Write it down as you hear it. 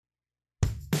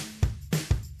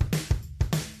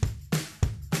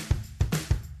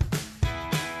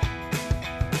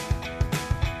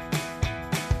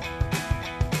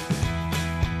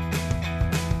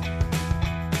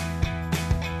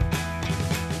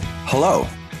Hello,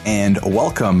 and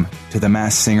welcome to the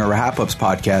Masked Singer Wrap-Ups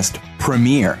podcast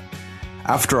premiere.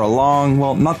 After a long,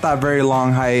 well, not that very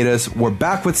long hiatus, we're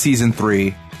back with Season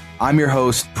 3. I'm your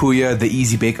host, Puya, the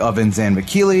Easy Bake Oven, Zan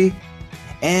McKeely,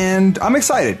 and I'm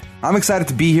excited. I'm excited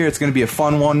to be here. It's going to be a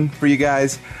fun one for you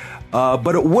guys,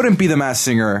 but it wouldn't be the Masked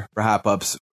Singer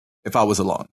Wrap-Ups if I was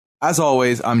alone. As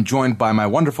always, I'm joined by my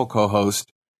wonderful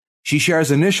co-host. She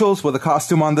shares initials with a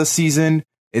costume on this season.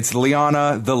 It's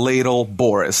Liana the Ladle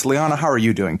Boris. Liana, how are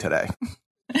you doing today?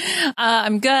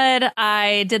 I'm good.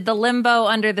 I did the limbo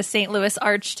under the St. Louis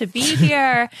Arch to be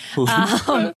here.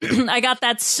 I got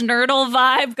that Snurdle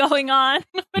vibe going on.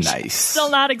 Nice. Still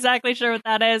not exactly sure what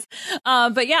that is.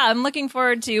 But yeah, I'm looking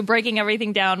forward to breaking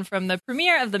everything down from the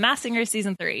premiere of The Masked Singer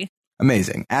Season 3.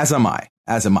 Amazing. As am I.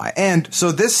 And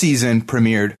so this season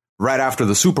premiered right after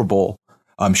the Super Bowl.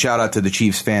 Shout out to the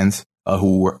Chiefs fans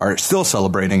who are still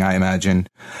celebrating, I imagine.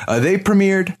 They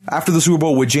premiered after the Super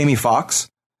Bowl with Jamie Foxx.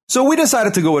 So we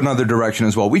decided to go another direction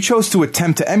as well. We chose to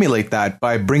attempt to emulate that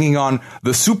by bringing on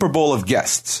the Super Bowl of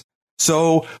guests.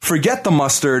 So forget the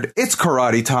mustard. It's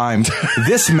karate time.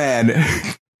 This man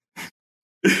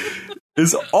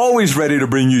is always ready to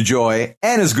bring you joy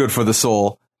and is good for the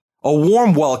soul. A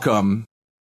warm welcome,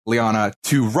 Liana,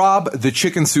 to Rob the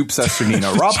Chicken Soup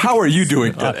Sesternino. Rob, how are you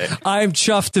doing today? I'm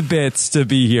chuffed to bits to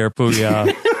be here,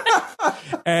 Puya.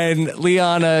 And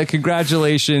Liana,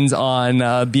 congratulations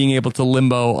on being able to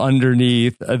limbo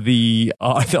underneath the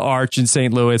arch in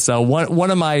St. Louis.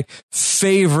 One of my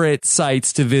favorite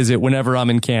sites to visit whenever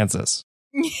I'm in Kansas.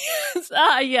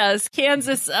 Yes,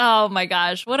 Kansas. Oh my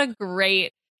gosh, what a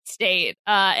great state.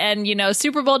 And, you know,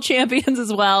 Super Bowl champions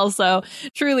as well. So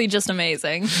truly just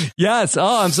amazing. Yes.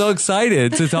 Oh, I'm so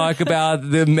excited to talk about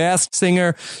the Masked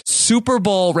Singer Super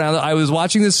Bowl round. I was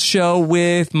watching this show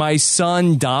with my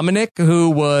son, Dominic, who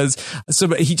was,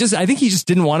 I think he just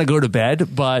didn't want to go to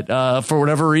bed, but for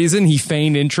whatever reason, he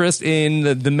feigned interest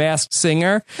in the Masked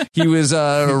Singer. He was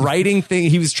writing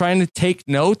things. He was trying to take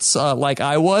notes like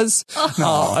I was.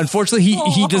 Unfortunately,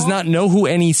 he does not know who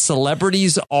any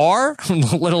celebrities are,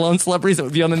 let alone celebrities that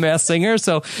would be on The Masked Singer.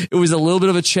 So it was a little bit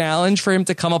of a challenge for him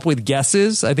to come up with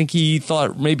guesses. I think he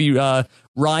thought maybe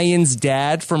Ryan's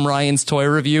dad from Ryan's Toy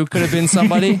Review could have been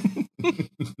somebody.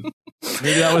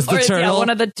 Maybe that was the turtle. Yeah, one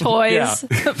of the toys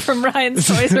from Ryan's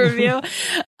Toys Review.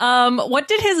 What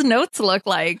did his notes look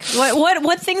like?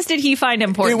 What things did he find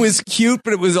important? It was cute,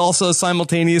 but it was also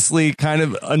simultaneously kind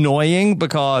of annoying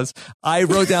because I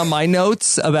wrote down my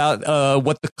notes about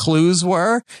what the clues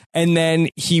were, and then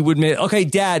he would admit, "Okay,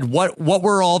 Dad, what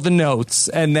were all the notes?"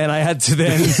 And then I had to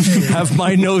then have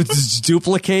my notes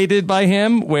duplicated by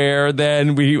him, where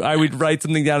then I would write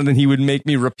something down, and then he would make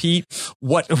me repeat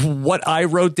what I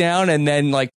wrote down. And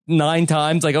then like 9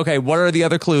 times, like, okay, what are the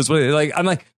other clues? I'm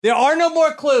like, there are no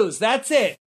more clues. That's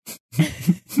it.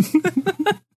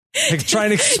 Like trying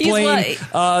to explain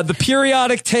the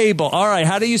periodic table. All right,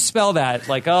 how do you spell that?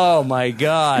 Like, oh my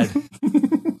God.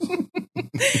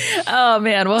 Oh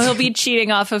man, well, he'll be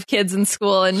cheating off of kids in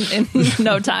school in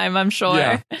no time, I'm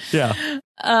sure. Yeah.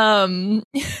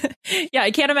 Yeah,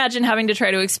 I can't imagine having to try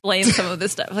to explain some of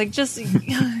this stuff. Like, just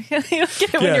get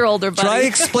it when you're older, buddy. Try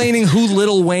explaining who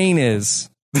Lil Wayne is.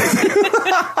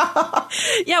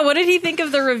 Yeah, what did he think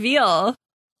of the reveal?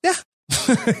 Yeah.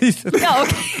 No,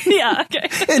 okay. Yeah,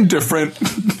 okay. Indifferent.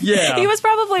 Yeah. He was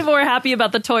probably more happy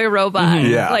about the toy robot,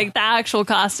 Yeah. like the actual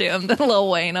costume, than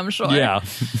Lil Wayne, I'm sure. Yeah.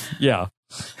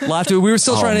 We were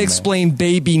still trying to explain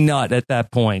Baby Nut at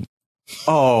that point.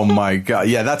 Oh my God.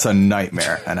 Yeah, that's a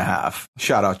nightmare and a half.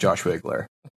 Shout out Josh Wigler.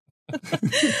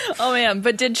 Oh man,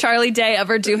 but did Charlie Day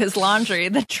ever do his laundry?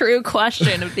 The true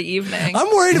question of the evening. I'm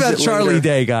worried about Charlie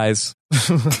Day, guys.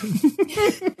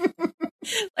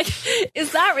 Like,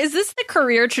 is this the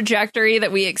career trajectory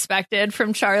that we expected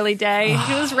from Charlie Day?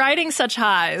 He was riding such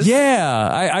highs.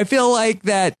 Yeah, I feel like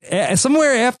that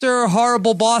somewhere after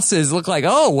Horrible Bosses looked like,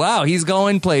 oh wow, he's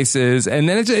going places, and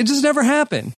then it just never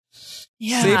happened.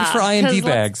 Yeah, save it for IMD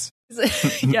bags.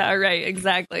 Yeah, right,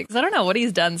 exactly. Because I don't know what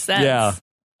he's done since. Yeah.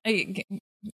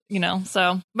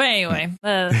 So, but anyway,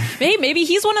 maybe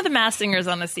he's one of the Masked Singers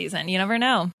on this season. You never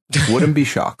know. Wouldn't be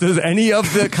shocked. Does any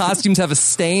of the costumes have a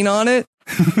stain on it?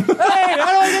 Hey, how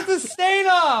do I get the stain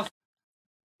off?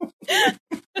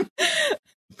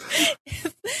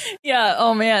 Yeah.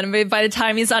 Oh man. By the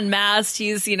time he's unmasked,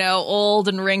 he's old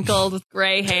and wrinkled with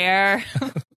gray hair,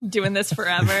 doing this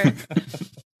forever.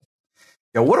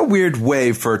 Yeah, what a weird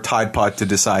way for Tide Pod to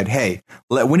decide, hey,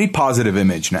 we need positive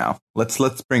image now. Let's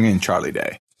bring in Charlie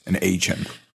Day and age him.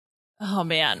 Oh,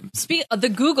 man. The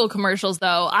Google commercials,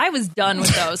 though, I was done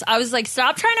with those. I was like,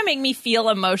 stop trying to make me feel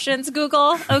emotions,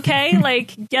 Google. Okay?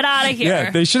 Like, get out of here.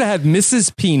 Yeah, they should have had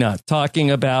Mrs. Peanut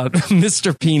talking about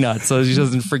Mr. Peanut so she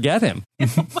doesn't forget him.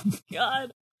 Oh, my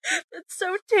God. It's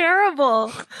so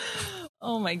terrible.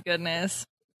 Oh, my goodness.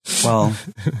 Well,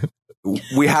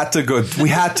 we had to go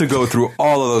through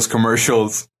all of those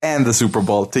commercials and the Super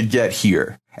Bowl to get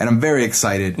here. And I'm very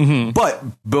excited. Mm-hmm. But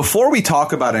before we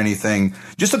talk about anything,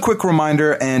 just a quick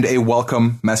reminder and a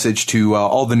welcome message to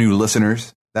all the new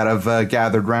listeners that have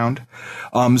gathered round.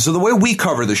 So the way we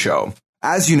cover the show,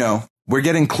 as you know, we're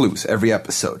getting clues every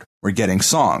episode. We're getting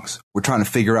songs. We're trying to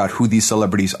figure out who these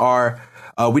celebrities are.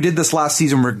 We did this last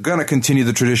season. We're going to continue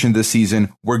the tradition this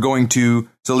season.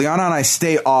 So Liana and I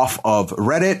stay off of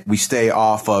Reddit. We stay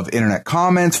off of internet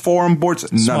comments, forum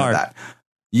boards, none of that.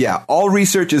 Yeah, all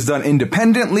research is done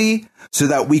independently so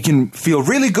that we can feel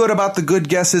really good about the good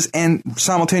guesses and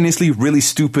simultaneously really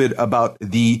stupid about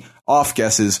the off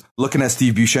guesses. Looking at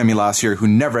Steve Buscemi last year, who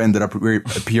never ended up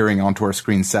appearing onto our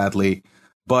screen, sadly.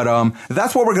 But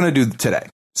that's what we're going to do today.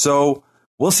 So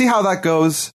we'll see how that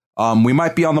goes. We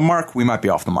might be on the mark. We might be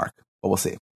off the mark, but we'll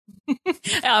see.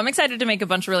 Yeah, I'm excited to make a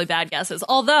bunch of really bad guesses.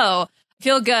 Although I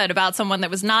feel good about someone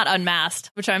that was not unmasked,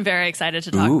 which I'm very excited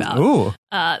to talk about.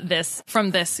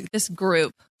 This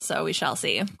group. So we shall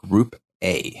see. Group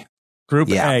A. Group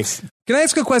A. Can I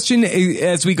ask a question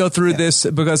as we go through this?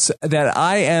 Because that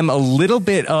I am a little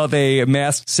bit of a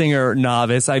Masked Singer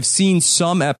novice. I've seen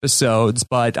some episodes,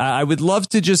 but I would love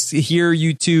to just hear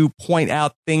you two point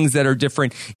out things that are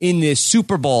different in this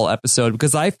Super Bowl episode,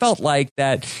 because I felt like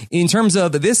that in terms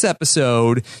of this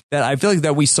episode, that I feel like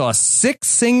that we saw 6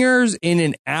 singers in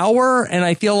an hour. And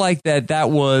I feel like that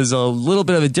was a little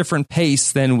bit of a different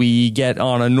pace than we get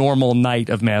on a normal night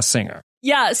of Masked Singer.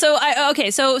 Yeah. So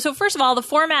So first of all, the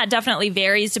format definitely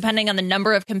varies depending on the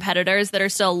number of competitors that are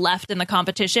still left in the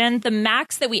competition. The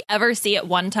max that we ever see at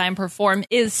one time perform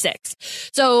is 6.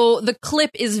 So the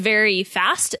clip is very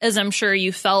fast, as I'm sure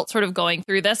you felt sort of going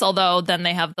through this, although then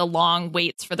they have the long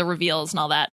waits for the reveals and all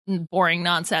that boring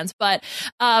nonsense. But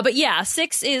yeah,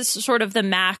 6 is sort of the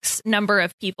max number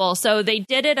of people. So they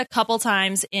did it a couple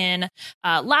times in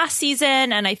last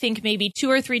season, and I think maybe 2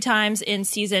 or 3 times in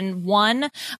season 1.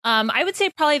 I would say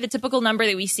probably the typical number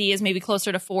that we see is maybe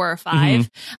closer to 4 or 5.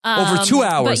 Mm-hmm. Over 2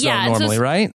 hours, though, normally,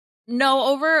 right? No,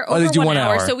 over they do 1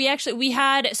 hour. hour. So we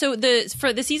had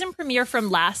for the season premiere from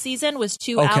last season was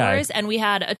 2 hours, and we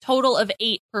had a total of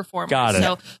 8 performers. Got it.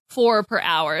 So 4 per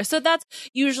hour. So that's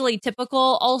usually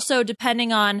typical. Also,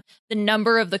 depending on the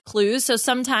number of the clues. So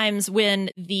sometimes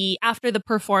after the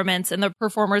performance and the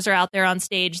performers are out there on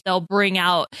stage, they'll bring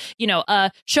out,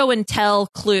 a show and tell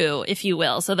clue, if you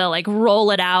will. So they'll like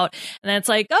roll it out, and then it's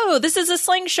like, oh, this is a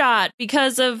slingshot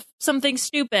because of something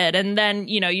stupid. And then,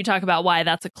 you talk about why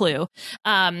that's a clue.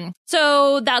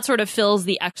 So that sort of fills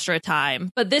the extra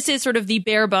time. But this is sort of the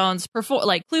bare bones,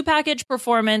 clue package,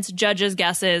 performance, judges,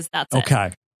 guesses. That's it.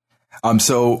 Okay.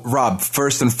 So Rob,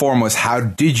 first and foremost, how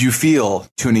did you feel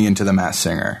tuning into The Masked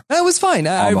Singer? That was fine.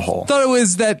 I thought it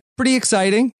was pretty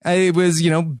exciting. It was,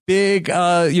 big,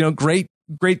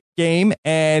 great game.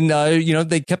 And,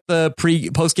 they kept the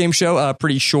post game show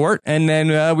pretty short. And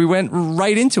then we went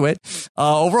right into it.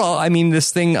 Overall, I mean,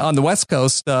 this thing on the West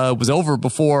Coast was over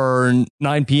before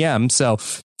 9 p.m. So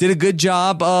did a good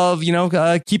job of,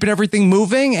 keeping everything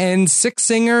moving, and 6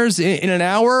 singers in an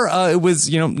hour. It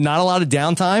was, not a lot of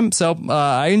downtime. So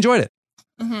I enjoyed it.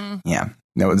 Mm-hmm. Yeah.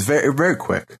 No, it's very, very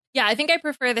quick. Yeah, I think I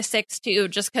prefer the 6 too,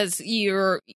 just because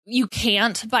you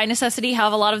can't by necessity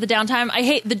have a lot of the downtime. I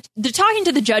hate the talking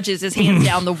to the judges is hands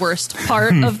down the worst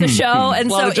part of the show,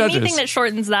 and so anything that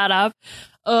shortens that up,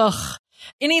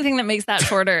 anything that makes that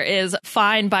shorter is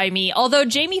fine by me. Although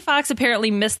Jamie Foxx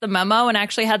apparently missed the memo and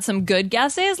actually had some good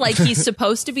guesses, like he's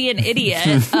supposed to be an idiot,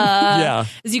 as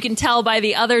you can tell by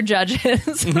the other judges.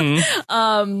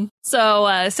 Mm-hmm.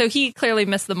 So he clearly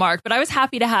missed the mark, but I was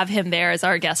happy to have him there as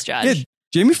our guest judge. Yeah,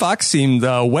 Jamie Foxx seemed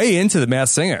way into The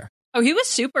Masked Singer. Oh, he was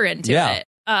super into it.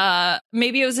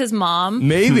 Maybe it was his mom.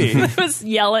 Maybe was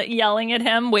yelling at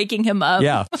him, waking him up.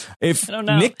 Yeah. If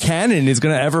Nick Cannon is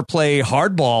going to ever play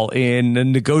hardball in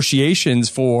negotiations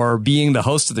for being the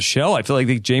host of the show, I feel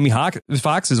like Jamie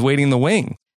Foxx is waiting in the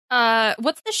wing.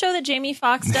 What's the show that Jamie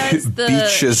Foxx does? The Beat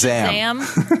Shazam.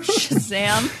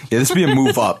 Shazam. Yeah, this would be a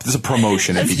move up. This is a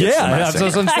promotion. If he gets that's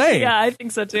what I'm saying. Yeah, I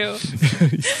think so too.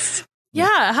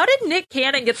 Yeah, how did Nick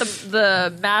Cannon get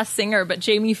the Masked Singer, but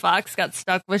Jamie Foxx got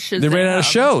stuck with Shazam? They ran out of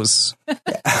shows.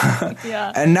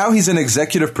 Yeah. And now he's an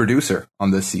executive producer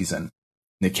on this season.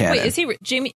 Nick Cannon. Wait, is he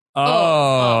Jamie?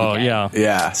 Oh, okay. yeah.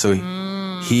 Yeah, so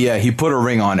He put a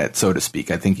ring on it, so to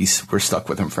speak. I think we're stuck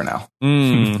with him for now.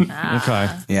 Okay.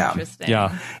 Yeah. Interesting.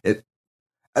 Yeah.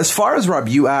 As far as Rob,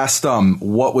 you asked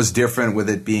what was different with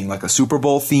it being like a Super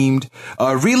Bowl themed.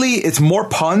 Really, it's more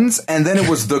puns, and then it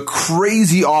was the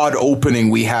crazy odd opening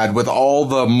we had with all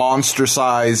the monster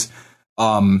size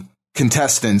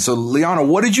contestants. So, Liana,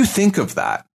 what did you think of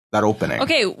that opening?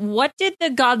 Okay, what did the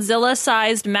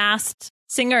Godzilla-sized masked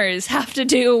singers have to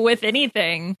do with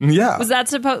anything? Yeah. Was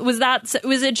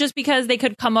it just because they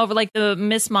could come over, like the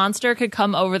Miss Monster could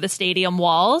come over the stadium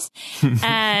walls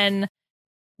and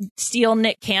steal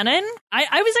Nick Cannon?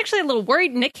 I was actually a little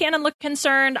worried. Nick Cannon looked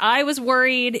concerned. I was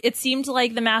worried. It seemed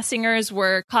like the masked singers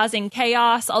were causing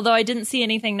chaos, although I didn't see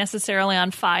anything necessarily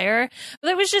on fire. But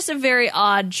that was just a very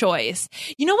odd choice.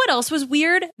 You know what else was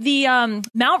weird? The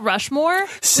Mount Rushmore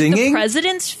singing, with the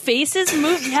president's faces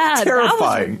moved. Yeah,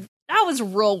 terrifying. That was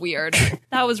real weird.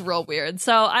 That was real weird.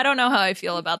 So I don't know how I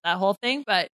feel about that whole thing,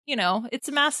 but it's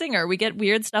a Masked Singer. We get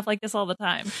weird stuff like this all the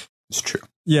time. It's true.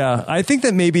 Yeah, I think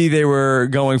that maybe they were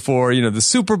going for, the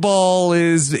Super Bowl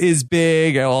is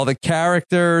big, all the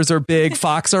characters are big.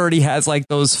 Fox already has like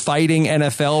those fighting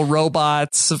NFL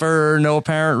robots for no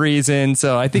apparent reason.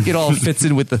 So I think it all fits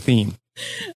in with the theme.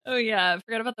 Oh yeah, I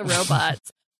forgot about the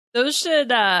robots. Those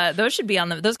should be on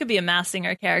those could be a Masked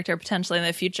Singer character potentially in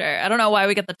the future. I don't know why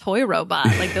we get the toy robot.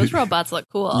 Like those robots look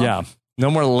cool. Yeah.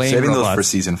 No more lame Saving robots. those for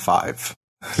season 5.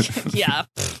 Yeah.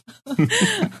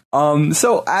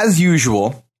 So as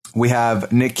usual, we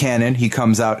have Nick Cannon. He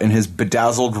comes out in his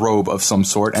bedazzled robe of some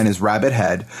sort and his rabbit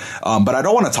head. But I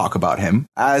don't want to talk about him.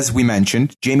 As we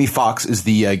mentioned, Jamie Foxx is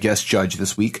the guest judge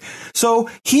this week. So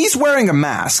he's wearing a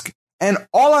mask. And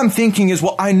all I'm thinking is,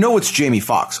 well, I know it's Jamie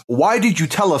Foxx. Why did you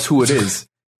tell us who it is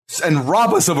and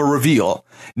rob us of a reveal?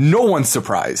 No one's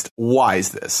surprised. Why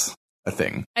is this a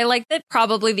thing? I like that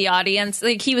probably the audience,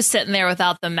 like he was sitting there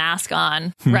without the mask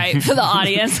on, right, for the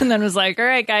audience, and then was like, all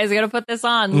right, guys, I got to put this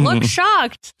on. Look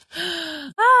shocked.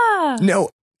 No,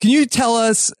 can you tell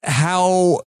us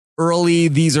how early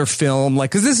these are filmed? Like,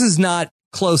 because this is not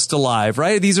close to live,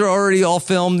 right? These are already all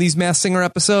filmed, these Masked Singer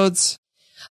episodes?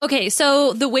 Okay,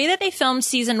 so the way that they filmed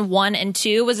season 1 and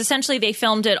 2 was essentially they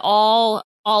filmed it all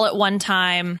at one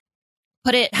time,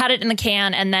 had it in the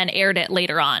can, and then aired it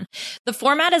later on. The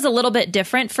format is a little bit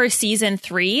different for season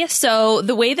 3. So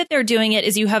the way that they're doing it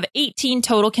is you have 18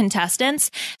 total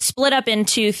contestants split up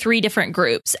into 3 different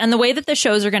groups. And the way that the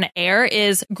shows are going to air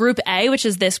is Group A, which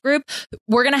is this group.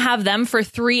 We're going to have them for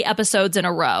 3 episodes in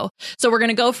a row. So we're going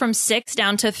to go from 6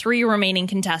 down to 3 remaining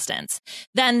contestants.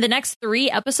 Then the next 3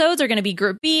 episodes are going to be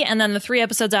Group B, and then the 3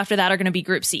 episodes after that are going to be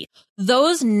Group C.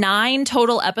 Those 9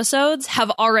 total episodes have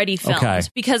already filmed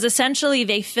because essentially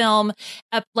they film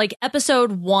like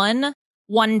episode 1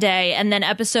 one day and then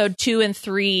episode 2 and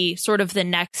 3 sort of the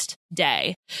next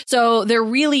day. So they're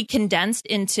really condensed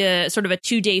into sort of a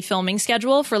 2-day filming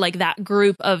schedule for like that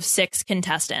group of 6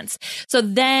 contestants. So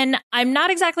then I'm not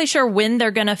exactly sure when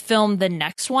they're going to film the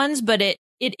next ones, but it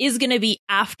is going to be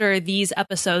after these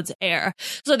episodes air.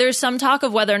 So there's some talk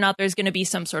of whether or not there's going to be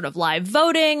some sort of live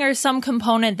voting or some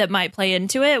component that might play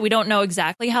into it. We don't know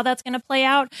exactly how that's going to play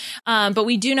out. But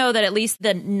we do know that at least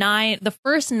the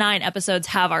first 9 episodes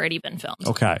have already been filmed.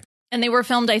 Okay. And they were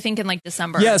filmed, I think, in like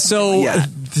December. Yeah, so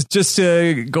just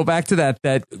to go back to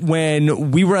that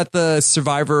when we were at the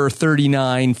Survivor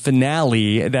 39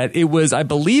 finale, that it was, I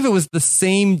believe it was the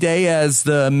same day as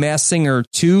the Masked Singer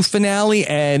 2 finale,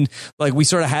 and like we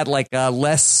sort of had like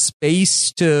less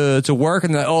space to work,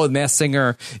 and the Masked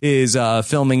Singer is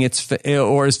filming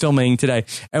is filming today.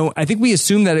 And I think we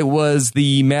assumed that it was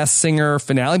the Masked Singer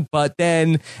finale, but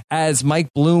then as Mike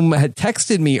Bloom had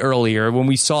texted me earlier, when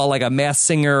we saw like a Masked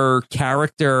Singer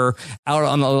character out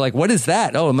on the, like, what is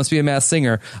that? Oh, it must be a Masked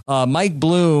Singer. Mike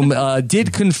Bloom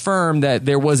did confirm that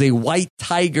there was a white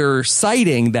tiger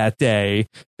sighting that day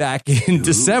back in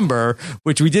December,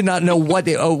 which we did not know what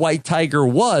a white tiger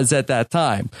was at that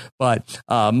time. But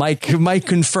Mike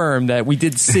confirmed that we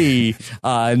did see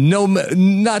we're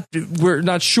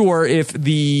not sure if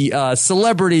the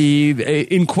celebrity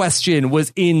in question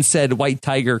was in said white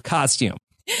tiger costume.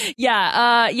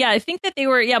 I think that they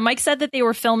were, Mike said that they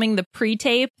were filming the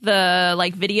pre-tape, the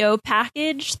like video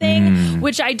package thing,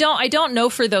 which I don't know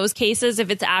for those cases if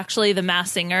it's actually the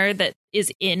Masked Singer that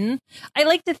is in. I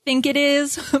like to think it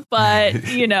is, but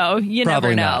you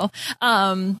never know.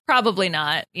 Probably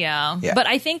not. Yeah. But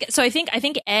I think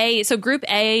Group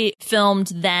A filmed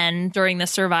then during the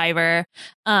Survivor,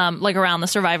 like around the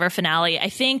Survivor finale. I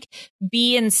think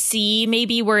B and C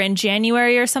maybe were in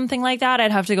January or something like that.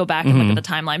 I'd have to go back and look at the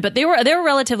timeline, but they were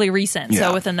relatively recent.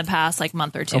 So within the past like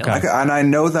month or two. Okay. And I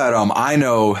know that I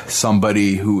know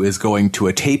somebody who is going to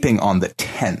a taping on the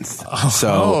 10th.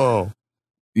 So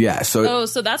yeah. So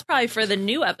that's probably for the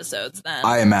new episodes then.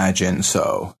 I imagine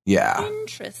so. Yeah.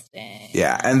 Interesting.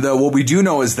 Yeah. And what we do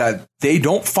know is that they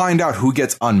don't find out who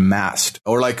gets unmasked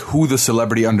or like who the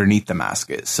celebrity underneath the mask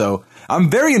is. So I'm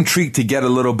very intrigued to get a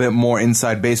little bit more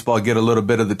inside baseball, get a little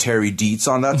bit of the Terry Dietz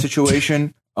on that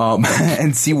situation.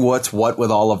 And see what's what with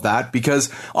all of that,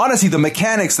 because honestly, the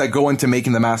mechanics that go into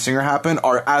making The Masked Singer happen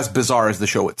are as bizarre as the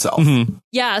show itself.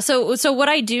 Yeah. So what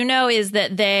I do know is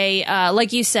that they,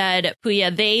 like you said,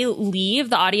 Puya, they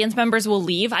leave. The audience members will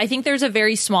leave. I think there's a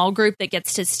very small group that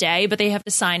gets to stay, but they have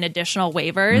to sign additional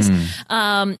waivers.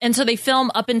 And so they film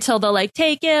up until the like,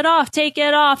 take it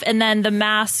off. And then the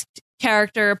masked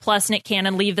character plus Nick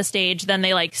Cannon leave the stage. Then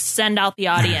they like send out the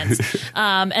audience,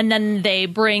 and then they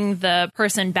bring the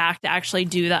person back to actually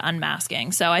do the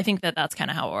unmasking. So I think that's kind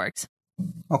of how it works.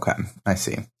 Okay, I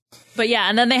see. But yeah,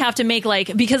 and then they have to make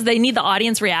like, because they need the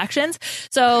audience reactions.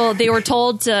 So they were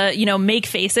told to, make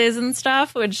faces and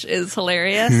stuff, which is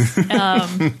hilarious.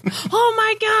 Oh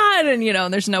my God.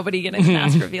 And, there's nobody getting the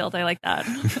mask revealed. I like that.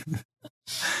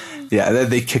 Yeah,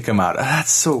 they kick him out. That's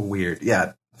so weird.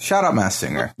 Yeah. Shout out Masked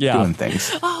Singer doing things.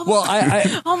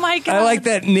 Oh my God. I like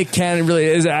that Nick Cannon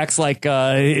really acts like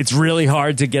it's really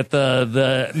hard to get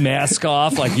the mask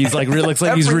off. Like he's like really looks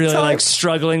like he's really like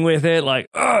struggling with it. Like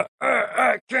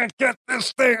I can't get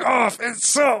this thing off. It's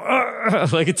so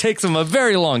like it takes him a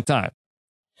very long time.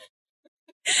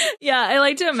 Yeah, I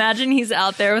like to imagine he's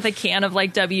out there with a can of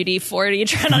like WD-40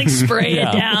 trying to like spray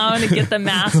it down and get the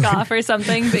mask off or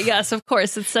something. But yes, of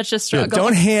course, it's such a struggle.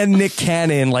 Don't hand Nick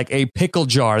Cannon like a pickle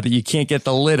jar that you can't get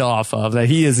the lid off of. That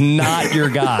he is not your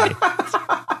guy.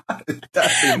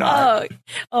 Definitely not.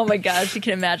 Oh my gosh, you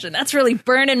can imagine. That's really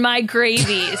burning my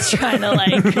gravy. He's trying to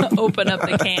like open up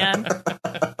the can.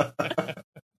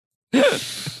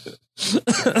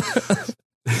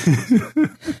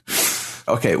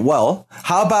 Okay, well,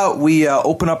 how about we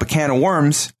open up a can of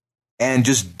worms and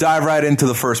just dive right into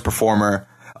the first performer.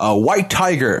 White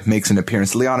Tiger makes an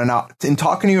appearance. Liana, now, in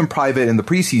talking to you in private in the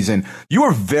preseason, you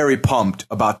were very pumped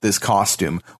about this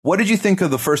costume. What did you think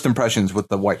of the first impressions with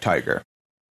the White Tiger?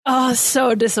 Oh,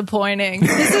 so disappointing.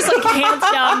 This is like hands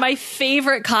down my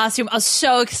favorite costume. I was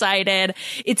so excited.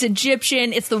 It's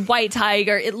Egyptian. It's the White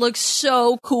Tiger. It looks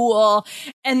so cool.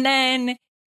 And then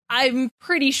I'm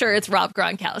pretty sure it's Rob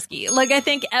Gronkowski. Like, I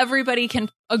think everybody can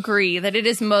agree that it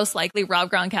is most likely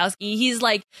Rob Gronkowski. He's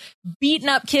like beating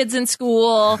up kids in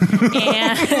school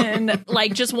and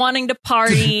like just wanting to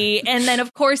party. And then,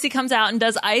 of course, he comes out and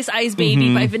does Ice Ice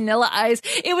Baby by Vanilla Ice.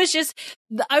 It was just,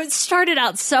 I started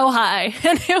out so high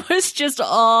and it was just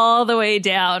all the way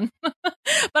down.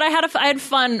 But I had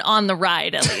fun on the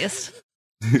ride, at least.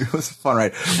 It was a fun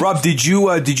ride. Rob, did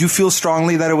you feel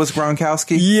strongly that it was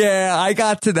Gronkowski? Yeah, I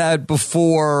got to that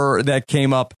before that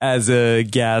came up as a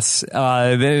guess.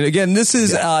 Then again, this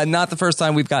is not the first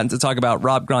time we've gotten to talk about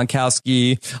Rob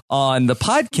Gronkowski on the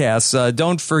podcast.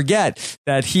 Don't forget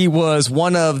that he was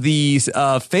one of the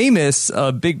famous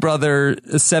Big Brother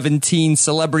 17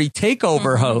 celebrity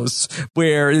takeover hosts,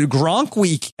 where Gronk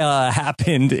Week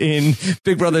happened in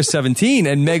Big Brother 17,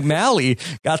 and Meg Malley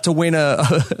got to win a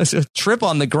trip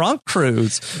on the Gronk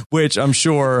cruise, which I'm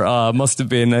sure must have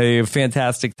been a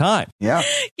fantastic time. Yeah.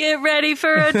 Get ready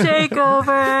for a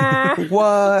takeover.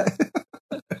 What?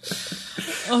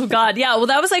 Oh, God. Yeah. Well,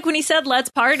 that was like when he said, let's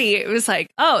party. It was like,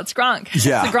 oh, it's Gronk.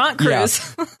 Yeah. It's the Gronk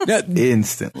cruise. Yeah.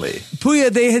 Instantly. Puya,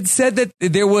 they had said that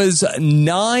there was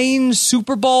 9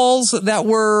 Super Bowls that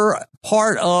were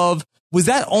part of. Was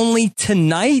that only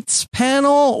tonight's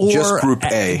panel, or just Group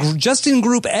A? Just in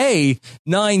Group A,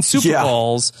 9 Super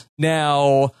Bowls.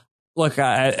 Now, look,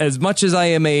 as much as I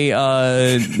am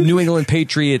a New England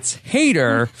Patriots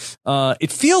hater,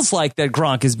 it feels like that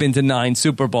Gronk has been to 9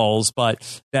 Super Bowls,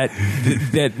 but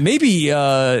that maybe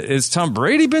has Tom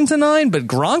Brady been to 9, but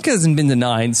Gronk hasn't been to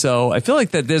 9. So I feel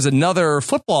like that there's another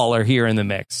footballer here in the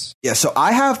mix. Yeah, so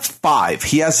I have 5.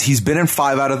 He's been in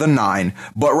 5 out of the 9.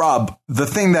 But Rob, the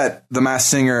thing that The Masked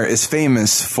Singer is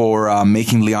famous for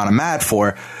making Liana mad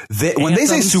for, when they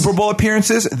say Super Bowl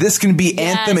appearances, this can be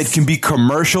anthem, it can be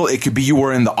commercial, it could be you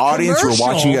were in the audience, you were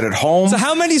watching it at home. So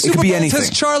how many Super Bowls has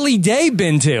Charlie Day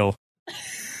been to?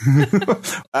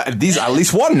 These at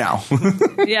least one now.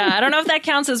 Yeah, I don't know if that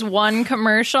counts as one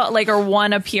commercial, like, or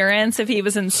one appearance if he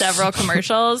was in several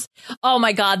commercials. Oh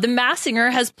my God, The Masked Singer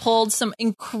has pulled some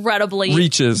incredibly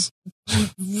reaches.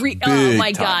 Oh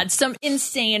my God, some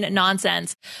insane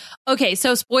nonsense. Okay,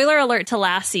 so spoiler alert to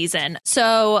last season.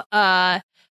 So,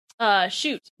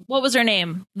 shoot, what was her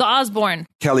name? The Osbourne.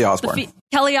 Kelly Osbourne.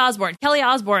 Kelly Osbourne. Kelly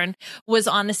Osbourne was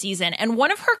on the season, and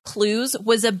one of her clues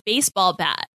was a baseball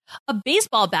bat. A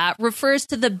baseball bat refers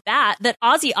to the bat that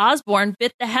Ozzy Osbourne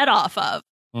bit the head off of.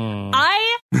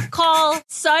 I call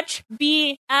such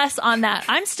BS on that.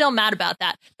 I'm still mad about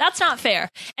that. That's not fair.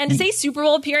 And to say Super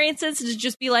Bowl appearances to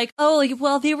just be like, oh,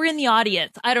 well, they were in the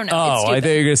audience. I don't know. Oh, I thought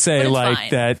you were going to say like fine.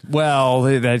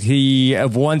 that he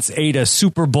once ate a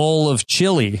Super Bowl of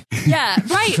chili. Yeah,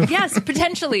 right. Yes,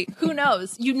 potentially. Who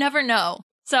knows? You never know.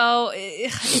 So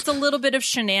it's a little bit of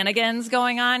shenanigans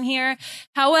going on here.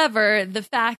 However, the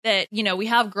fact that, we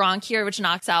have Gronk here, which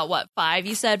knocks out, 5?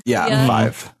 You said? Yeah,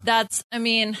 5. That's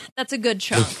a good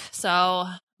chunk. So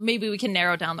maybe we can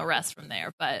narrow down the rest from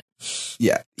there. But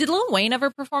yeah. Did Lil Wayne ever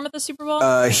perform at the Super Bowl?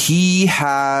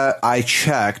 I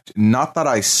checked, not that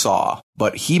I saw,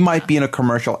 but he might be in a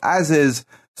commercial, as is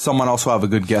someone else who I have a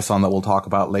good guess on that we'll talk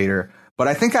about later. But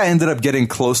I think I ended up getting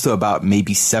close to about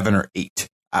maybe 7 or 8.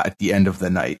 At the end of the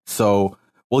night. So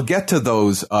we'll get to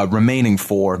those remaining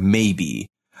 4, maybe.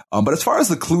 But as far as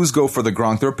the clues go for the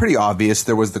Gronk, they're pretty obvious.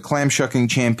 There was the clam shucking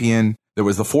champion. There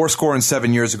was the 4 and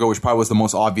 7 years ago, which probably was the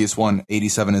most obvious one.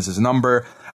 87 is his number.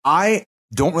 I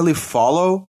don't really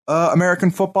follow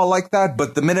American football like that.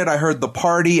 But the minute I heard the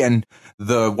party and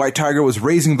the White Tiger was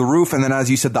raising the roof, and then as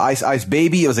you said, the Ice Ice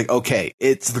Baby, it was like, okay,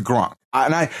 it's the Gronk.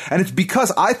 And it's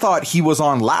because I thought he was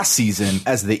on last season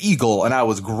as the Eagle, and I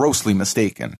was grossly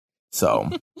mistaken. So,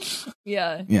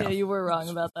 yeah, you were wrong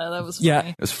about that. That was funny. Yeah,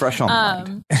 it was fresh on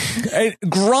the mind.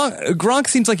 Gronk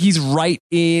seems like he's right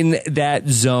in that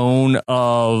zone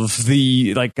of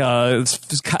the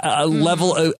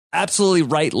level, absolutely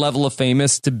right level of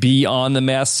famous to be on The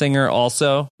Masked Singer.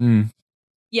 Also.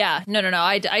 Yeah, no.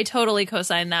 I totally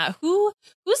co-sign that. Who's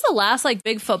the last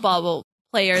big football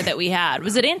player that we had?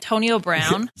 Was it Antonio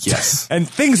Brown? Yes. And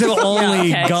things have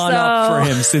only gone up for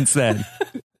him since then.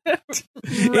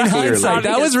 In hindsight,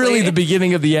 that was really the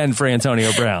beginning of the end for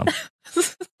Antonio Brown.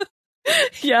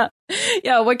 Yeah.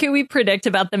 What can we predict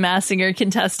about the Masked Singer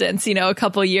contestants?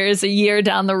 A year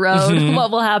down the road,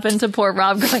 what will happen to poor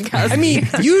Rob Gronkowski? I mean,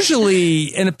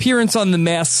 usually an appearance on the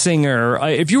Masked Singer,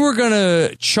 if you were going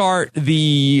to chart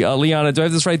the, Liana, do I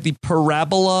have this right? The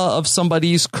parabola of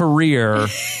somebody's career,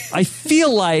 I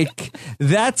feel like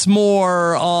that's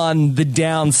more on the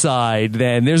downside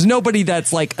than there's nobody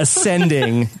that's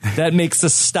ascending that makes a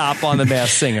stop on the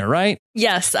Masked Singer, right?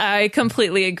 Yes, I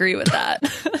completely agree with that.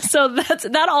 So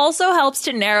that also helps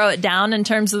to narrow it down in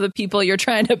terms of the people you're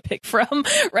trying to pick from,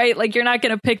 right? You're not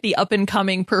going to pick the up and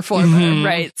coming performer,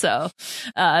 right? So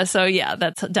yeah,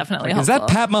 that's definitely helpful. Is that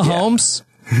Pat Mahomes?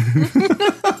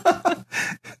 Yeah.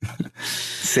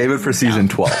 Save it for season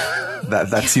 12.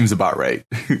 That seems about right.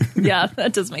 Yeah,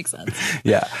 that does make sense.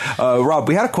 Yeah. Rob,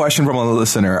 we had a question from a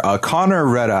listener. Connor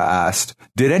Retta asked,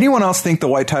 did anyone else think the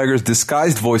White Tiger's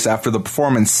disguised voice after the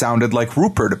performance sounded like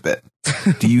Rupert a bit?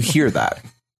 Do you hear that?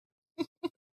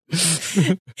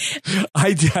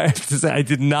 I have to say, I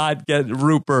did not get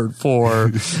Rupert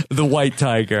for the White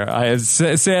Tiger. I am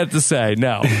sad to say,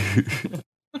 no.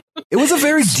 It was a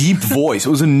very deep voice. It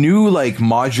was a new,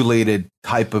 modulated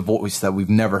type of voice that we've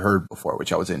never heard before,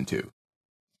 which I was into.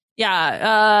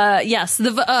 Yeah. Yes.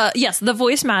 The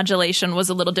voice modulation was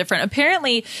a little different.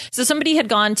 Apparently, so somebody had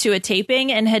gone to a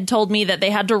taping and had told me that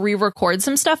they had to re-record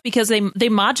some stuff because they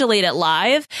modulate it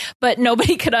live, but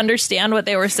nobody could understand what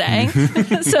they were saying.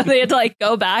 So they had to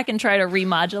go back and try to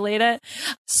remodulate it.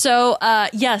 So,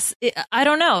 yes, I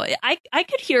don't know. I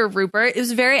could hear Rupert. It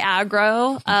was very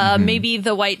aggro. Maybe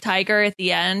the White Tiger at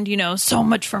the end, so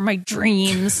much for my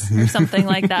dreams or something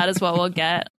like that is what we'll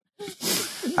get.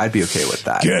 I'd be okay with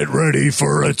that. Get ready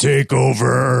for a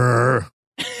takeover.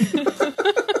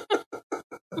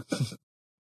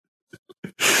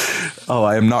 Oh,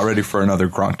 I am not ready for another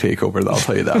Gronk takeover. I'll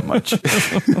tell you that much.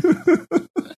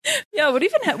 Yeah, what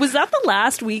even was that the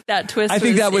last week that twist? I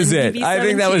think that was it. BB17 I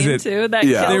think that was it. Too? That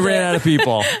yeah, they ran out of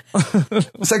people.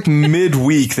 It's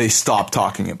midweek they stopped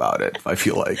talking about it. I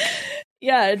feel like.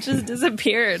 Yeah, it just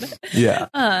disappeared.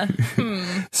 Yeah.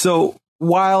 So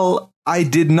while I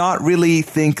did not really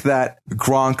think that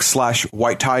Gronk /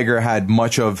 White Tiger had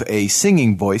much of a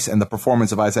singing voice, and the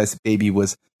performance of Ice Ice Baby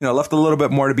was, left a little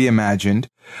bit more to be imagined.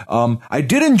 I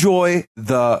did enjoy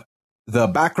the the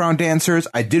background dancers.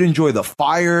 I did enjoy the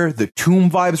fire. The tomb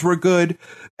vibes were good.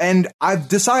 And I've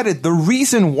decided the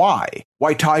reason why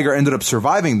White Tiger ended up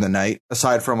surviving the night,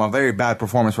 aside from a very bad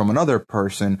performance from another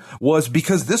person, was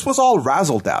because this was all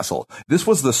razzle dazzle. This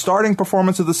was the starting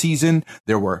performance of the season.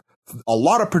 There were a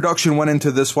lot of production went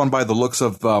into this one by the looks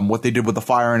of what they did with the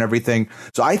fire and everything.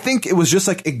 So I think it was just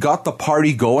like it got the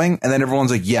party going, and then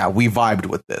everyone's like, yeah, we vibed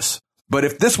with this. But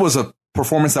if this was a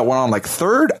performance that went on like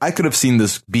third, I could have seen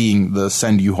this being the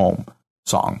Send You Home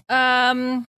song.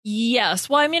 Yes.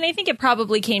 Well, I mean, I think it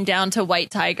probably came down to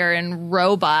White Tiger and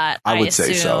Robot. I would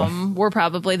say so. We're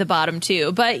probably the bottom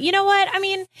two. But you know what? I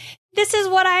mean, this is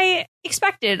what I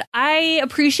expected. I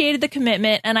appreciated the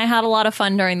commitment, and I had a lot of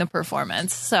fun during the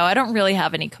performance. So I don't really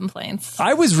have any complaints.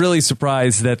 I was really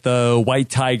surprised that the White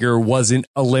Tiger wasn't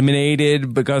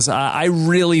eliminated, because I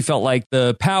really felt like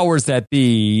the powers that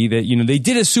be, that, you know, they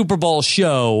did a Super Bowl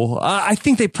show. I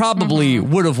think they probably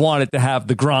would have wanted to have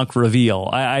the Gronk reveal.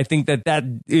 I think that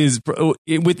is,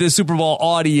 with the Super Bowl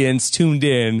audience tuned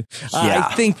in. Yeah.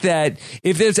 I think that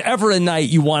if there's ever a night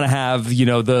you want to have, you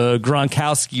know, the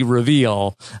Gronkowski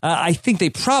reveal, I think they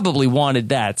probably wanted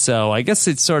that. So I guess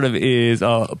it sort of is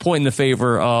a point in the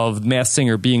favor of Masked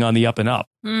Singer being on the up and up.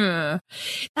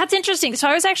 That's interesting. So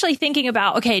I was actually thinking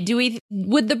about, okay,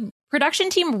 would the production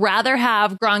team rather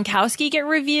have Gronkowski get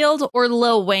revealed or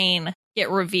Lil Wayne get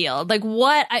revealed? Like,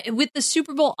 with the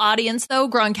Super Bowl audience, though,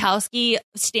 Gronkowski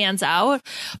stands out,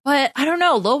 but I don't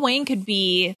know. Lil Wayne could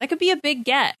be a big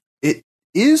get. It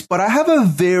is, but I have a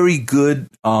very good,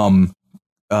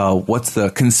 what's the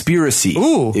conspiracy,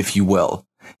 if you will.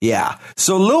 Yeah.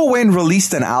 So Lil Wayne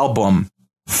released an album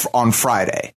on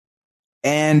Friday.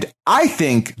 And I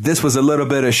think this was a little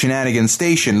bit of Shenanigans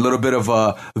Station, a little bit of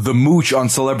the mooch on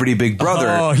Celebrity Big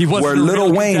Brother, where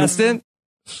Lil Wayne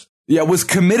was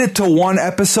committed to one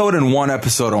episode and one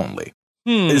episode only.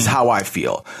 Is how I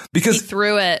feel, because he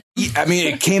threw it. I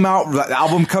mean, it came out, the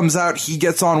album comes out, he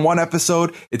gets on one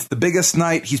episode. It's the biggest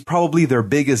night. He's probably their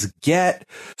biggest get.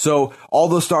 So all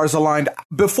the stars aligned.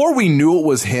 Before we knew it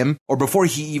was him, or before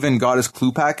he even got his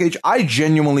clue package, I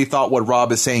genuinely thought what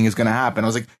Rob is saying is going to happen. I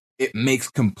was like, it makes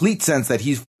complete sense that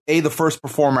he's A, the first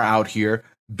performer out here,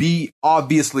 B,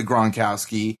 obviously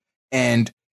Gronkowski, and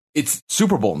it's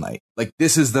Super Bowl night. Like,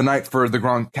 this is the night for the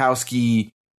Gronkowski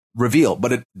reveal,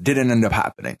 but it didn't end up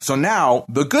happening. So now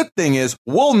the good thing is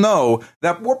we'll know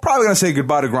that we're probably going to say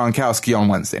goodbye to Gronkowski on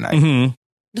Wednesday night.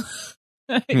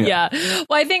 Yeah.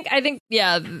 Well, I think,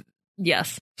 yeah.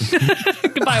 Yes.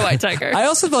 Goodbye, White Tiger. I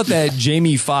also thought that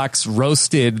Jamie Foxx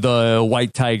roasted the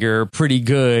White Tiger pretty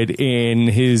good in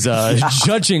his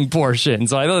judging portion.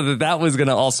 So I thought that was going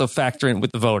to also factor in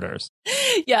with the voters.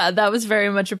 Yeah, that was very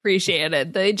much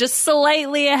appreciated. They just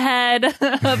slightly ahead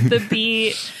of the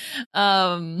beat.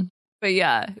 But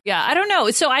yeah, I don't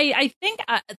know. So I think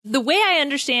the way I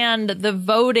understand the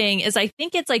voting is I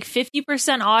think it's like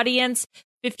 50% audience,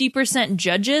 50%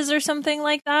 judges or something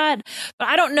like that. But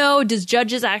I don't know. Does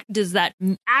that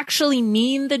actually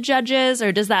mean the judges,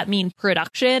 or does that mean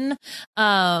production?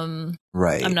 Right.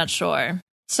 I'm not sure.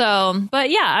 So,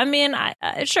 but yeah, I mean,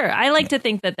 sure. I like to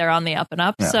think that they're on the up and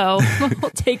up. Yeah. So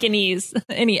we'll take any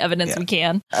evidence we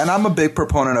can. And I'm a big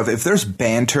proponent of, if there's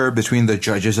banter between the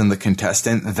judges and the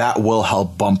contestant, that will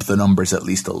help bump the numbers at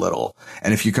least a little.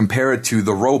 And if you compare it to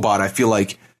the Robot, I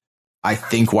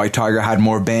think White Tiger had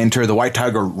more banter. The White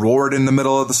Tiger roared in the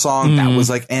middle of the song. That was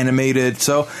like animated.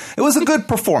 So it was a good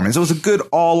performance. It was a good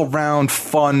all around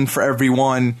fun for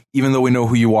everyone, even though we know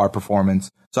who you are performance.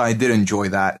 So I did enjoy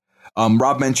that.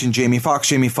 Rob mentioned Jamie Foxx.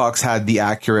 Jamie Foxx had the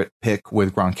accurate pick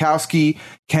with Gronkowski.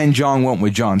 Ken Jeong went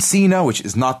with John Cena, which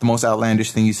is not the most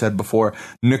outlandish thing you said before.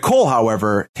 Nicole,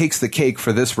 however, takes the cake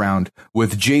for this round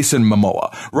with Jason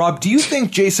Momoa. Rob, do you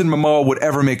think Jason Momoa would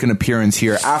ever make an appearance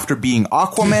here after being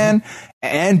Aquaman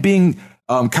and being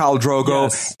Khal Drogo?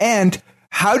 Yes. And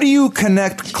how do you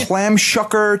connect Clam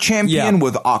Shucker Champion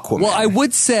with Aquaman? Well, I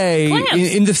would say,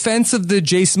 in defense of the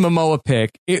Jason Momoa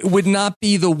pick, it would not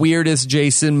be the weirdest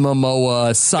Jason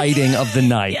Momoa sighting of the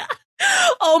night. Yeah.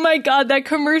 Oh my God, that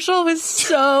commercial was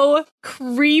so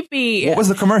creepy. What was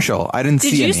the commercial? I didn't see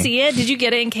it. Did you see it? Did you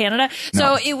get it in Canada?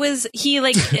 No. So it was,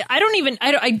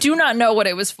 I do not know what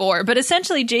it was for, but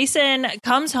essentially Jason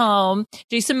comes home,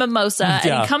 Jason Mimosa,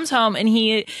 and he comes home and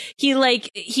he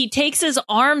takes his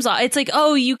arms off. It's like,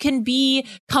 oh, you can be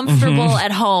comfortable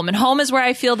at home, and home is where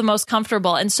I feel the most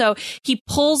comfortable. And so he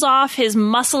pulls off his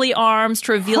muscly arms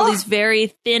to reveal these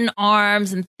very thin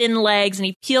arms and thin legs, and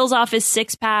he peels off his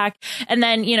 6-pack, and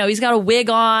then, he's got a wig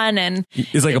on, and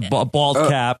it's like a bald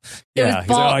cap. Yeah, he's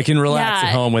like, I can relax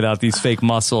at home without these fake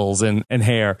muscles and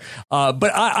hair.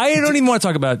 But I don't even want to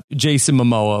talk about Jason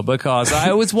Momoa because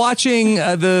I was watching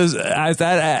at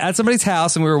somebody's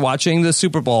house and we were watching the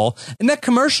Super Bowl and that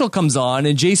commercial comes on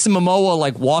and Jason Momoa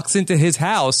like walks into his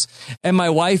house and my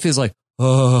wife is like,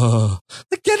 oh,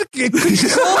 get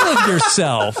control of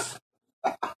yourself.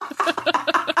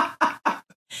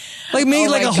 Like made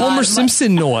like a Homer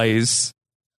Simpson noise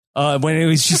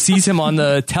when she sees him on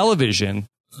the television.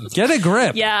 Get a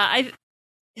grip. Yeah,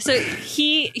 so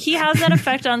he has that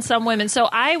effect on some women. So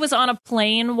I was on a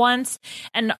plane once,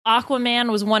 and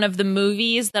Aquaman was one of the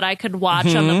movies that I could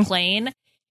watch on the plane.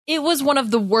 It was one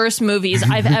of the worst movies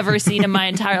I've ever seen in my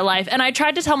entire life. And I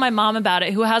tried to tell my mom about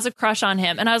it, who has a crush on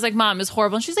him. And I was like, Mom, it's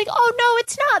horrible. And she's like, oh, no,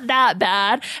 it's not that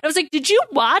bad. And I was like, did you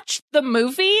watch the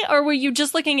movie or were you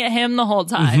just looking at him the whole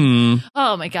time?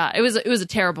 Oh, my God. It was a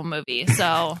terrible movie.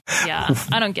 So, yeah,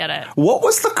 I don't get it. What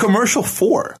was the commercial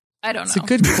for? I don't know. It's a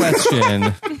good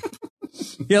question.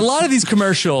 Yeah, a lot of these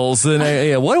commercials.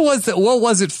 And what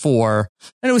was it for?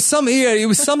 And it was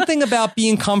something about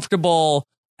being comfortable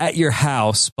at your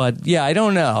house, but yeah, I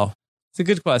don't know. It's a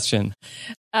good question.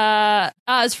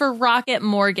 It's for Rocket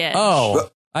Mortgage. Oh,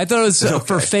 I thought it was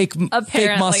for fake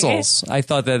muscles. I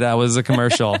thought that was a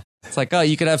commercial. It's like, oh,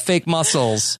 you could have fake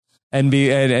muscles and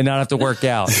not have to work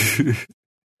out.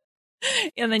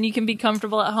 And then you can be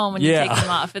comfortable at home when you take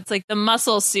them off. It's like the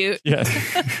muscle suit. Yeah.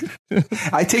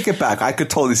 I take it back. I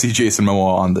could totally see Jason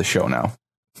Momoa on the show now.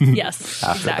 Yes,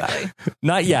 exactly.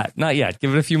 Not yet.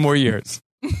 Give it a few more years.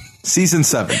 Season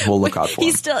 7, we'll look out for him.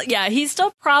 He's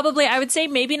still probably, I would say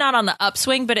maybe not on the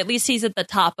upswing, but at least he's at the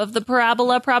top of the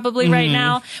parabola probably right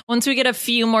now. Once we get a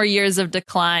few more years of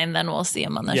decline, then we'll see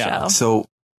him on the show. So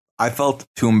I felt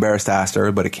too embarrassed to ask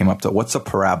her, but it came up to what's a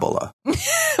parabola?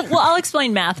 Well, I'll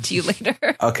explain math to you later.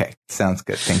 Okay, sounds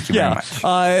good. Thank you very much.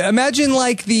 Imagine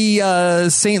like the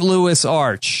St. Louis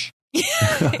Arch.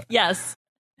 Yes.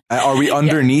 Are we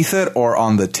underneath it or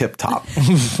on the tip top?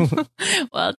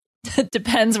 Well, it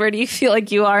depends. Where do you feel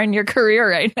like you are in your career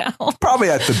right now? Probably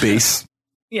at the base.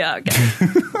 Yeah, okay.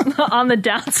 On the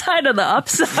downside or the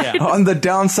upside? Yeah. On the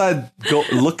downside, go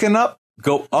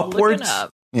upwards. Looking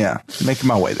up. Yeah, making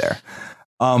my way there.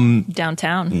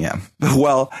 Downtown. Yeah.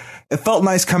 Well, it felt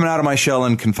nice coming out of my shell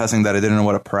and confessing that I didn't know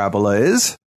what a parabola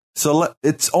is. So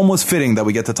it's almost fitting that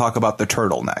we get to talk about the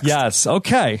turtle next. Yes.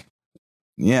 Okay.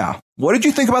 Yeah. What did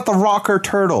you think about the rocker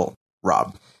turtle,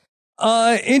 Rob?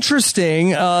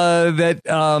 Interesting. I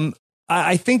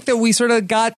think that we sort of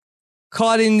got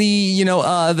caught in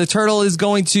the turtle is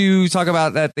going to talk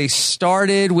about that they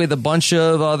started with a bunch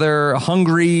of other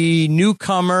hungry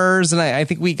newcomers. And I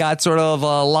think we got sort of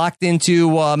locked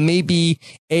into maybe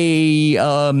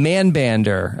a man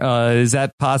bander. Is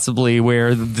that possibly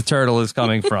where the turtle is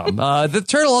coming from? The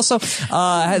turtle also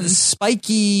has a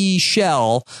spiky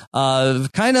shell,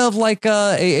 kind of like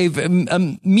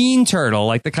a mean turtle,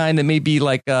 like the kind that maybe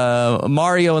like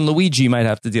Mario and Luigi might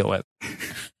have to deal with.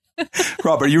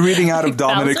 Rob, are you reading out of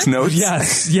Dominic's notes?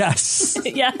 Yes.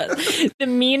 Yeah, the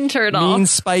mean turtle. Mean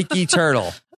spiky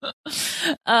turtle.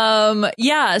 So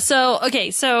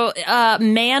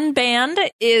man band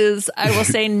is, I will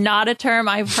say, not a term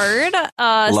I've heard.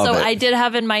 I did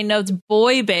have in my notes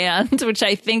boy band, which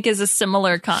I think is a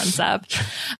similar concept.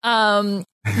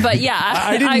 But yeah,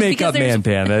 I didn't make up man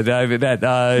band.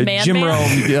 Man Jim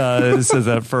band? Rome says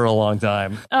that for a long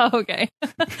time. Oh, okay.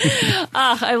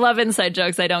 I love inside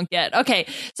jokes I don't get. Okay,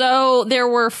 so there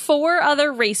were 4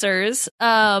 other racers.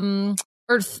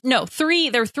 Three.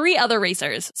 There were 3 other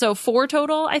racers, so 4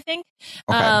 total, I think,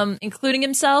 including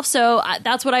himself. So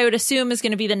that's what I would assume is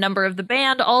going to be the number of the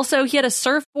band. Also, he had a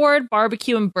surfboard,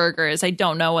 barbecue, and burgers. I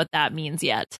don't know what that means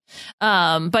yet.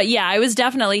 But yeah, I was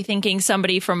definitely thinking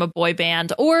somebody from a boy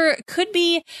band, or could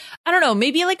be, I don't know,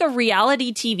 maybe like a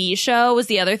reality TV show was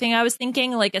the other thing I was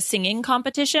thinking, like a singing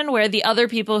competition where the other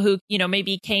people who,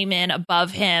 maybe came in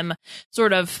above him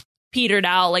sort of petered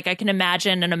out. Like I can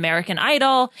imagine an American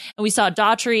Idol, and we saw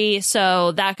Daughtry,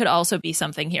 so that could also be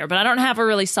something here. But I don't have a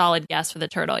really solid guess for the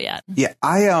turtle yet. Yeah,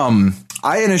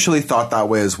 I initially thought that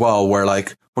way as well, where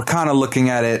like we're kind of looking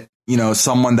at it,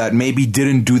 someone that maybe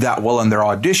didn't do that well in their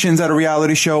auditions at a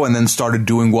reality show and then started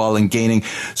doing well and gaining.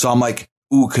 So I'm like,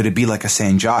 ooh, could it be like a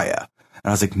Sanjaya? And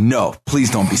I was like, no,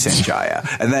 please don't be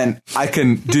Sanjaya. And then I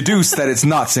can deduce that it's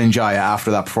not Sanjaya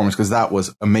after that performance because that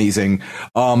was amazing.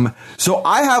 So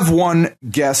I have one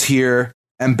guess here.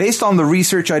 And based on the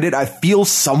research I did, I feel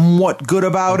somewhat good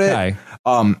about it.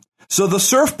 So the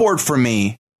surfboard for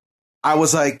me, I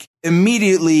was like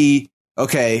immediately,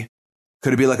 okay,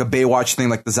 Could it be like a Baywatch thing,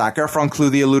 like the Zac Efron clue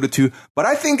they alluded to? But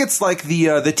I think it's like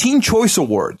the Teen Choice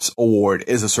Awards award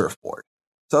is a surfboard.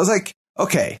 So I was like,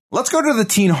 okay, let's go to the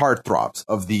teen heartthrobs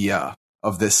of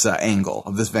this angle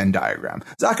of this Venn diagram.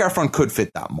 Zac Efron could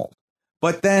fit that mold,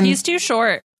 but then he's too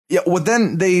short. Yeah, well,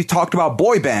 then they talked about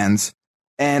boy bands,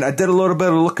 and I did a little bit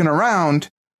of looking around.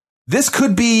 This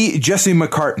could be Jesse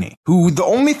McCartney, who the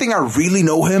only thing I really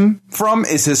know him from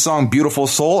is his song Beautiful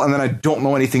Soul, and then I don't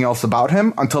know anything else about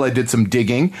him until I did some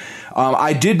digging.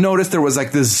 I did notice there was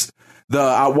like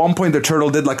at one point the turtle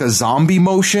did like a zombie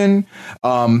motion.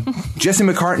 Jesse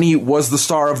McCartney was the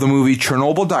star of the movie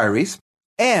Chernobyl Diaries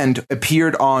and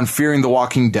appeared on Fearing the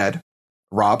Walking Dead,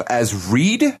 Rob, as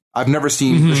Reed. I've never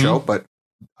seen the show, but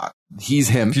he's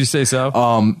him. If you say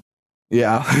so.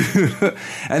 Yeah.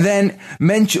 And then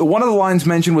one of the lines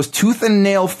mentioned was Tooth and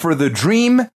Nail for the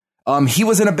Dream. He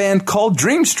was in a band called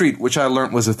Dream Street, which I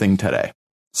learned was a thing today.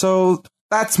 So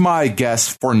that's my guess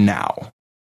for now.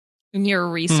 In your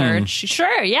research.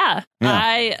 Sure. Yeah.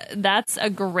 That's a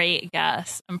great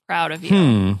guess. I'm proud of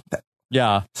you.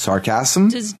 Yeah. Sarcasm.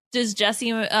 Does Jesse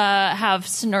have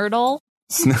Snurtle?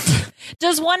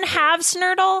 Does one have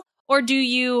Snurtle, or do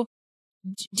you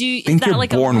think is that you're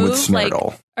like born a move? With Snurtle?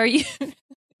 Like, are you?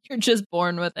 You're just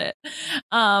born with it,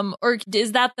 or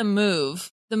is that the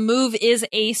move? The move is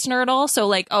a Snurtle, so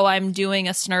like, oh, I'm doing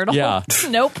a Snurtle. Yeah.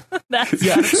 Nope. That's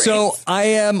yeah. So I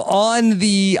am on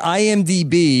the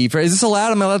IMDb. Is this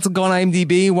allowed? Am I allowed to go on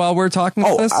IMDb while we're talking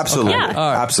about this? Absolutely. Okay. Yeah.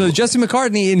 All right. Absolutely. So Jesse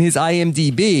McCartney in his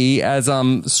IMDb, as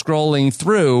I'm scrolling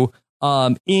through,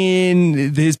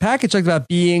 in his package talked about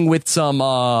being with some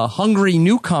hungry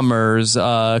newcomers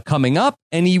coming up,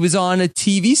 and he was on a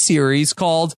TV series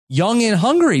called Young and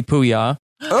Hungry, Puya.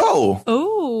 Oh.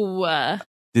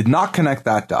 Did not connect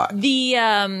that dot. The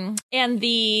and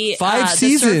the 5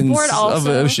 seasons of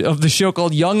the show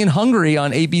called Young and Hungry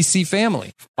on ABC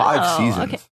Family. 5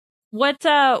 seasons. Okay.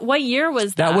 What year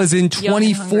was that? That was in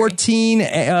 2014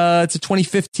 to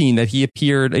 2015 that he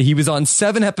appeared. He was on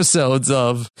 7 episodes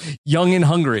of Young and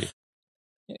Hungry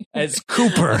as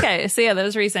Cooper. Okay, so yeah, that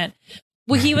was recent.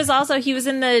 Well, he was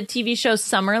in the TV show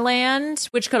Summerland,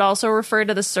 which could also refer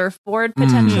to the surfboard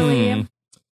potentially.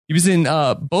 He was in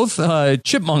both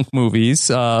Chipmunk movies,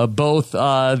 both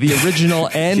the original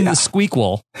and the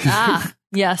Squeakquel. Ah,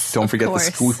 yes. Don't forget the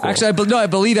Squeakquel. Actually, I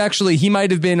believe he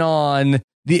might have been on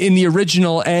in the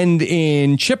original and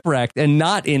in Chipwrecked, and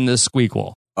not in the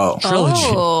Squeakquel trilogy.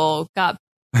 Oh, got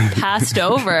passed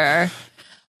over.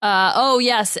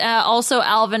 Yes. Also,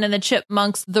 Alvin and the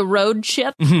Chipmunks, The Road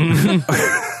Chip. Couldn't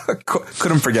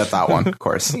forget that one, of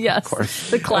course. Yes, of course.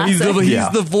 the classic. He's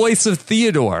the voice of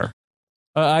Theodore.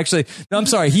 Actually, no, I'm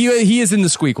sorry. He is in the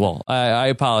Squeakquel. I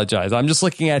apologize. I'm just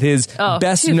looking at his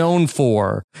best known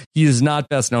for. He is not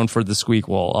best known for the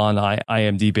Squeakquel on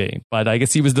IMDb, but I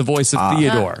guess he was the voice of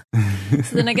Theodore.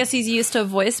 So then I guess he's used to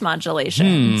voice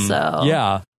modulation. So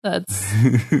yeah, that's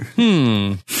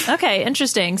okay.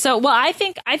 Interesting. So, well, I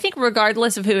think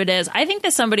regardless of who it is, I think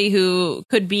there's somebody who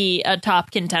could be a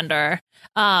top contender.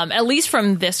 At least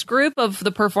from this group of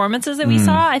the performances that we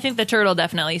saw, I think the turtle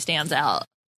definitely stands out.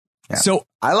 Yeah. So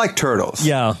I like turtles.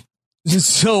 Yeah.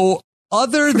 So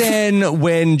other than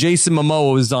when Jason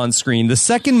Momoa was on screen, the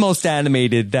second most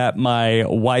animated that my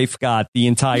wife got the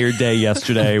entire day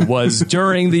yesterday was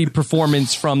during the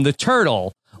performance from the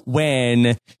turtle,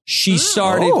 when she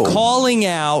started calling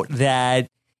out that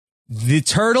the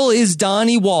turtle is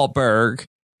Donnie Wahlberg,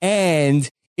 and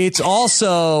it's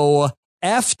also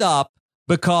effed up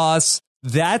because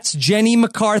that's Jenny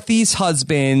McCarthy's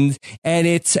husband, and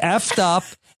it's effed up,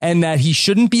 and that he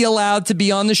shouldn't be allowed to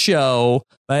be on the show.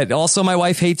 But also my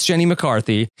wife hates Jenny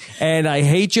McCarthy, and I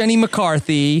hate Jenny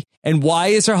McCarthy. And why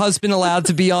is her husband allowed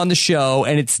to be on the show?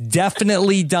 And it's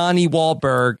definitely Donnie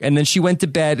Wahlberg. And then she went to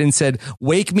bed and said,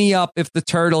 wake me up if the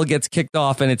turtle gets kicked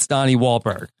off and it's Donnie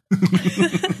Wahlberg.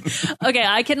 Okay,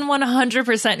 I can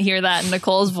 100% hear that in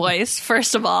Nicole's voice.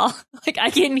 First of all, like,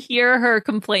 I can hear her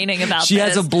complaining about She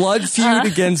has a blood feud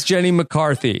against Jenny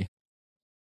McCarthy.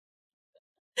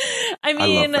 I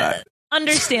mean,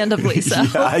 understandably so.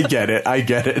 Yeah, I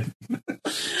get it.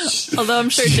 Although I'm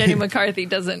sure Jenny McCarthy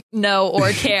doesn't know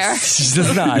or care. She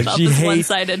does not. She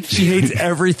hates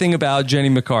everything about Jenny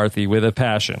McCarthy with a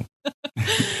passion.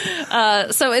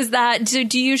 So is that,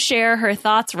 do you share her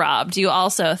thoughts, Rob? Do you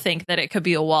also think that it could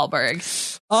be a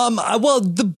Wahlberg? Well,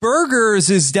 the burgers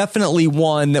is definitely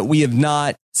one that we have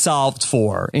not solved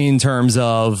for in terms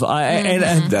of,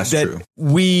 that's that true.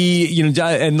 We, and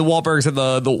the Wahlbergs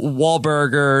are the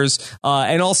Wahlburgers,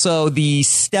 and also the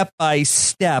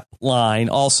step-by-step line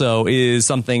also is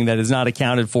something that is not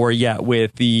accounted for yet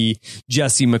with the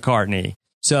Jesse McCartney.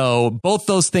 So both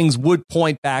those things would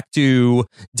point back to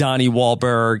Donnie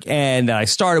Wahlberg. And I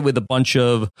started with a bunch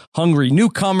of hungry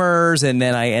newcomers, and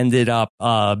then I ended up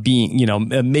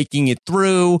making it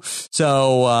through.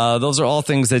 So those are all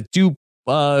things that do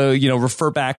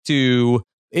refer back to,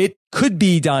 it could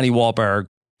be Donnie Wahlberg,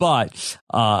 but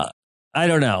I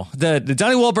don't know. The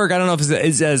Donnie Wahlberg, I don't know if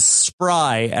is as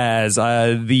spry as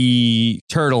the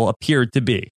turtle appeared to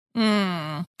be.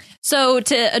 So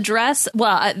to address,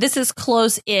 this is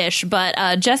close-ish,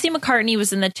 but Jesse McCartney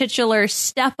was in the titular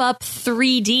Step Up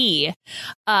 3D.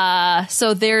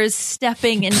 So there's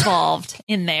stepping involved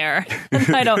in there.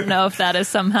 I don't know if that is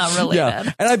somehow related.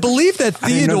 Yeah. And I believe that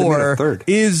Theodore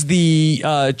is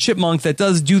the chipmunk that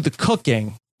does do the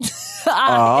cooking.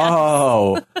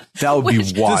 Oh, that would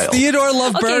be wild. Does Theodore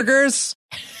love burgers?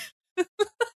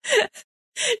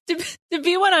 To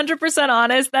be 100%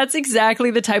 honest, that's exactly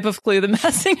the type of clue the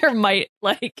Masked Singer might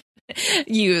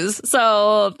use.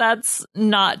 So that's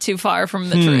not too far from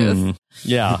the truth.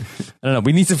 Yeah. I don't know.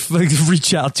 We need to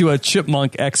reach out to a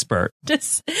chipmunk expert.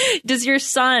 Does your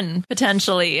son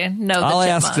potentially know the I'll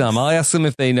chipmunks? I'll ask them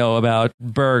if they know about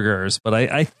burgers. But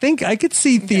I think I could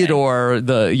see Theodore,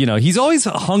 he's always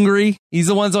hungry. He's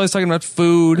the one that's always talking about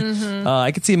food. Mm-hmm.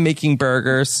 I could see him making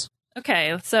burgers.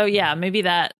 Okay, so yeah, maybe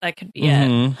that could be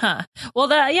it. Huh. Well,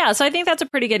 so I think that's a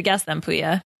pretty good guess then,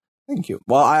 Puya. Thank you.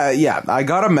 Well, I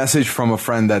got a message from a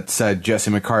friend that said Jesse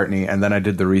McCartney, and then I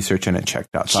did the research and it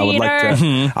checked out. So Cheater.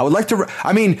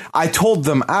 I told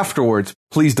them afterwards,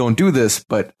 please don't do this,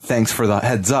 but thanks for the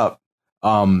heads up.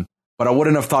 But I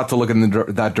wouldn't have thought to look in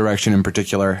that direction in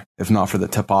particular, if not for the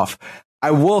tip off.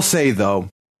 I will say though,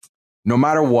 no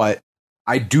matter what,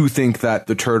 I do think that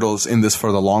the Turtles in this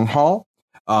for the long haul.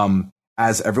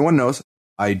 As everyone knows,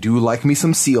 I do like me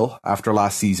some Seal after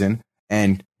last season,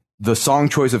 and the song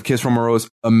choice of Kiss from a Rose,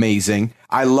 amazing.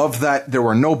 I love that there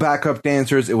were no backup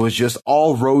dancers. It was just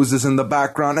all roses in the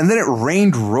background, and then it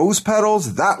rained rose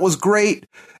petals. That was great.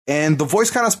 And the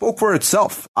voice kind of spoke for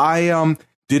itself. I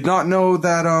did not know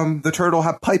that the turtle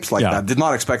had pipes like that. Did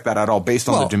not expect that at all based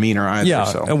on the demeanor either. Yeah,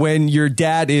 so. And when your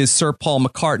dad is Sir Paul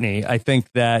McCartney, I think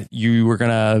that you were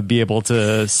going to be able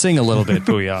to sing a little bit,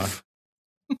 Booyah.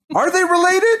 Are they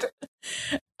related?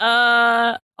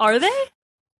 Are they?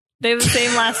 They have the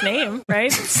same last name, right?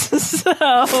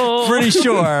 So pretty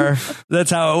sure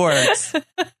that's how it works.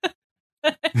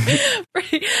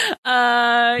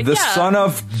 The son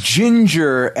of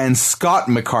Ginger and Scott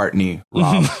McCartney,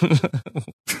 Rob.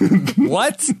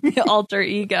 What? Alter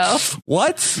ego.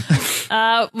 What?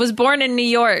 Was born in New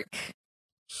York.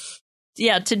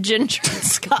 Yeah, to Ginger and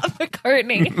Scott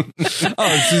McCartney. Oh,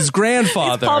 it's his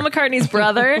grandfather. He's Paul McCartney's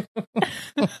brother.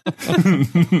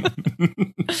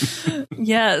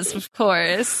 Yes, of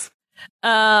course.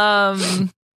 Yeah.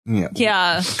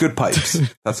 Good pipes.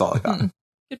 That's all I got.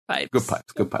 Good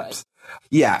pipes.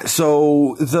 Yeah.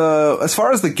 So as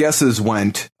far as the guesses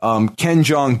went, Ken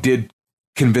Jeong did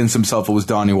convince himself it was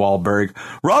Donnie Wahlberg.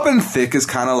 Robin Thicke is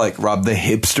kind of like Rob, the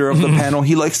hipster of the panel.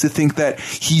 He likes to think that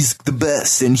he's the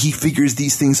best and he figures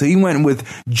these things. So he went with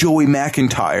Joey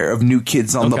McIntyre of New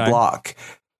Kids on the Block.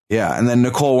 Yeah, and then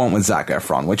Nicole went with Zac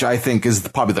Efron, which I think is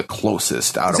probody the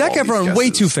closest out of Zac all these Efron, guesses. way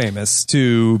too famous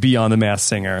to be on The Masked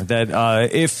Singer. That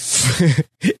if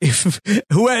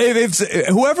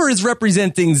whoever is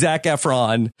representing Zac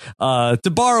Efron,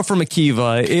 to borrow from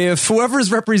Akiva, if whoever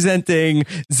is representing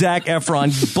Zac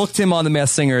Efron booked him on The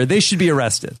Masked Singer, they should be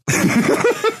arrested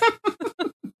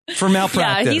for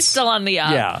malpractice. Yeah, he's still on the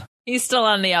up. Yeah. He's still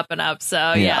on the up and up,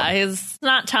 so it's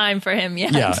not time for him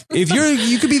yet. Yeah, if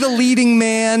you could be the leading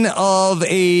man of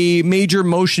a major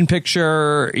motion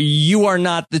picture, you are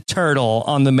not the turtle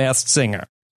on The Masked Singer.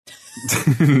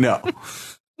 No,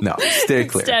 stay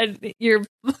clear. Instead, you're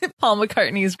Paul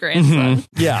McCartney's grandson.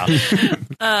 Yeah.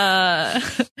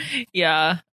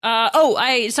 Yeah.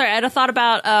 I had a thought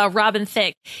about Robin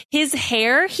Thicke. His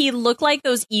hair, he looked like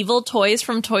those evil toys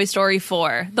from Toy Story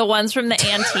 4, the ones from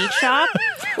the antique shop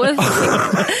with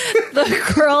the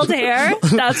curled hair.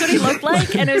 That's what he looked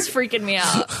like, and it was freaking me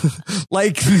out.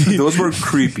 Like those were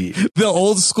creepy. The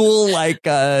old school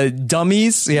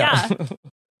dummies. Yeah.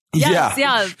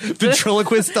 Yeah.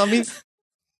 Ventriloquist dummies.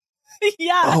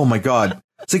 Yeah. Oh my God.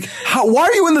 It's like, why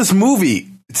are you in this movie?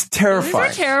 It's terrifying.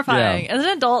 These are terrifying. Yeah. As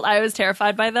an adult, I was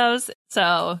terrified by those.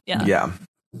 So, Yeah.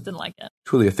 Didn't like it.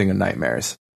 Truly a thing of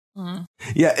nightmares. Mm-hmm.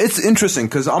 Yeah, it's interesting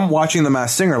because I'm watching The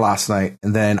Masked Singer last night,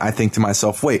 and then I think to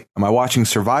myself, wait, am I watching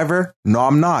Survivor? No,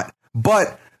 I'm not.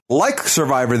 But like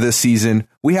Survivor this season,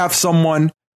 we have someone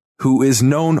who is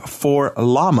known for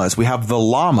llamas. We have the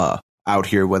llama out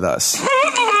here with us.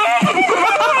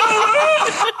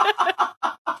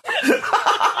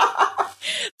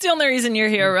 It's the only reason you're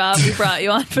here, Rob. We brought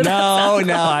you on for that.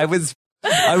 No, I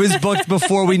was booked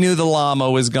before we knew the llama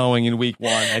was going in week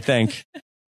 1, I think.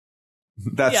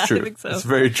 That's true. I think so. That's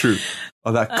very true.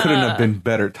 Oh, that couldn't have been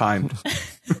better timed.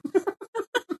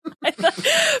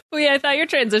 I thought your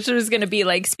transition was going to be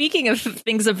like, speaking of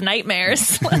things of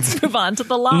nightmares, let's move on to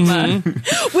the llama,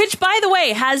 which, by the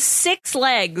way, has 6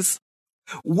 legs.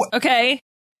 What? Okay,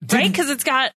 right? Because it's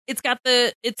got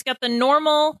the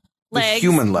normal legs,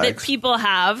 human legs that people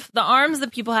have, the arms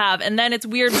that people have, and then it's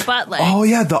weird butt legs. Oh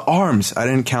yeah, the arms. I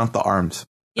didn't count the arms.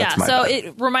 Yeah, so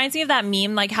it reminds me of that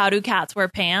meme, like, how do cats wear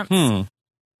pants?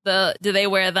 Do they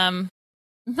wear them?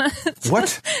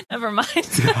 What? Never mind.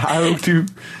 How do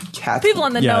cats? People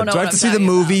on the know. Do I have to see the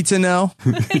movie to know?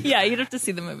 Yeah, you'd have to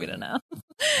see the movie to know.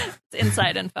 It's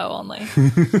inside info only.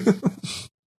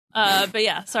 But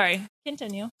yeah, sorry.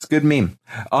 Continue. It's a good meme.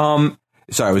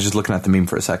 Sorry, I was just looking at the meme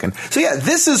for a second. So yeah,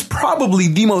 this is probably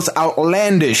the most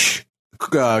outlandish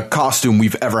costume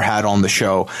we've ever had on the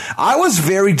show. I was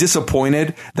very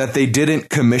disappointed that they didn't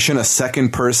commission a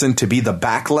second person to be the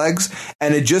back legs,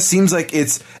 and it just seems like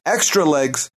it's extra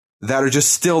legs that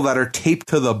are taped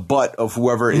to the butt of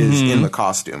whoever is in the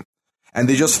costume, and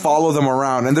they just follow them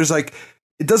around, and there's like,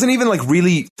 it doesn't even like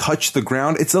really touch the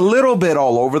ground. It's a little bit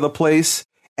all over the place,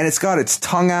 and it's got its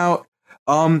tongue out.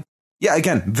 Yeah,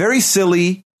 again, very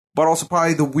silly, but also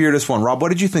probably the weirdest one. Rob, what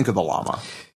did you think of the llama?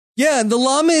 Yeah, the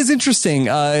llama is interesting.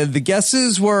 The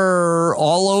guesses were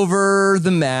all over the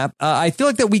map. I feel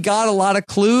like that we got a lot of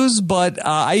clues, but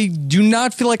I do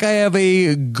not feel like I have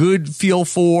a good feel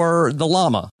for the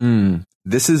llama.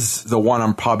 This is the one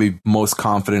I'm probably most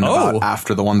confident about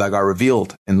after the one that got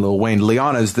revealed in Lil Wayne.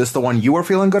 Liana, is this the one you were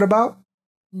feeling good about?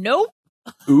 Nope.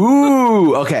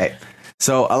 Ooh, okay.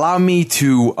 So allow me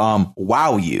to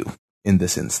wow you in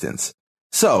this instance.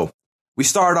 So we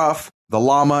start off, the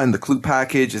llama and the clue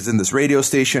package is in this radio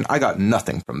station. I got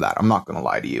nothing from that. I'm not going to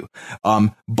lie to you.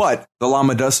 But the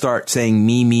llama does start saying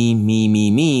me, me, me, me,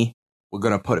 me. We're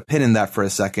going to put a pin in that for a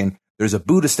second. There's a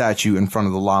Buddha statue in front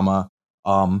of the llama.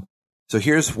 So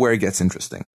here's where it gets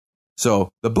interesting. So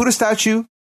the Buddha statue,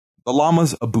 the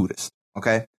llama's a Buddhist.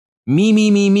 Okay. Me, me,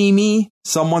 me, me, me.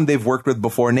 Someone they've worked with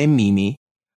before named Mimi.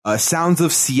 Sounds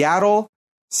of Seattle.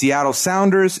 Seattle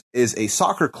Sounders is a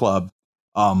soccer club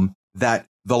that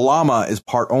the llama is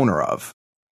part owner of.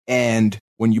 And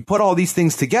when you put all these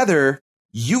things together,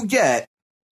 you get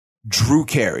Drew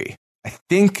Carey. I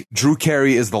think Drew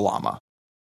Carey is the llama.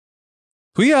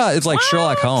 It's like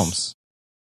Sherlock Holmes.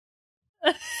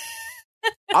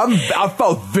 I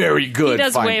felt very good. He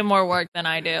does way more work than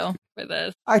I do for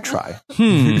this. I try.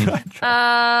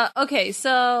 Okay,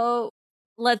 so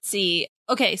let's see.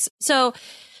 Okay, so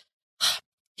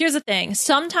here's the thing.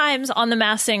 Sometimes on The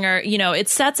Masked Singer, it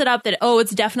sets it up that,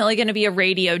 it's definitely going to be a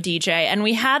radio DJ. And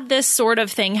we had this sort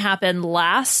of thing happen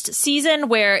last season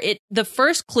where the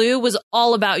first clue was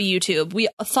all about YouTube. We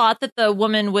thought that the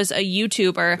woman was a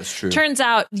YouTuber. That's true. Turns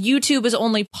out YouTube is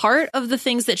only part of the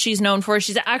things that she's known for.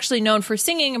 She's actually known for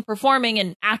singing and performing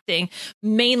and acting,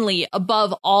 mainly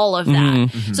above all of that.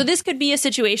 Mm-hmm. So this could be a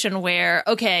situation where,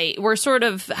 okay, we're sort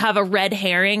of have a red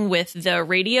herring with the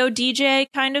radio DJ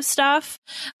kind of stuff.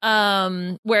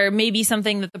 Where maybe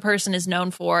something that the person is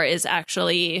known for is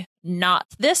actually not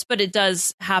this, but it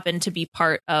does happen to be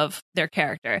part of their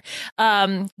character.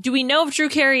 Do we know if Drew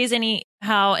Carey is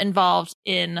anyhow involved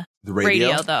in the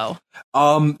radio though?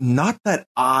 Not that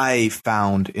I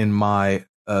found in my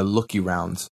looky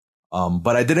rounds.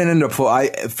 But I didn't end up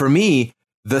for me,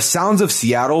 the Sounds of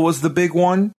Seattle was the big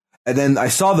one. And then I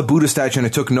saw the Buddha statue and I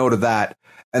took note of that.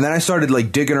 And then I started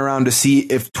like digging around to see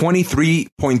if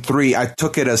 23.3, I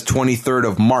took it as 23rd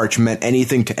of March, meant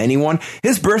anything to anyone.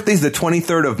 His birthday's the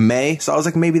 23rd of May. So I was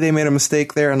like, maybe they made a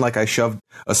mistake there. And like I shoved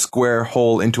a square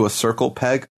hole into a circle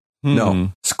peg.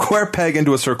 No, square peg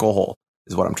into a circle hole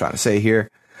is what I'm trying to say here.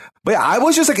 But yeah, I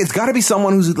was just like, it's got to be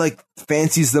someone who's like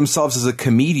fancies themselves as a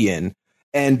comedian.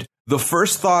 And the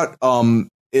first thought,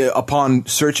 upon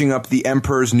searching up the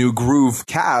Emperor's New Groove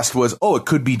cast was, it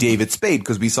could be David Spade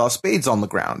because we saw Spades on the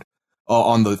ground,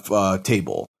 on the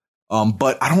table.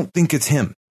 But I don't think it's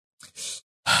him.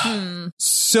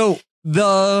 So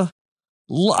I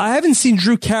haven't seen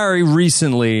Drew Carey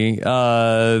recently.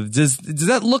 Does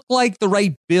that look like the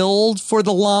right build for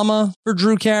the llama for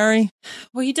Drew Carey?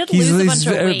 Well, he did lose a bunch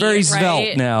of weight, very svelte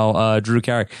right? now, Drew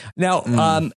Carey.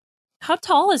 Now, how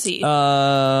tall is he?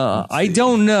 I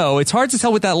don't know. It's hard to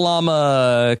tell with that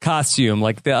llama costume.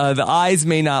 Like the eyes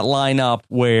may not line up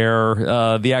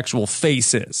where the actual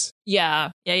face is.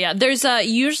 Yeah. There's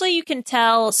usually you can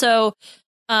tell. So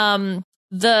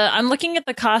I'm looking at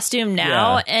the costume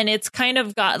now, and it's kind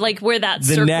of got like where that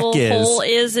circle hole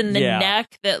is in the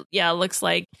neck. That looks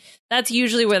like that's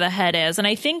usually where the head is. And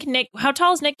I think how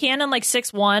tall is Nick Cannon? Like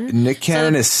 6'1"? Nick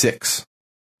Cannon is 6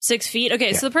 feet.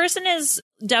 Okay, so the person is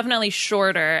definitely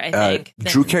shorter. I think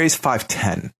Drew Carey's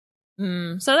 5'10".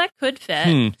 So that could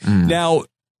fit. Now,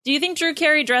 do you think Drew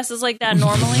Carey dresses like that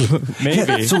normally?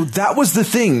 Maybe. So that was the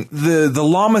thing. The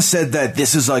llama said that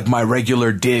this is like my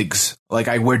regular digs. Like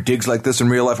I wear digs like this in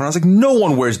real life. And I was like, no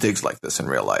one wears digs like this in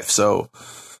real life. So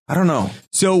I don't know.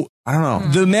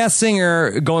 The Masked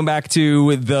Singer, going back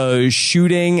to the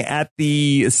shooting at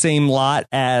the same lot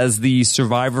as the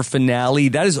Survivor finale,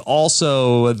 that is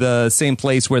also the same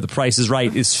place where The Price is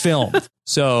Right is filmed.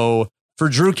 So for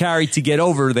Drew Carey to get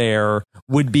over there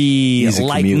would be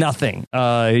like nothing.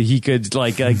 He could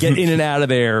like get in and out of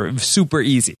there super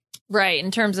easy. Right.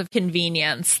 In terms of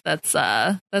convenience, that's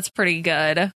pretty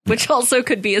good, which also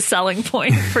could be a selling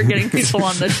point for getting people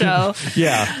on the show.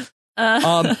 Yeah.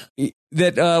 What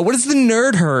does the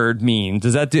nerd herd mean?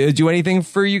 Does that do anything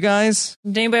for you guys?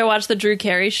 Did anybody watch the Drew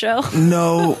Carey show?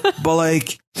 No, but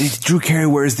like Drew Carey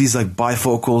wears these like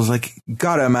bifocals. Like,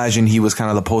 gotta imagine he was kind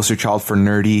of the poster child for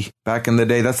nerdy back in the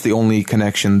day. That's the only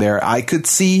connection there I could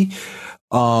see.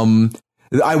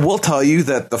 I will tell you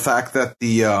that the fact that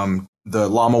the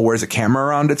llama wears a camera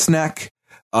around its neck,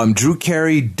 Drew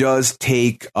Carey does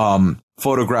take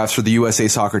photographs for the USA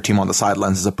soccer team on the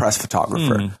sidelines as a press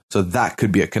photographer. So that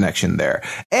could be a connection there.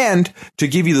 And to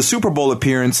give you the Super Bowl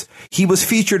appearance, he was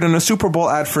featured in a Super Bowl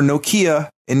ad for Nokia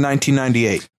in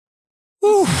 1998.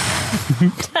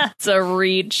 That's a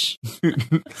reach.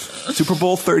 Super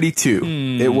Bowl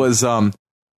 32. It was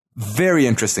very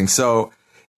interesting. So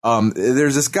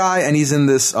there's this guy and he's in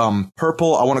this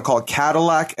purple, I want to call it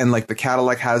Cadillac, and like the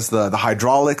Cadillac has the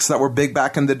hydraulics that were big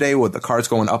back in the day with the cars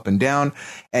going up and down,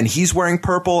 and he's wearing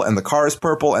purple and the car is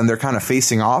purple and they're kind of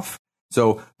facing off.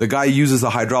 So the guy uses the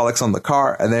hydraulics on the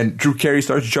car, and then Drew Carey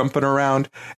starts jumping around,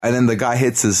 and then the guy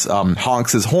hits his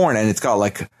honks his horn, and it's got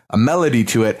like a melody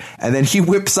to it, and then he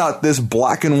whips out this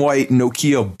black and white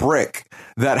Nokia brick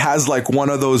that has like one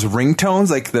of those ringtones,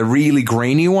 like the really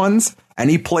grainy ones. And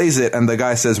he plays it, and the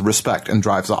guy says respect and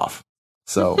drives off.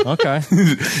 So okay,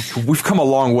 we've come a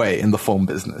long way in the phone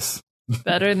business.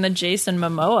 Better than the Jason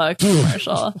Momoa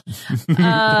commercial.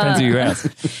 Depends who you ask.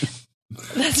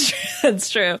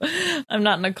 That's true. I'm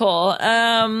not Nicole.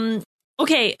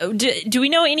 Okay, do we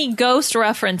know any ghost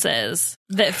references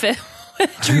that fit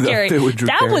with Drew Carey?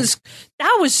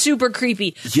 That was super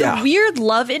creepy. Yeah. The weird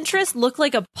love interest looked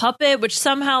like a puppet, which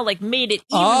somehow like made it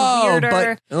even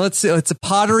weirder. But let's see, it's a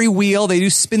pottery wheel. They do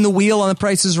spin the wheel on The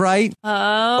Price is Right.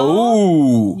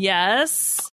 Oh,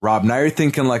 yes. Rob, now you're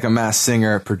thinking like a Masked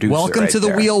Singer producer. Welcome to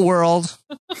the wheel world.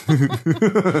 Put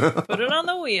it on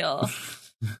the wheel.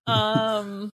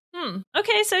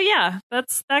 Okay, so yeah,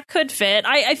 that could fit.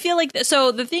 I feel like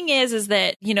so the thing is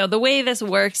that, you know, the way this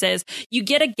works is you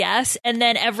get a guess and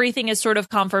then everything is sort of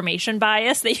confirmation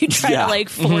bias that you try to like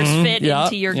force fit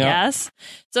into your guess.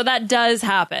 So that does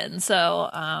happen. So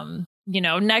you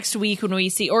know, next week when we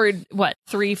see, or what,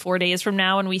 3-4 days from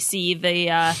now when we see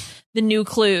the new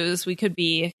clues, we could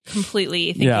be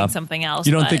completely thinking something else.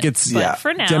 You don't think it's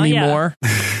for now, Demi Moore?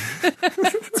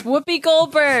 It's Whoopi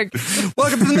Goldberg.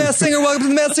 Welcome to the Masked Singer. Welcome to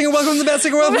the Masked Singer. Welcome to the Masked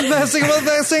Singer. Welcome to the Masked Singer. Welcome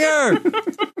to the Masked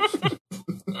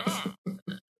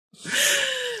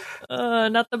Singer.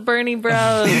 Not the Bernie Bros.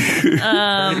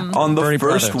 On the Bernie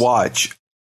first Brothers. watch.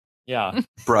 Yeah.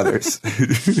 Brothers.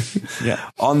 Yeah.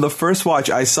 On the first watch,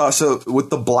 I saw, so with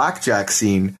the blackjack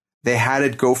scene, they had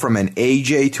it go from an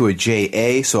AJ to a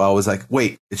JA. So I was like,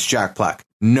 wait, it's Jack Black.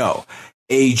 No.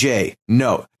 AJ.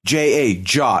 No. JA.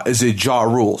 Ja. Is it Ja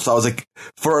Rule? So I was like,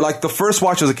 for like the first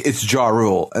watch, I was like, it's Ja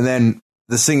Rule. And then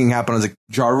the singing happened. I was like,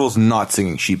 Ja Rule's not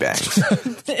singing She Bangs.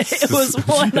 It was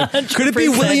 100%. Could it be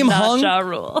William Hung? Ja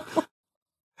Rule.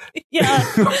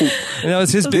 Yeah. And that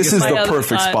was his This biggest. is the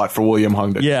perfect spot for William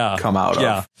Hung to come out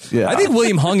of. Yeah. I think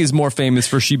William Hung is more famous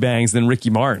for She Bangs than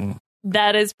Ricky Martin.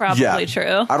 That is probably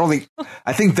true.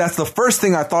 I think that's the first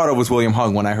thing I thought of was William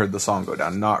Hung when I heard the song go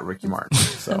down, not Ricky Martin.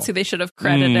 So. That's who they should have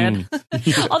credited.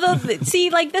 Although, see,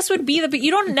 like this would be but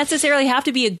you don't necessarily have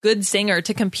to be a good singer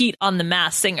to compete on The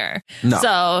Masked Singer. No.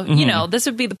 So, you know, this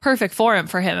would be the perfect forum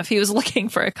for him if he was looking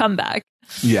for a comeback.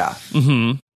 Yeah.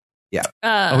 Mm-hmm.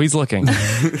 Yeah. He's looking.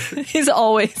 He's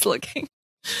always looking.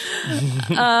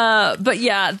 But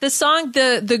yeah, the song,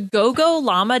 the Go-Go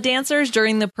Llama dancers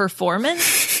during the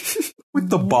performance. With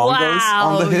the bongos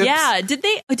on the hips. Yeah. Did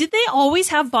they always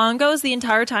have bongos the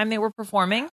entire time they were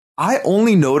performing? I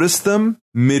only noticed them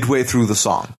midway through the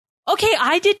song. Okay,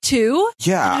 I did too.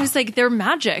 Yeah. And I was like, they're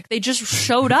magic. They just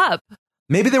showed up.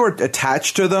 maybe they were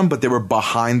attached to them, but they were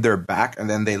behind their back, and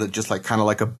then they just like kind of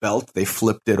like a belt. They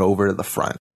flipped it over to the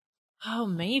front. Oh,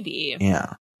 maybe.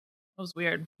 Yeah. That was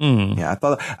weird. Yeah, I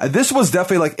thought this was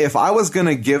definitely like, if I was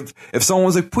going to if someone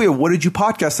was like, Puya, what did you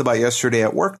podcast about yesterday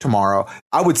at work tomorrow?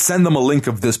 I would send them a link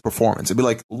of this performance. It'd be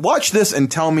like, watch this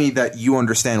and tell me that you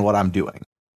understand what I'm doing.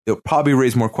 It would probably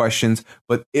raise more questions,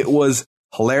 but it was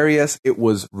hilarious. It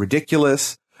was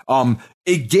ridiculous.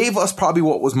 It gave us probably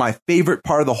what was my favorite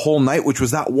part of the whole night, which was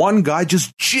that one guy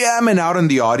just jamming out in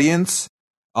the audience.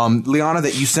 Liana,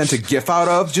 that you sent a GIF out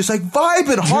of, just like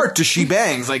vibing hard to She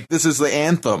Bangs. Like, this is the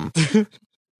anthem.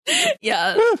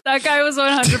 Yeah, that guy was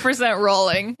 100%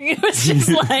 rolling. He was just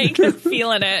like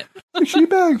feeling it. She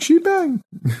bang, she bang.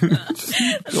 I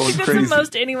think that's the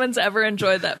most anyone's ever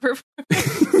enjoyed that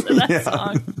performance of that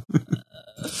song.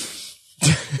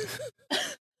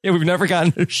 Yeah, we've never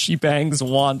gotten a She Bangs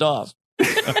wand off.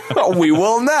 We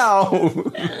will now.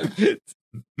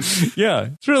 Yeah,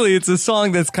 it's a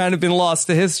song that's kind of been lost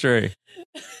to history.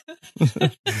 Yeah,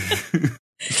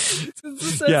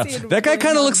 that guy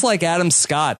kind of looks like Adam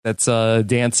Scott that's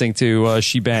dancing to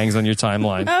She Bangs on your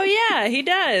timeline. Oh, yeah, he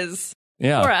does.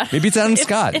 Yeah, Laura. Maybe it's Adam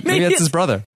Scott. Maybe that's his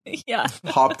brother. Yeah.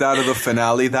 Hopped out of the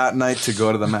finale that night to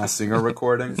go to the Masked Singer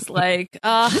recording. It's like,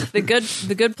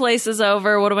 the good place is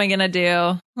over. What am I gonna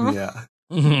do? Yeah.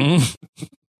 Mm-hmm.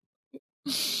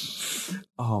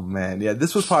 Oh man, yeah.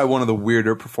 This was probably one of the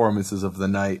weirder performances of the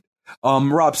night.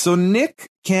 Rob, so Nick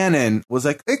Cannon was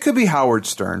like, it could be Howard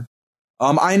Stern.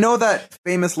 I know that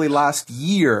famously last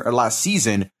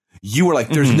season, you were like,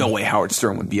 there's no way Howard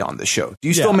Stern would be on the show. Do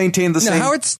you still maintain the same?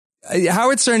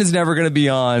 Howard Stern is never going to be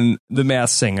on The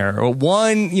Masked Singer.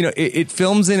 One, it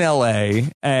films in LA,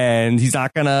 and he's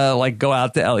not going to like go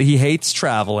out to LA. He hates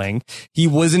traveling. He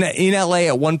was in LA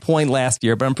at one point last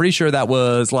year, but I'm pretty sure that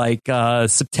was like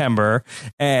September.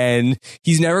 And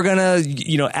he's never going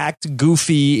to, act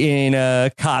goofy in a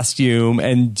costume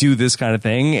and do this kind of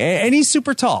thing. And he's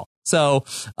super tall. So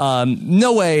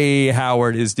no way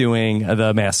Howard is doing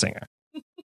The Masked Singer.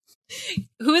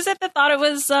 Who is it that thought it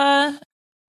was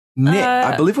Nick?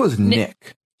 I believe it was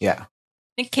Nick. Yeah.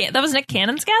 That was Nick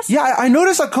Cannon's guess? Yeah, I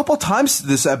noticed a couple times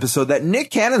this episode that Nick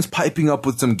Cannon's piping up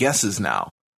with some guesses now.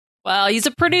 Well, he's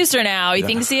a producer now. He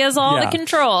thinks he has all the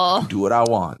control. Do what I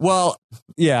want. Well,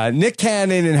 yeah, Nick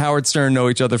Cannon and Howard Stern know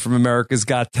each other from America's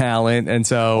Got Talent. And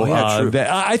so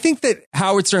I think that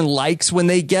Howard Stern likes when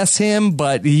they guess him,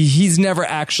 but he's never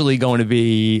actually going to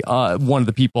be one of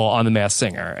the people on The Masked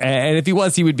Singer. And if he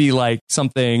was, he would be like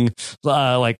something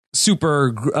like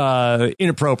super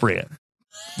inappropriate.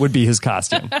 Would be his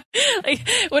costume. Like,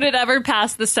 would it ever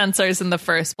pass the censors in the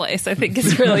first place? I think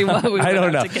is really what we would I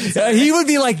don't know. He would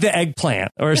be like the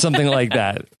eggplant or something like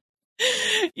that.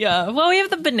 Yeah. Well, we have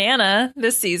the banana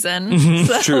this season. Mm-hmm.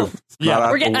 So true. Yeah.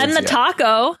 And the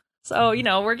taco. So,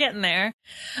 we're getting there.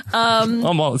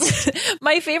 Almost.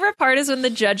 My favorite part is when the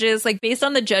judges, like based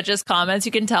on the judges' comments,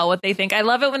 you can tell what they think. I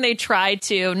love it when they try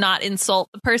to not insult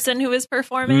the person who is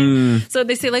performing. So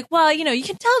they say like, well, you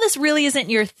can tell this really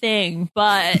isn't your thing,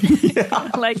 but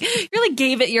like you really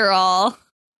gave it your all.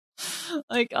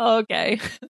 Like, oh, okay.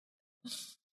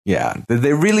 Yeah,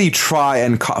 they really try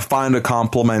and find a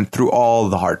compliment through all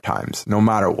the hard times, no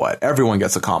matter what. Everyone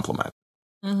gets a compliment.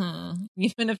 Mm-hmm.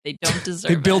 Even if they don't deserve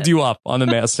they build you up on The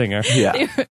Masked Singer. Yeah.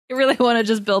 They really want to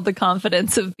just build the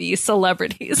confidence of these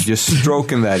celebrities. Just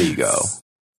stroking that ego.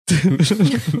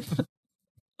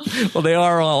 Well, they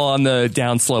are all on the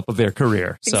downslope of their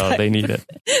career, so they need it.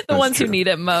 The ones who need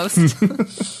it most.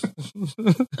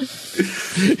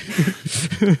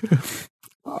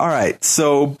 All right,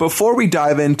 so before we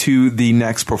dive into the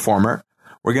next performer,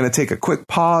 we're going to take a quick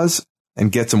pause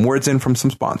and get some words in from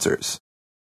some sponsors.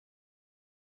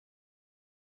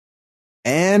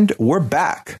 And we're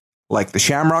back, like the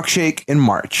Shamrock Shake in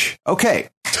March. Okay.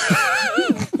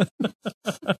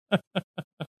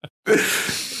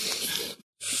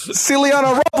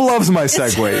 Celiana Rob loves my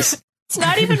segues. It's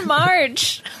not even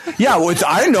March. Yeah,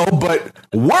 I know, but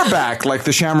we're back like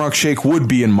the Shamrock Shake would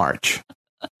be in March.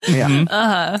 Yeah.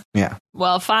 Uh-huh. Yeah.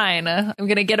 Well, fine. I'm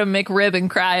going to get a McRib and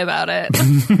cry about it.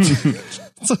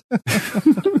 So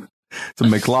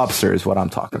McLobster is what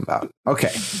I'm talking about. Okay.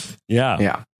 Yeah.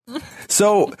 Yeah.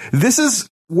 So this is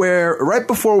where right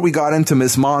before we got into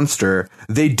Miss Monster,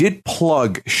 they did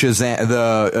plug Shazam,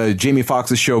 the Jamie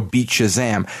Foxx's show Beat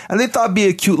Shazam, and they thought it'd be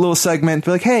a cute little segment,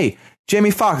 be like, hey,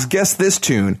 Jamie Foxx, guess this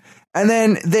tune. And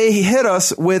then they hit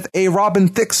us with a Robin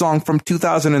Thicke song from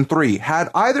 2003. Had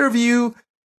either of you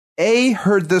A,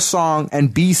 heard this song,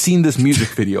 and B, seen this music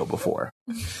video before?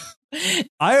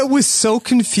 I was so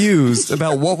confused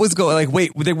about what was going. Like,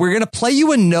 wait, we're gonna play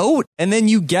you a note, and then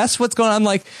you guess what's going on.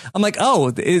 I'm like,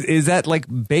 oh, is that like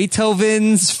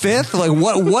Beethoven's Fifth? Like,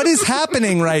 what is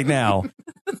happening right now?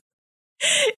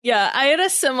 Yeah, I had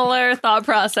a similar thought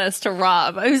process to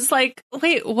Rob. I was like,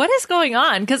 wait, what is going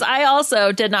on? Because I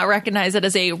also did not recognize it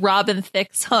as a Robin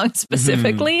Thicke song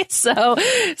specifically. So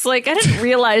it's like, I didn't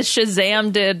realize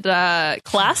Shazam did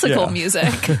classical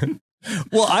music.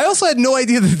 Well, I also had no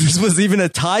idea that this was even a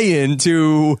tie-in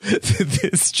to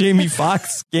this Jamie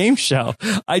Foxx game show.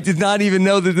 I did not even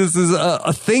know that this is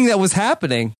a thing that was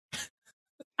happening.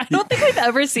 I don't think we've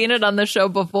ever seen it on the show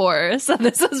before, so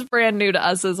this is brand new to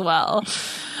us as well.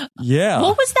 Yeah.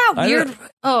 What was that weird?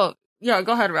 Oh, yeah,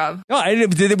 go ahead, Rob. No,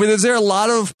 was there a lot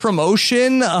of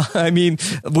promotion? I mean,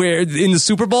 where in the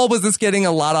Super Bowl, was this getting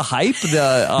a lot of hype?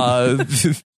 The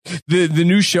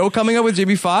new show coming up with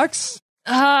Jamie Foxx?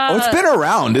 It's been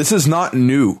around. This is not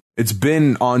new. It's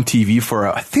been on TV for,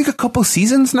 I think, a couple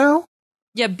seasons now.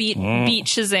 Yeah, beat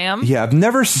Shazam. Yeah, I've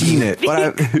never seen it,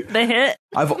 but the hit.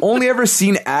 I've only ever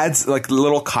seen ads, like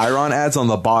little Chiron ads on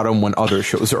the bottom when other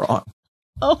shows are on.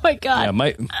 Oh my God. Yeah,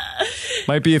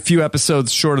 might be a few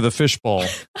episodes short of the Fishbowl.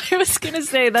 I was going to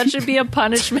say that should be a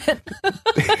punishment.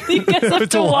 You guys have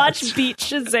to watch Beat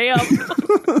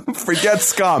Shazam. Forget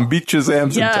Scum. Beat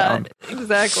Shazam's in town.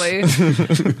 Exactly.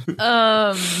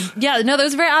 Yeah, no, that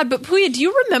was very odd. But Puya, do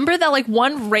you remember that like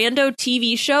one rando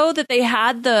TV show that they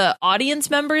had the audience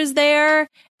members there?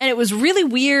 And it was really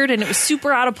weird and it was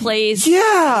super out of place. Yeah.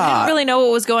 I didn't really know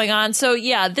what was going on. So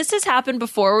yeah, this has happened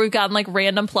before. We've gotten like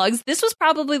random plugs. This was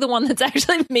probably the one that's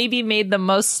actually maybe made the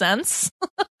most sense.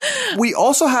 We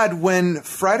also had, when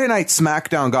Friday Night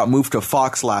SmackDown got moved to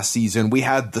Fox last season, we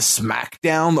had the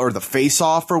SmackDown or the Face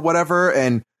Off or whatever.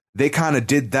 And they kind of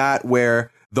did that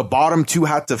where the bottom two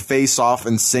had to face off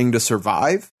and sing to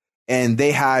survive. And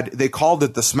they called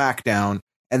it the SmackDown.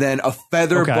 And then a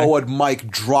feather boaed mic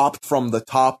dropped from the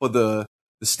top of the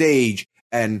stage,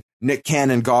 and Nick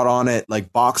Cannon got on it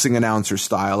like boxing announcer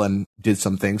style and did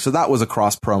some things. So that was a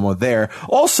cross promo there.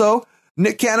 Also,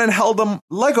 Nick Cannon held a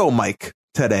Lego mic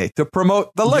today to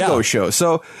promote the Lego show.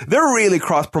 So they're really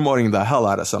cross promoting the hell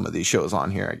out of some of these shows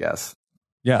on here, I guess.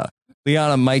 Yeah.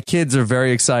 Liana, my kids are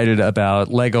very excited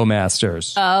about Lego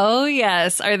Masters. Oh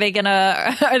yes, are they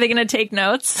gonna take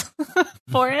notes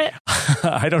for it?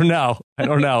 I don't know.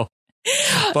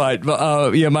 But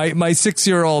yeah, my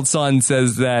 6-year-old son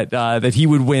says that he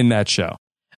would win that show.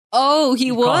 Oh,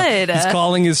 he would. He's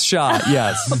calling his shot.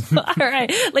 Yes. All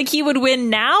right. Like he would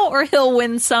win now, or he'll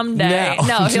win someday.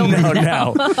 Now. No, he'll win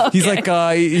now. Okay. He's like,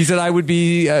 he said I would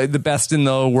be the best in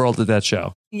the world at that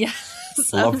show. Yeah.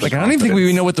 I don't even think we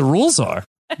even know what the rules are.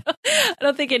 I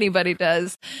don't think anybody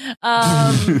does.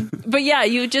 But yeah,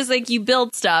 you just you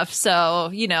build stuff. So,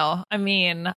 I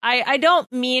mean, I don't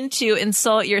mean to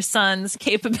insult your son's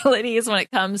capabilities when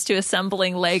it comes to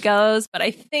assembling Legos, but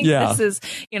I think this is,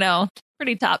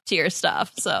 pretty top tier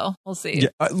stuff. So we'll see.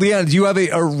 Yeah. Leanna, do you have a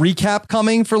recap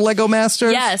coming for Lego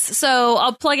Masters? Yes. So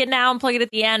I'll plug it now and plug it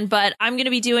at the end, but I'm going to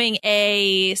be doing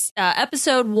a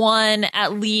episode 1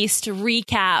 at least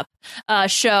recap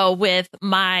show with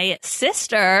my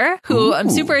sister, who I'm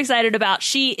super excited about.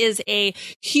 She is a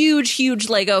huge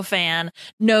Lego fan,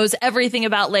 knows everything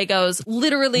about Legos.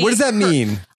 Literally. What does that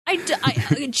mean?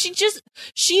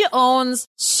 She owns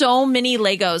so many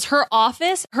Legos.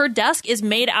 Her desk is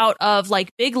made out of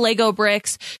big Lego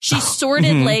bricks. She's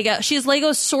sorted Lego. She has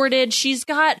Legos sorted. She's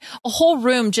got a whole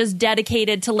room just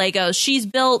dedicated to Legos. She's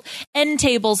built end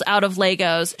tables out of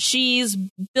Legos. She's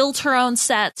built her own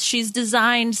sets. She's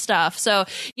designed stuff. So,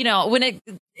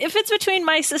 if it's between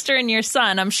my sister and your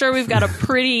son, I'm sure we've got a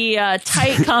pretty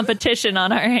tight competition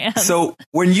on our hands. So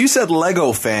when you said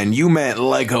Lego fan, you meant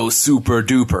Lego super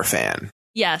duper fan.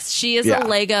 Yes, she is a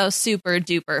Lego super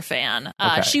duper fan.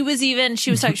 She was talking,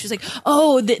 she was like,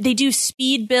 oh, they do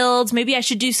speed builds. Maybe I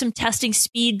should do some testing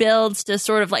speed builds to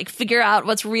sort of figure out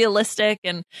what's realistic.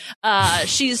 And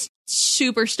she's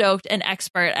super stoked and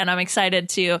expert, and I'm excited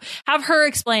to have her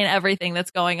explain everything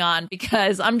that's going on,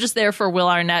 because I'm just there for Will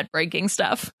Arnett breaking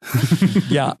stuff.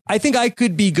 Yeah, I think I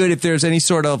could be good if there's any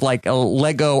sort of a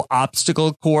Lego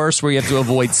obstacle course where you have to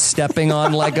avoid stepping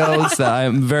on Legos.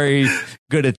 I'm very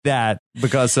good at that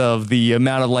because of the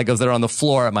amount of Legos that are on the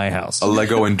floor at my house. A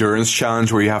Lego endurance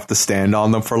challenge where you have to stand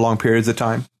on them for long periods of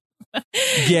time.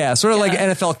 Yeah, sort of like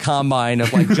NFL Combine of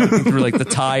jumping through the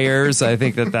tires. I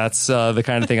think that's the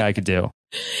kind of thing I could do.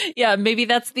 Yeah, maybe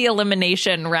that's the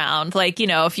elimination round. Like, you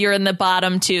know, if you're in the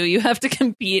bottom two, you have to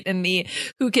compete in the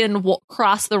who can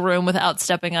cross the room without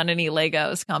stepping on any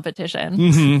Legos competition.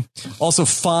 Mm-hmm. Also,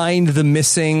 find the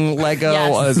missing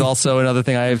Lego is also another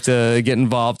thing I have to get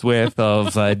involved with.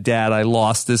 Of Dad, I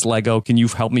lost this Lego. Can you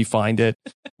help me find it?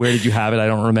 Where did you have it? I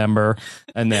don't remember.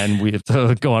 And then we have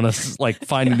to go on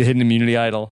finding the hidden immunity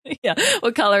idol. Yeah,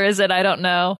 what color is it? I don't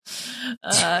know.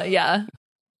 Yeah.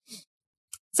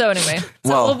 So anyway,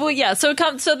 so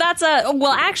that's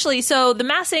so the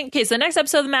Masked Singer. Okay, so the next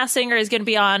episode of the Masked Singer is going to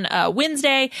be on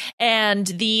Wednesday, and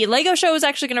the Lego show is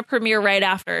actually going to premiere right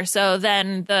after. So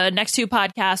then the next two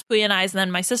podcasts, Puya and I's, and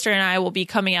then my sister and I will be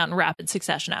coming out in rapid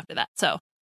succession after that. So,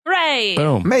 hooray!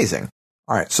 Boom, amazing.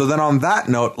 All right, so then on that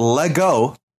note, let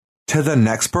go to the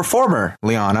next performer,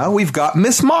 Liana. We've got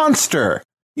Miss Monster.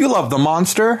 You love the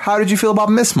Monster. How did you feel about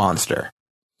Miss Monster?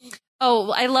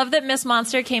 Oh, I love that Miss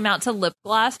Monster came out to Lip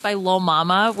Gloss by Lil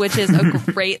Mama, which is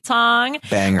a great song.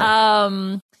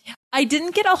 Banger. I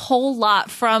didn't get a whole lot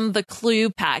from the Clue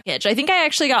package. I think I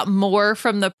actually got more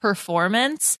from the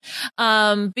performance,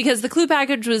 because the Clue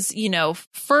package was, you know,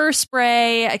 fur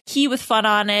spray, a key with fun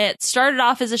on it, started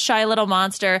off as a shy little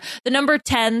monster. The number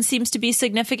 10 seems to be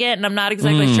significant, and I'm not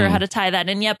exactly sure how to tie that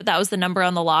in yet, but that was the number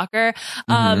on the locker.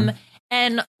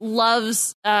 And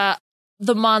loves,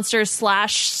 the monster /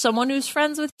 someone who's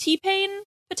friends with T-Pain,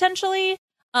 potentially.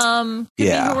 Could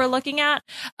be who we're looking at.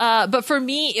 But for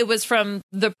me, it was from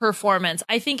the performance.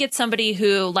 I think it's somebody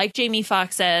who, like Jamie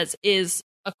Foxx says, is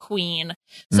a queen.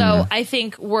 So I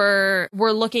think we're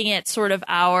looking at sort of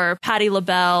our Patti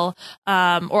LaBelle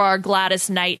or our Gladys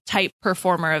Knight type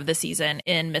performer of the season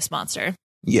in Miss Monster.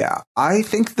 Yeah, I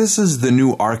think this is the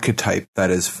new archetype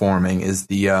that is forming, is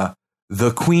the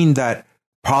queen that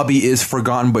probably is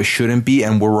forgotten but shouldn't be,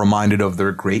 and we're reminded of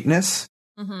their greatness.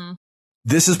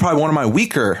 This is probably one of my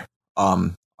weaker,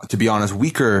 to be honest,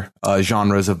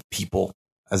 genres of people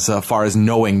as far as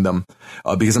knowing them,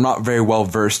 because I'm not very well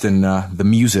versed in the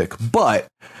music. But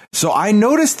so I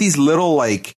noticed these little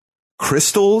like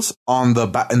crystals on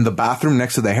in the bathroom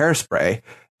next to the hairspray,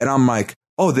 and I'm like,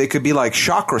 oh, they could be like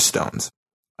chakra stones.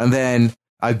 And then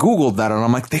I Googled that, and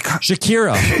I'm like, they got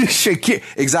Shakira.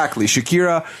 Exactly.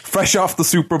 Shakira, fresh off the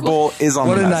Super Bowl, is on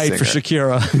the Masked Singer.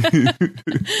 What a night for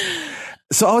Shakira.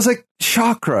 So I was like,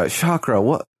 chakra,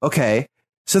 what? Okay.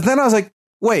 So then I was like,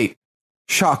 wait,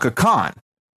 Chaka Khan.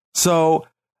 So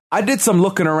I did some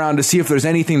looking around to see if there's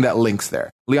anything that links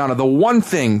there. Liana, the one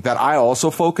thing that I also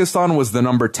focused on was the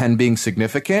number 10 being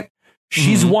significant.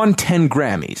 She's won 10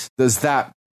 Grammys.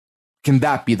 Can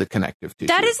that be the connective tissue?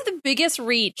 That is the biggest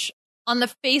reach on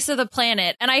the face of the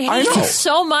planet, and I hate you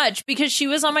so much because she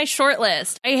was on my short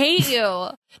list. I hate you.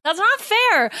 That's not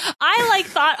fair.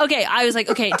 I was like,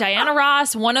 Diana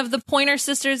Ross, one of the Pointer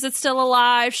Sisters that's still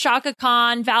alive, Chaka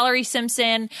Khan, Valerie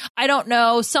Simpson, I don't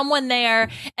know, someone there,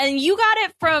 and you got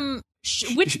it from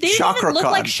which they didn't even look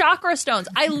like chakra stones.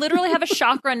 I literally have a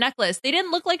chakra necklace. They didn't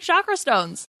look like chakra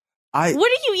stones. What do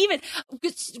you even?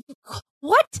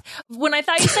 What? When I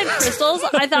thought you said crystals,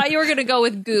 I thought you were going to go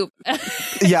with goop.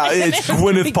 Yeah, it's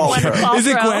Gwyneth Paltrow. Is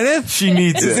it Gwyneth? She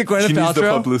needs it. Is it Gwyneth She Paltrow? needs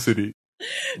the publicity.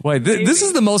 Wait, this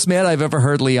is the most mad I've ever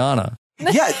heard Liana.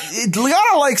 Yeah,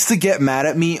 Liana likes to get mad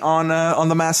at me on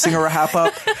the Masked Singer Wrap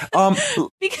Up. Because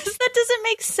that doesn't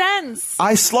make sense.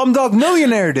 I Slumdog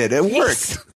Millionaire did. It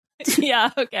worked. Yeah.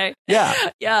 Okay. Yeah.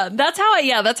 That's how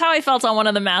I felt on one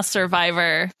of the Masked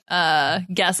Survivor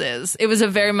guesses. It was a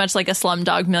very much like a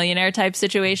Slumdog Millionaire type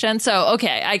situation. So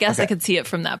okay, I guess I could see it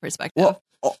from that perspective. Well,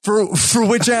 for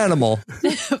which animal?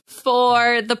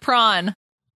 For the prawn.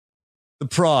 The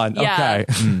prawn. Yeah.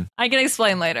 Okay. I can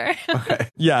explain later. Okay.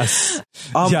 Yes.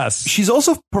 Yes. She's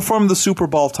also performed the Super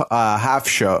Bowl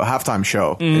halftime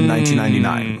show in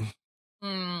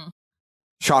 1999.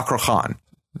 Chakra Khan.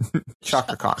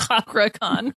 Chakra Khan. Chakra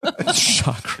Khan.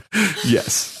 Chakra.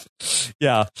 Yes.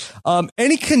 Yeah.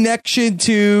 Any connection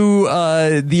to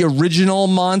the original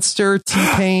monster,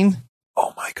 T-Pain?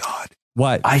 Oh my God.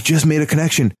 What? I just made a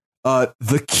connection.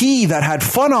 The key that had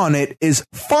fun on it is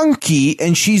funky,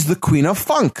 and she's the queen of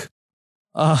funk.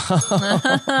 Oh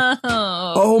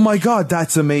my God,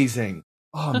 that's amazing.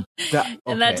 And that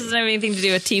doesn't have anything to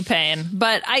do with T-Pain,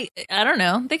 but I don't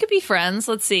know. They could be friends.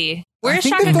 Let's see. Where's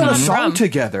Chaka they've done Khan a song from?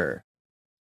 together.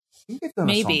 I think they've done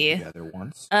Maybe. a song together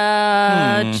once.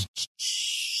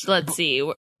 Let's see.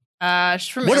 She's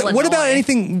from What about Illinois.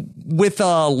 anything with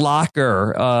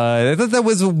Locker? I thought that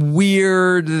was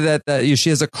weird that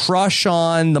she has a crush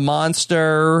on the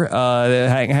monster.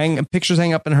 Pictures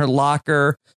hang up in her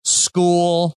locker.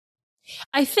 School.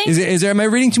 I think is there? Am I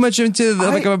reading too much into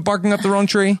like I'm barking up the wrong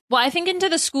tree? Well, I think into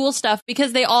the school stuff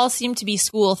because they all seem to be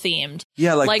school themed.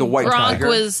 Yeah, like the white Gronk tiger.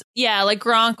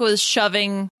 Gronk was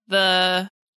shoving the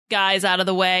guys out of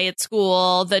the way at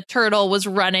school. The turtle was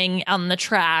running on the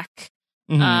track.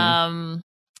 Mm-hmm.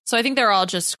 So I think they're all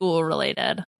just school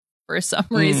related for some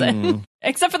reason,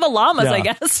 except for the llamas, I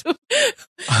guess.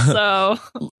 So,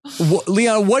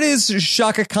 Leon, what is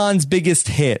Shaka Khan's biggest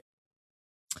hit?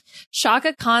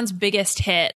 Shaka Khan's biggest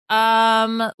hit.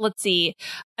 Let's see.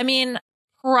 I mean,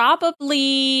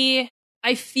 probably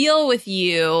I Feel With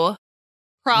You.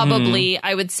 Probably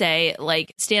I would say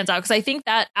like stands out because I think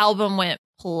that album went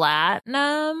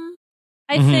platinum.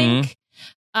 I think.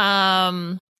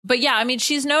 But yeah, I mean,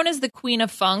 she's known as the Queen of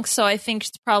Funk, so I think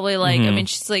she's probably like. I mean,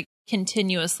 she's like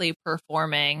continuously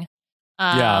performing.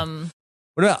 What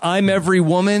about I'm Every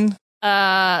Woman?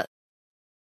 The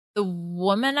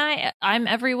woman I'm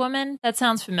Every Woman. That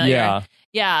sounds familiar.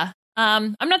 Yeah.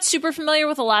 I'm not super familiar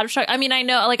with a lot of Shaka. I mean, I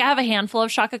know, like, I have a handful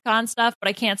of Shaka Khan stuff, but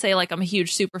I can't say like I'm a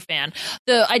huge super fan.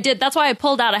 That's why I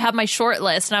pulled out. I have my short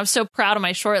list, and I was so proud of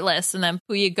my short list. And then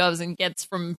Puya goes and gets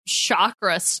from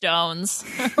Chakra Stones.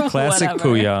 Classic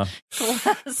Puya.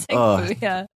 Classic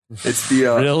Puya. It's the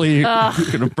really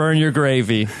gonna burn your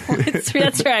gravy.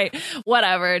 That's right.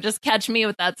 Whatever. Just catch me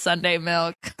with that Sunday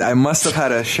milk. I must have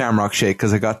had a Shamrock Shake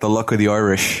because I got the luck of the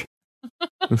Irish.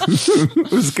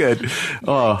 It was good.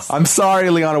 Oh, I'm sorry,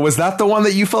 Liana. Was that the one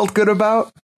that you felt good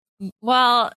about?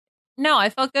 Well, no, I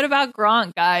felt good about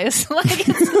Gronk, guys. Like this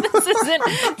isn't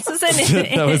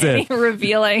that was it.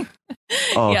 Revealing.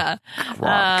 Oh, yeah.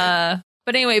 Gronk.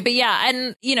 But anyway, but yeah,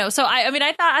 and so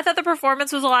I thought the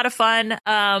performance was a lot of fun.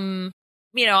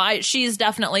 She's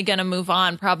definitely going to move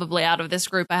on probably out of this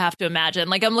group, I have to imagine.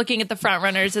 Like, I'm looking at the front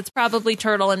runners. It's probably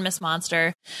Turtle and Miss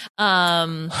Monster.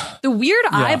 The weird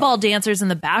eyeball dancers in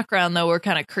the background, though, were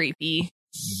kind of creepy.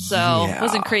 So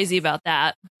wasn't crazy about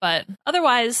that. But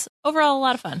otherwise, overall, a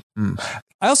lot of fun.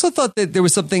 I also thought that there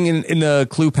was something in the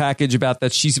clue package about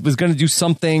that she was going to do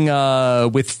something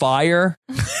with fire.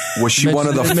 Was she one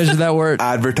of the mention that word?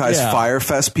 Advertised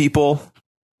Firefest people?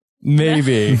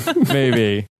 Maybe.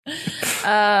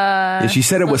 She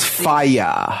said it was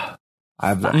fire. I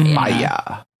have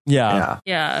fire.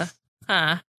 Yeah.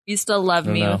 Huh. You still love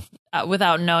me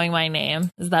without knowing my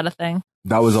name. Is that a thing?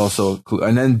 That was also cool.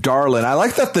 And then Darlin. I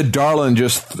like that the Darlin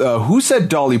just... who said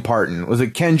Dolly Parton? Was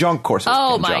it Ken Jeong? Of course it was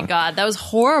Oh, Ken my Jeong. God. That was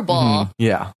horrible.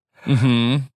 Yeah.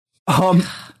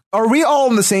 Are we all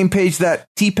on the same page that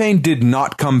T-Pain did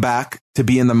not come back to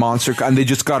be in the Monster and they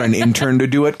just got an intern to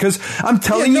do it? Because I'm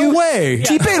telling you, way.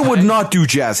 T-Pain would not do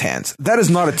jazz hands. That is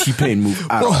not a T-Pain move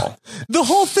at all. The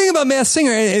whole thing about Masked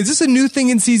Singer, is this a new thing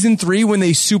in season 3 when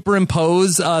they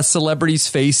superimpose celebrities'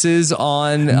 faces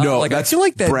on? No, I feel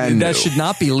like that new. should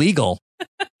not be legal.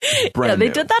 They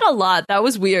did that a lot. That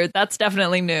was weird. That's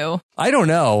definitely new. I don't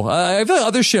know. I feel like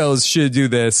other shows should do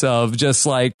this of just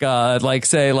say,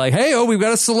 hey, we've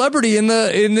got a celebrity in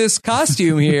this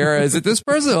costume here. Is it this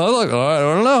person? I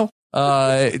don't know.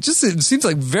 It seems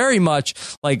like very much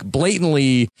like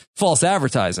blatantly false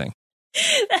advertising.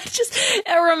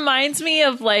 It reminds me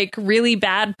of like really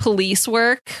bad police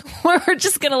work where we're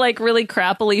just gonna like really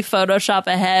crappily Photoshop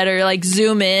ahead or like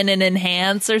zoom in and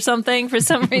enhance or something. For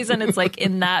some reason, it's like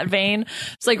in that vein.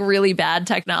 It's like really bad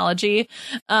technology.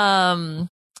 But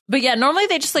yeah, normally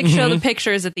they just like show the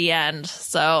pictures at the end.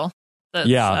 So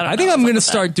I think I'm going to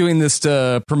start doing this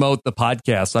to promote the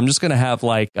podcast. I'm just going to have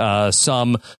like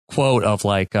some quote of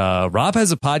like Rob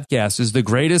has a podcast, is the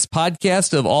greatest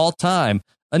podcast of all time.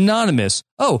 Anonymous.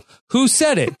 Oh, who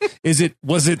said it?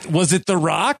 Was it The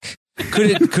Rock? Could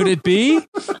it be?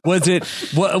 Was it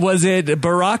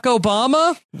Barack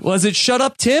Obama? Was it Shut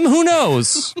Up Tim? Who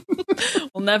knows?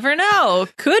 We'll never know.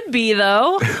 Could be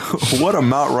though. What a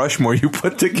Mount Rushmore you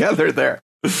put together there.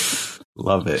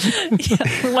 Love it.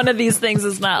 Yeah, one of these things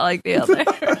is not like the other.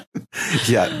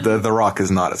 Yeah, the Rock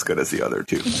is not as good as the other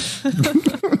two.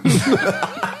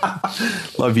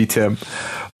 Love you, Tim.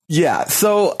 Yeah,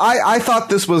 so I thought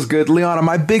this was good. Liana,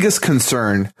 my biggest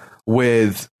concern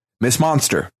with Miss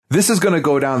Monster, this is going to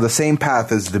go down the same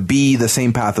path as the bee, the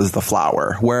same path as the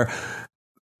flower, where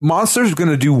Monster's going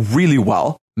to do really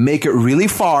well, make it really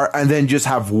far, and then just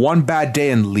have one bad day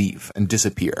and leave and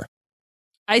disappear.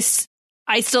 I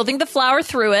still think the flower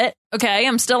threw it. Okay,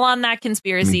 I'm still on that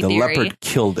conspiracy theory. The leopard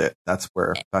killed it. That's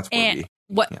where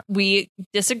we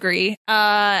disagree.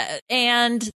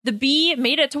 And the bee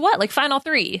made it to what? Like final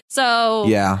 3. So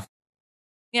yeah.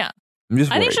 I'm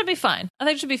just worried. I think it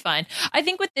should be fine. I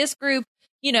think with this group,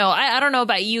 I don't know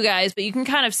about you guys, but you can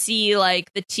kind of see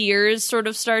like the tears sort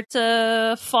of start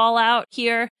to fall out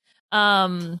here.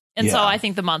 So Yeah. I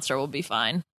think the monster will be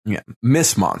fine. Yeah,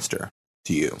 Miss Monster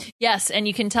to you. Yes, and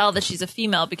you can tell that she's a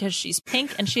female because she's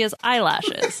pink and she has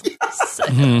eyelashes. So,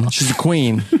 She's a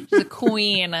queen. she's a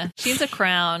queen. She's a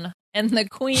crown. And the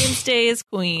queen stays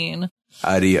queen.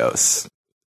 Adios.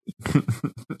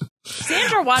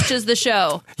 Sandra watches the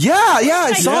show. Yeah,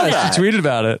 I saw Yeah. that. She tweeted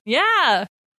about it. Yeah.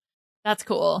 That's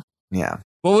cool. Yeah.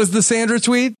 What was the Sandra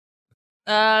tweet?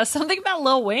 Something about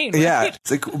Lil Wayne. Right? Yeah.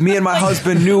 It's like me and my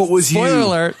husband knew it was Spoiler you.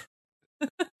 alert.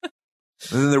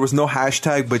 And then there was no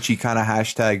hashtag, but she kind of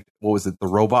hashtagged, what was it, the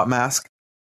robot mask?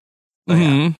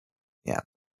 Mhm.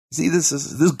 See, this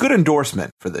is good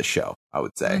endorsement for this show, I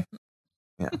would say.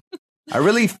 Yeah. I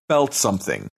really felt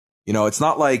something. You know, it's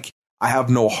not like I have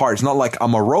no heart. It's not like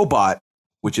I'm a robot,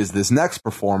 which is this next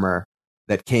performer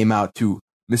that came out to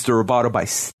Mr. Roboto by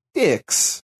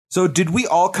Styx. So did we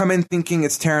all come in thinking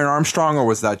it's Taron Armstrong, or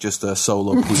was that just a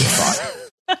solo Puya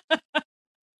thought?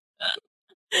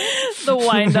 The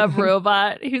wind-up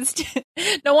robot.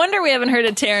 No wonder we haven't heard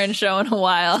a Taron show in a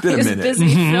while. It's been a He was minute.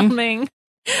 busy filming.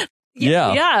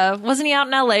 Yeah. Yeah. Wasn't he out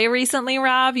in LA recently,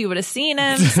 Rob? You would have seen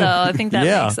him. So I think that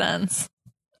Yeah. makes sense.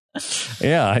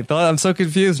 Yeah, I thought I'm so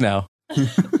confused now.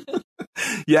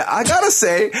 Yeah, I gotta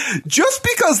say, just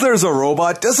because there's a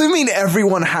robot doesn't mean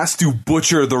everyone has to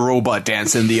butcher the robot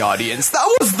dance in the audience.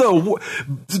 That was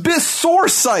the best sore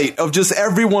sight of just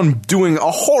everyone doing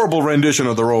a horrible rendition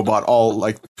of the robot all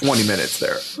like 20 minutes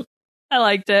there. I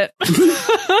liked it.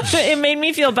 It made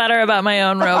me feel better about my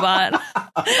own robot.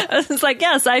 It's like,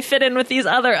 yes, I fit in with these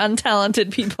other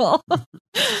untalented people.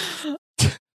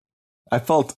 I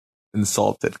felt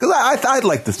insulted because I'd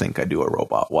like to think I do a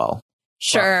robot well.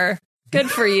 Sure. Good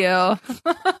for you.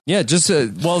 Yeah, just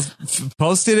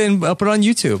post it and put it on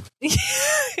YouTube.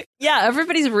 Yeah,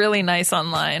 everybody's really nice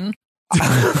online.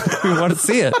 We want to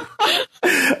see it.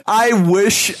 I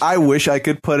wish I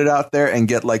could put it out there and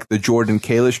get like the Jordan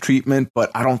Kalish treatment,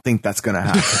 but I don't think that's gonna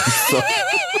happen. So.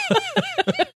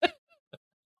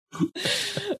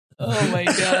 Oh my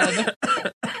god.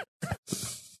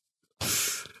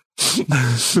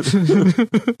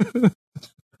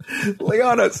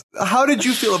 Liana, how did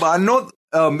you feel about? I know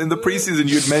in the preseason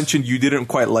you'd mentioned you didn't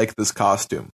quite like this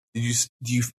costume. Did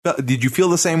you feel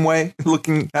the same way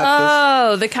looking at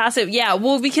Oh, the costume. Yeah.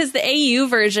 Well, because the AU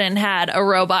version had a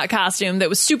robot costume that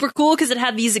was super cool because it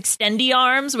had these extendy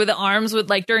arms where the arms would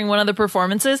like during one of the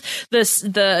performances,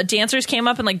 the dancers came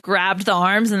up and like grabbed the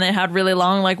arms and they had really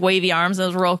long, like wavy arms. And it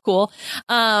was real cool.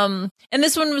 And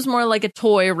this one was more like a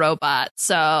toy robot.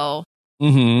 So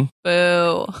boo.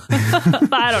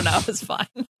 But I don't know. It was fun.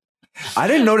 this? I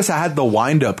didn't notice I had the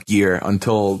wind up gear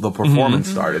until the performance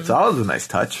started, so that was a nice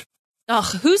touch. Oh,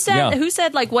 who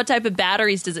said like what type of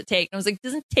batteries does it take? And I was like, it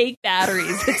doesn't take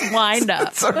batteries. It's wind up.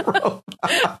 It's a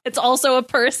robot. It's also a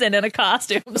person in a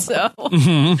costume, so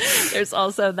there's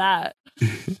also that.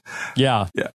 Yeah.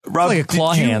 Yeah, Rob, Like a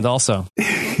claw did you- hand also.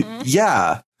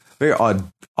 Yeah, very odd.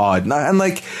 And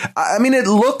like, I mean, it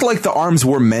looked like the arms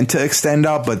were meant to extend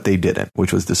out, but they didn't,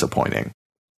 which was disappointing.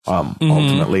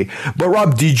 Ultimately. But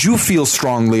Rob, did you feel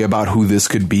strongly about who this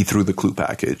could be through the clue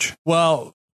package?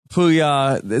 Well,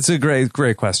 Puya, it's a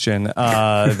great question.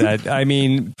 That I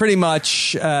mean, pretty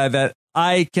much that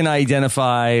I can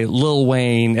identify Lil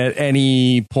Wayne at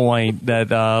any point. That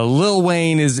Lil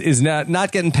Wayne is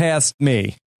not getting past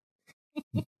me.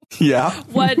 Yeah.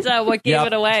 What gave Yep.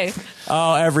 it away?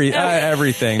 Oh,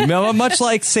 everything. Much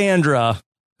like Sandra,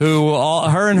 who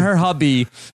her and her hubby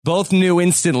both knew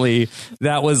instantly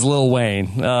that was Lil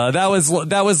Wayne. That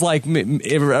was like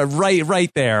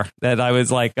right there. That I was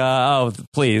like, oh,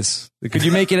 please, could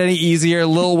you make it any easier,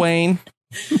 Lil Wayne,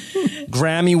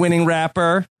 Grammy-winning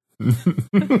rapper,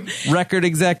 record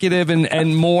executive,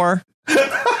 and more.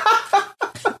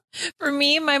 For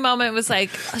me, my moment was like,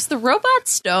 was the robot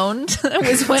stoned? It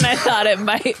was when I thought it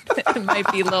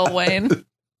might be Lil Wayne.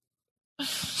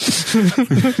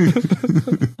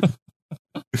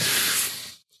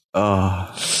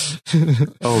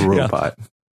 Robot.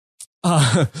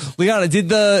 Liana, did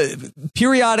the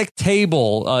periodic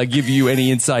table give you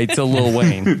any insight to Lil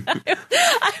Wayne?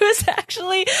 I was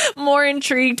actually more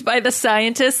intrigued by the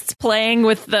scientists playing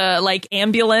with the like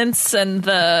ambulance and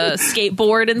the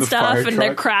skateboard and The stuff, fire and they're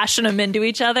truck. crashing them into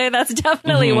each other. That's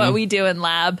definitely what we do in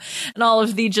lab, and all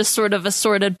of the just sort of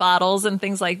assorted bottles and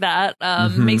things like that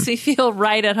makes me feel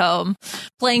right at home.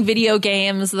 Playing video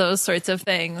games, those sorts of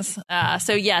things.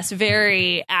 So yes,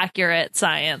 very accurate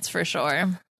science for sure.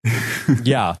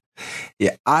 Yeah.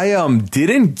 Yeah, I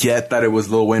didn't get that it was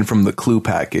Lil Wayne from the clue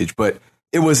package, but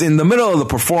it was in the middle of the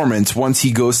performance once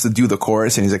he goes to do the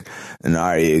chorus and he's like, "And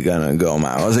are you gonna go,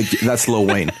 man?" I was like, that's Lil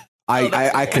Wayne.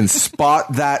 I can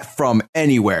spot that from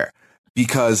anywhere.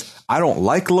 because I don't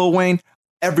like Lil Wayne.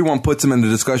 Everyone puts him in the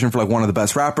discussion for like one of the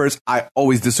best rappers. I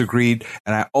always disagreed,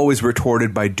 and I always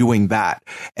retorted by doing that.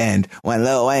 And when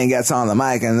Lil Wayne gets on the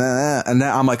mic and then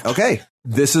I'm like, okay,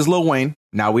 this is Lil Wayne.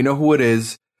 Now we know who it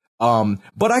is.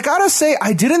 But I gotta say,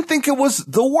 I didn't think it was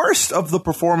the worst of the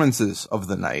performances of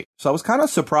the night. So I was kind of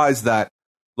surprised that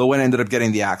Lil Wayne ended up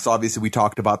getting the axe. Obviously, we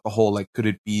talked about the whole, like, could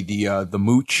it be the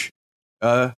Mooch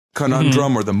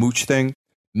conundrum or the Mooch thing?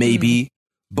 Maybe.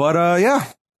 But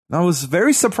yeah, I was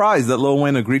very surprised that Lil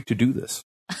Wayne agreed to do this.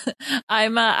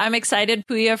 I'm excited,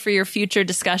 Puya, for your future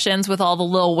discussions with all the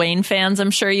Lil Wayne fans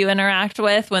I'm sure you interact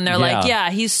with when they're like, yeah,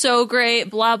 he's so great,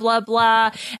 blah, blah,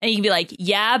 blah. And you can be like,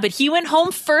 yeah, but he went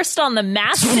home first on The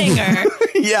Masked Singer.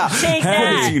 Yeah. Take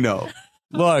that. You know.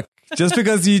 Look, just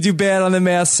because you do bad on The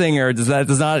Masked Singer does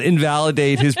not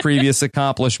invalidate his previous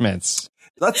accomplishments.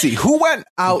 Let's see. Who went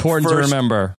out Important first to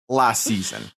remember. last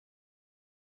season?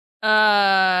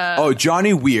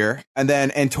 Johnny Weir, and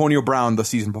then Antonio Brown the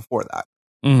season before that.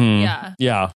 Mm-hmm. Yeah.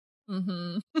 Yeah.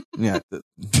 Mm-hmm. Yeah.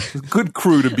 Good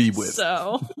crew to be with.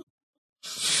 So,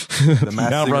 The Masked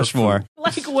Mount Singer Rushmore. crew.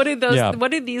 like,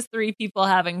 what did these three people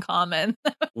have in common?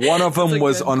 One of them It's a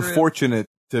was good group. unfortunate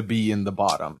to be in the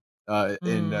bottom.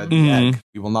 In the Mhm. egg.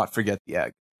 We will not forget the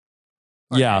egg.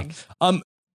 Yeah.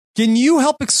 Can you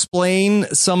help explain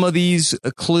some of these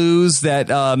clues that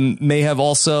may have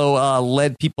also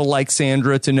led people like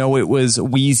Sandra to know it was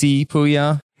Wheezy,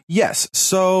 Puya? Yes.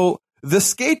 So the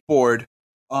skateboard,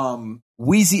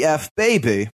 Wheezy F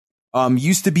Baby,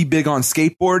 used to be big on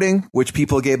skateboarding, which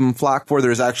people gave him flack for.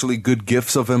 There's actually good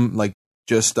gifs of him, like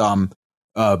just falling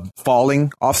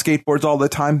off skateboards all the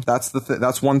time.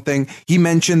 That's one thing. He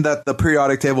mentioned that the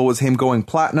periodic table was him going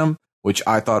platinum, which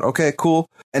I thought, okay, cool.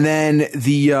 And then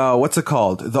the what's it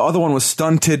called? The other one was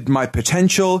Stunted My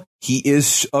Potential. He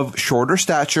is of shorter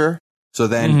stature. So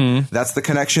then that's the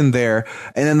connection there.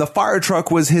 And then the fire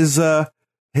truck was his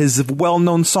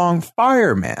well-known song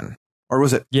Fireman. Or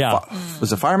was it? Yeah.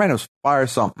 Was it Fireman? It was Fire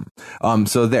something.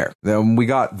 So then we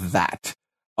got that.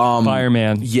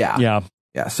 Fireman. Yeah. Yeah.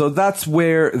 Yeah. So that's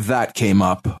where that came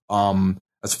up.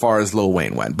 As far as Lil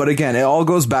Wayne went. But again, it all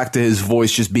goes back to his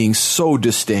voice just being so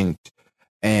distinct.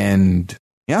 And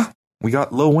yeah, we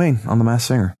got Lil Wayne on The Masked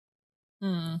Singer.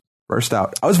 First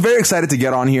out. I was very excited to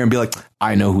get on here and be like,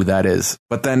 I know who that is.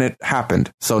 But then it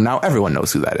happened. So now everyone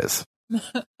knows who that is.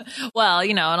 Well,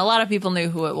 and a lot of people knew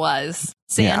who it was,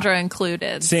 Sandra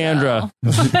included. Sandra.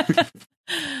 So.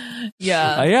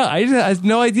 Yeah. Yeah, I had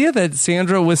no idea that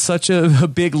Sandra was such a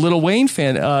big Lil Wayne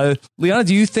fan. Liana,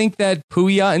 do you think that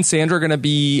Puya and Sandra are going to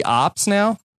be ops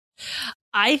now?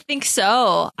 I think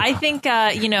so. I think,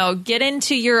 get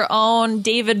into your own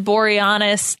David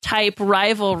Boreanaz type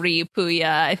rivalry, Puya.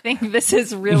 I think this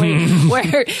is really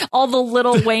where all the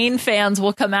Lil Wayne fans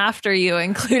will come after you,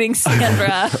 including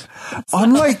Sandra.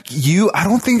 Unlike you, I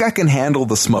don't think I can handle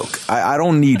the smoke. I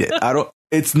don't need it.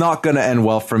 It's not going to end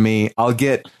well for me. I'll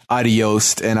get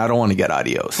adiosed, and I don't want to get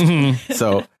adiosed.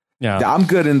 So yeah, I'm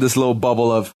good in this little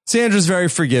bubble of... Sandra's very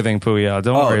forgiving, Puya.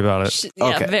 Don't worry about it.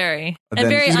 Yeah, okay. very. And Then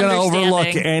very She's going to overlook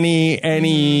understanding.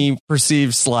 any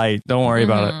perceived slight. Don't worry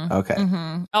about it.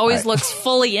 Okay. Always looks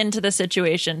fully into the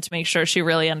situation to make sure she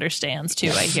really understands, too,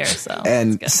 I hear. So.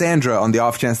 And Sandra, on the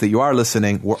off chance that you are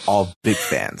listening, we're all big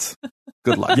fans.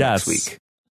 Good luck next week.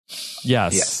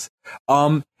 Yes.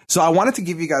 So I wanted to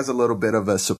give you guys a little bit of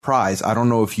a surprise. I don't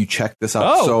know if you checked this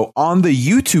out. So on the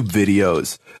YouTube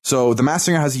videos, so The Masked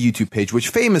Singer has a YouTube page, which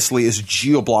famously is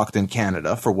geo-blocked in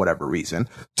Canada for whatever reason.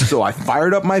 So I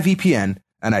fired up my VPN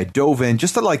and I dove in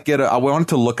just to I wanted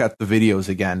to look at the videos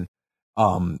again,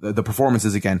 the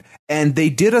performances again. And they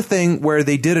did a thing where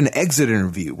they did an exit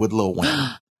interview with Lil Wayne.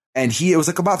 And it was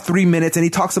like about 3 minutes, and he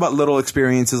talks about little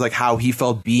experiences, like how he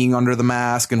felt being under the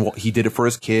mask and what he did it for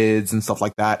his kids and stuff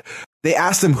like that. They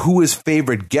asked him who his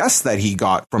favorite guest that he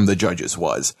got from the judges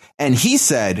was. And he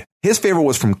said his favorite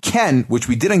was from Ken, which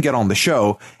we didn't get on the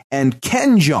show, and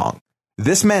Ken Jeong.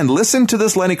 This man listened to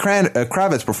this Lenny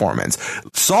Kravitz performance,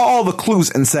 saw all the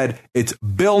clues, and said, it's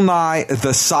Bill Nye,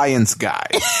 the science guy.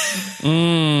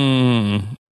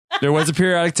 There was a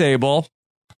periodic table.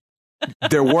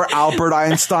 There were Albert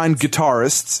Einstein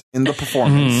guitarists in the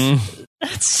performance.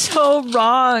 That's so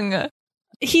wrong.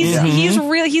 He's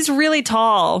really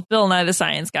tall. Bill Nye the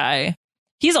Science Guy.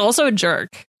 He's also a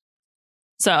jerk.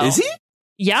 So is he?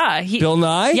 Yeah, Bill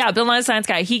Nye. Yeah, Bill Nye the Science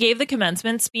Guy. He gave the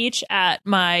commencement speech at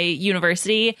my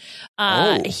university,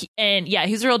 and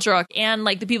he's a real jerk. And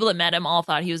like the people that met him all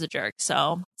thought he was a jerk.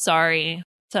 So sorry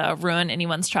to ruin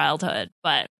anyone's childhood,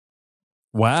 but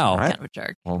wow, kind of a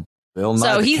jerk. Well, Bill Nye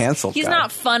So the he's canceled guy.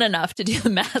 not fun enough to do the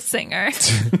Masked Singer.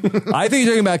 I think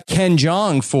you're talking about Ken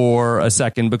Jeong for a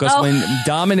second, because when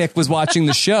Dominic was watching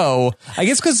the show, I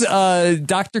guess because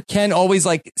Dr. Ken always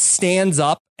like stands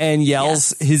up and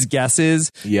yells his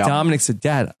guesses. Yeah. Dominic said,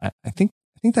 "Dad, I think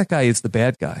that guy is the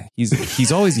bad guy.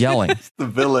 He's always yelling." the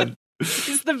villain.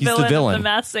 He's the villain of the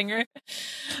Masked Singer.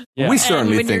 Yeah. We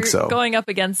certainly when think you're so. Going up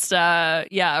against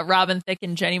Robin Thicke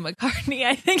and Jenny McCartney,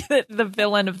 I think that the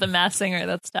villain of the Masked Singer,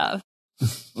 that's tough.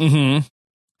 Mm-hmm.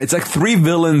 It's like 3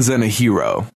 villains and a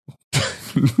hero.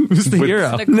 Who's the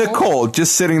hero? Nicole,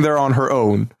 just sitting there on her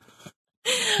own.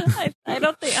 I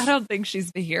don't think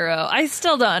she's the hero. I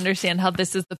still don't understand how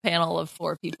this is the panel of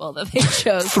 4 people that they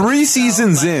chose. 3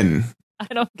 seasons in. I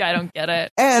don't get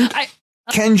it. And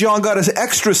Ken Jeong got an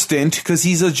extra stint because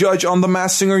he's a judge on The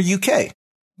Masked Singer UK.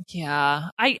 Yeah,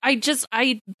 I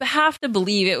have to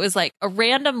believe it was like a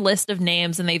random list of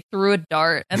names and they threw a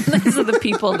dart and these are the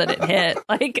people that it hit.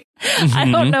 Like, I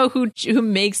don't know who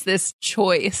makes this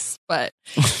choice, but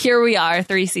here we are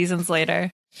 3 seasons later.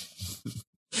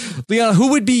 Leon, who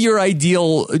would be your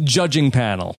ideal judging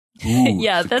panel? Ooh,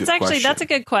 yeah, that's a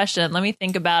good question. Let me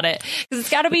think about it, because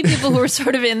it's got to be people who are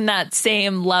sort of in that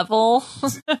same level,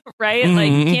 right?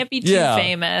 Like, you can't be too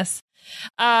famous.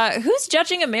 Who's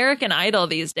judging American Idol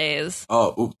these days?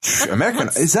 Oh, American,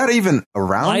 is that even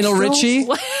around? Lionel Richie?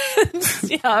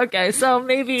 Yeah, okay, so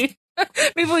maybe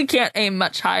we can't aim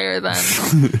much higher than.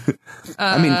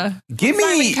 I mean, give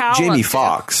me Jamie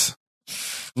Foxx.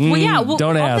 Well, yeah.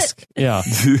 Don't ask.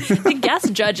 The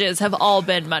guest judges have all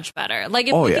been much better. Like,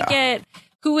 if we could get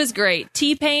who was great,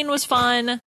 T-Pain was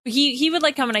fun. He would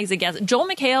like coming as a guest. Joel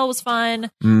McHale was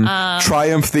fun.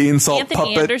 Triumph the Insult Anthony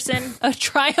Puppet. Anderson.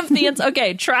 Triumph the Insult.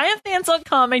 Okay, Triumph the Insult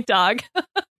Comic Dog.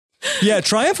 Yeah,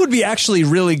 Triumph would be actually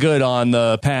really good on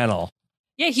the panel.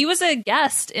 Yeah, he was a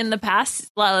guest in this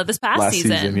past Last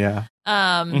season. Yeah.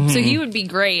 So he would be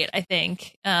great, I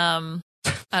think.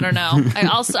 I don't know.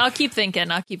 I'll keep thinking.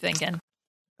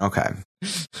 Okay.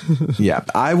 Yeah,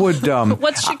 I would.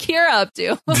 What's Shakira up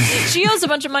to? She owes a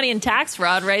bunch of money in tax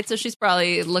fraud, right? So she's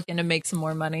probably looking to make some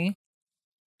more money.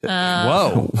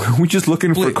 Whoa. We're just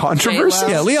looking for controversy.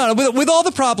 Yeah, Leon, with all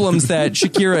the problems that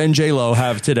Shakira and J-Lo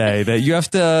have today, that you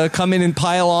have to come in and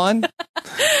pile on.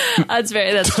 That's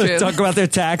true. Talk about their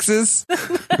taxes.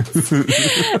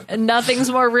 Nothing's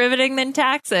more riveting than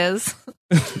taxes.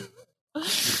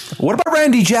 What about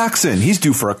Randy Jackson? He's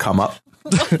due for a come up.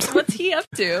 What's he up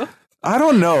to? I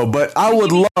don't know, but I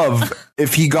would love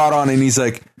if he got on and he's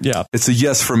like, yeah, it's a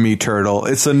yes from me, Turtle.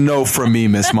 It's a no from me,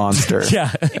 Miss Monster.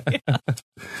 Yeah.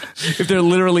 If there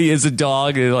literally is a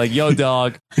dog, they're like, yo,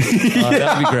 dog.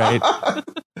 That'd be great.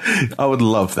 I would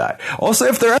love that. Also,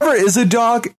 if there ever is a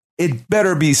dog, it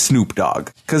better be Snoop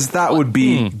Dogg, because that would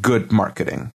be good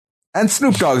marketing. And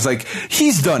Snoop Dogg's like,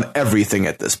 he's done everything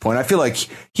at this point. I feel like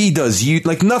he does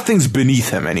nothing's beneath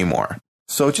him anymore.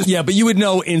 So just but you would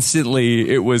know instantly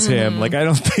it was him. Like, I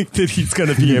don't think that he's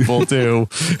going to be able to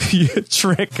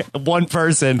trick one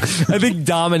person. I think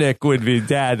Dominic would be,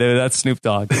 Dad, that's Snoop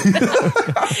Dogg.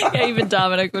 Yeah, even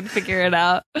Dominic would figure it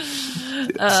out.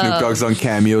 Snoop Dogg's on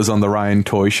cameos on the Ryan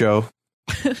Toy Show.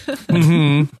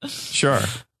 Sure.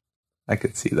 I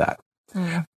could see that.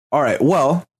 All right.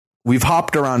 Well, we've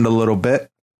hopped around a little bit.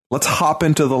 Let's hop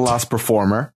into the last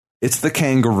performer. It's the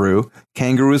Kangaroo.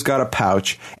 Kangaroo's got a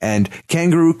pouch, and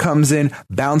Kangaroo comes in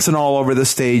bouncing all over the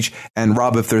stage. And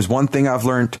Rob, if there's one thing I've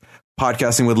learned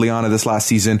podcasting with Liana this last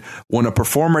season, when a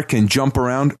performer can jump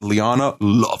around, Liana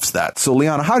loves that. So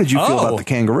Liana, how did you feel about the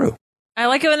Kangaroo? I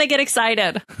like it when they get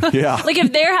excited. Yeah. Like,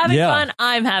 if they're having fun,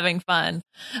 I'm having fun.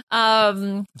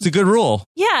 It's a good rule.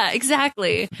 Yeah,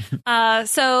 exactly.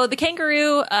 So the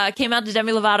Kangaroo came out to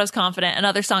Demi Lovato's Confident,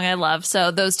 another song I love. So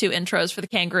those 2 intros for the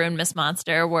Kangaroo and Miss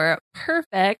Monster were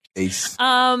perfect. Ace.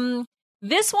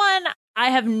 This one,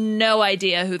 I have no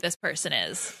idea who this person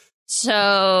is.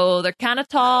 So they're kind of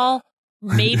tall,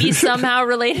 maybe somehow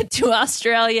related to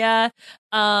Australia.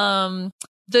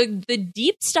 The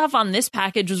deep stuff on this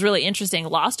package was really interesting.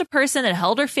 Lost a person that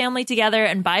held her family together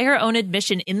and, by her own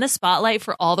admission, in the spotlight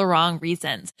for all the wrong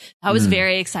reasons. That was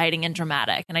very exciting and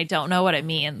dramatic, and I don't know what it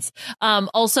means.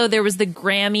 Also, there was the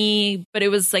Grammy, but it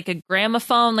was like a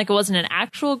gramophone, like it wasn't an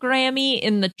actual Grammy,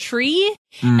 in the tree.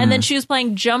 And then she was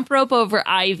playing Jump Rope over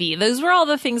Ivy. Those were all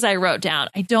the things I wrote down.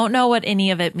 I don't know what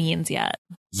any of it means yet.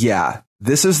 Yeah.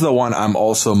 This is the one I'm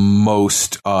also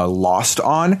most lost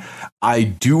on. I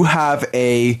do have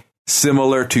a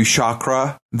similar to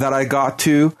Chakra that I got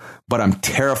to, but I'm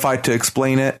terrified to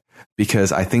explain it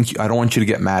because I don't want you to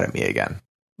get mad at me again.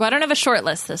 Well, I don't have a short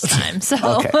list this time.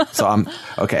 So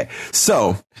Okay.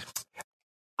 So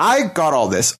I got all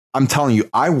this. I'm telling you,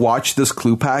 I watched this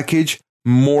clue package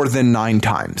more than 9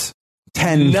 times.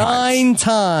 10 9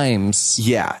 times.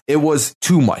 Yeah, it was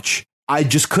too much. I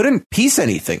just couldn't piece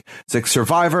anything. It's like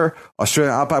Survivor,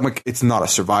 Australian Outback. Like, it's not a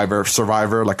Survivor,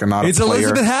 like not it's a player.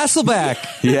 Elizabeth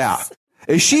Hasselbeck. Yeah.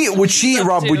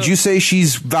 Rob, would you say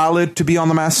she's valid to be on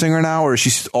The Masked Singer now, or is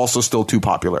she also still too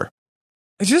popular?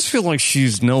 I just feel like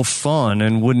she's no fun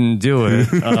and wouldn't do it.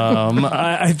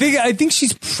 I think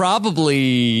she's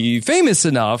probably famous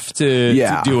enough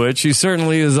to do it. She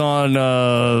certainly is on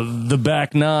the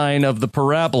back 9 of the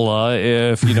parabola,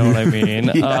 if you know what I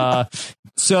mean.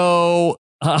 So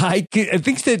I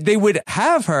think that they would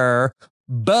have her,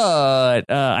 but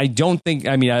I don't think.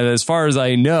 I mean, as far as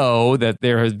I know, that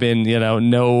there has been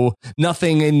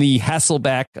nothing in the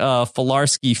Hasselbeck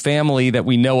Filarski family that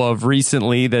we know of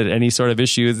recently that any sort of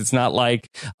issues. It's not like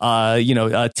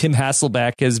Tim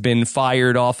Hasselbeck has been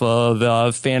fired off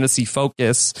of Fantasy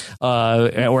Focus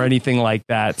or anything like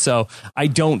that. So I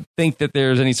don't think that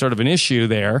there's any sort of an issue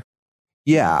there.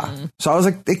 Yeah. So I was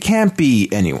like, it can't be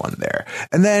anyone there.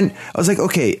 And then I was like,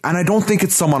 okay. And I don't think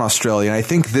it's someone Australian. I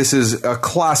think this is a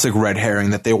classic red herring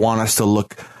that they want us to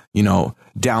look,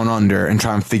 down under and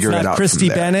try and figure it out. Christy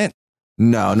Bennett?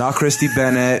 No, not Christy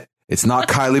Bennett. It's not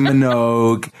Kylie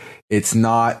Minogue. It's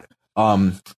not,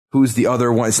 who's the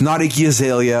other one? It's not Iggy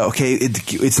Azalea. Okay.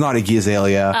 It's not Iggy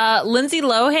Azalea. Lindsay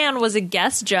Lohan was a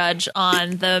guest judge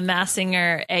on the Masked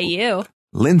Singer AU.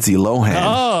 Lindsay Lohan.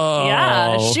 Oh.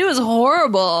 Yeah, she was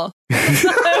horrible.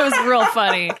 It was real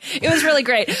funny. It was really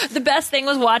great. The best thing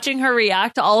was watching her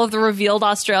react to all of the revealed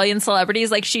Australian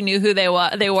celebrities like she knew who they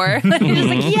were. Just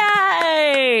like,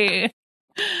 yay!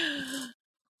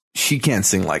 She can't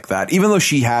sing like that. Even though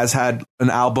she has had an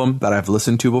album that I've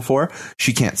listened to before,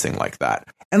 she can't sing like that.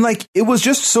 And it was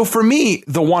just, so for me,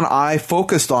 the one I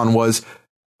focused on was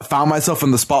found myself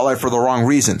in the spotlight for the wrong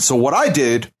reason. So what I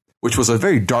did, which was a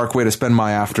very dark way to spend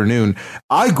my afternoon,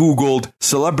 I Googled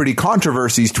Celebrity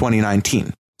Controversies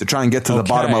 2019 to try and get to the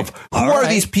bottom of who are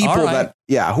these people who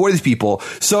are these people?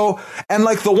 So, and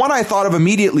the one I thought of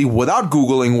immediately without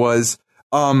Googling was,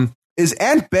 is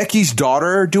Aunt Becky's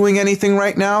daughter doing anything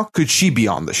right now? Could she be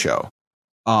on the show?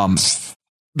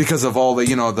 Because of all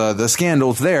the, the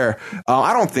scandals there.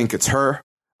 I don't think it's her.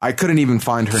 I couldn't even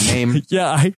find her name.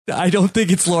 Yeah, I don't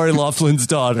think it's Lori Loughlin's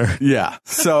daughter. Yeah.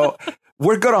 So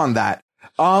we're good on that.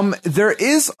 There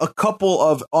is a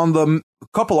couple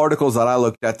articles that I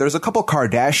looked at. There's a couple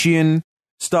Kardashian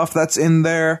stuff that's in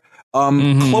there.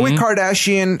 Khloe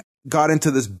Kardashian got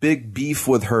into this big beef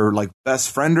with her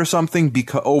best friend or something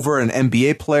over an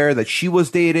NBA player that she was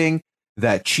dating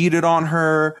that cheated on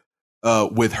her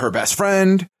with her best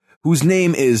friend, whose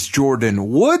name is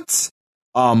Jordan Woods.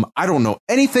 I don't know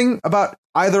anything about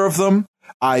either of them.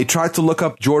 I tried to look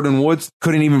up Jordan Woods,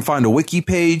 couldn't even find a wiki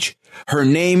page. Her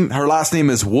last name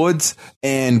is Woods,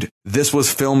 and this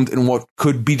was filmed in what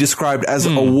could be described as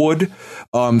a wood.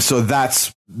 So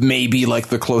that's maybe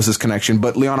the closest connection.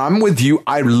 But Leon, I'm with you.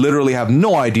 I literally have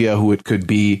no idea who it could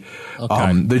be.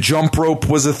 Okay. The jump rope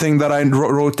was a thing that I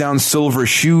wrote down. Silver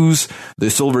shoes. The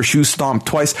silver shoe stomped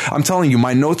twice. I'm telling you,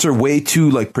 my notes are way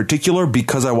too particular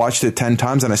because I watched it 10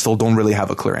 times and I still don't really have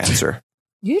a clear answer.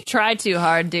 You tried too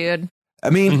hard, dude. I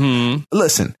mean,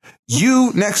 listen,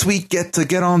 you next week get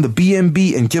on the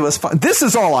BNB and give us fun. This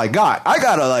is all I got. I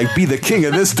gotta be the king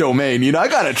of this domain. I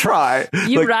gotta try.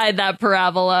 You ride that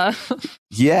parabola.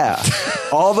 Yeah.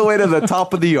 All the way to the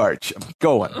top of the arch. I'm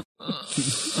going.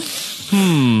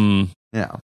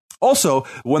 Yeah. Also,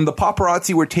 when the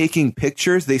paparazzi were taking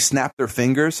pictures, they snapped their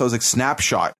fingers. So I was like,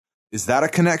 snapshot. Is that a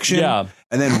connection? Yeah.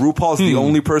 And then RuPaul's the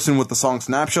only person with the song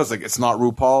Snapshot. It's not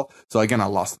RuPaul. So again, I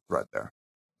lost the thread there.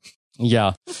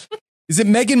 Yeah. Is it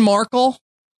Meghan Markle?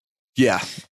 Yeah.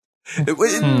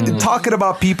 Talking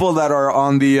about people that are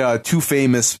on the too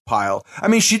famous pile. I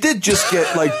mean, she did just get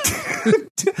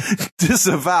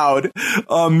disavowed.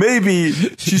 Maybe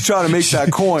she's trying to make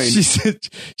that coin.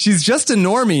 She's just a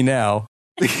normie now.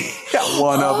 Yeah,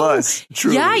 one of us.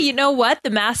 Truly. Yeah, you know what? The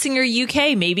Masked Singer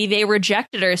UK, maybe they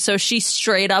rejected her, so she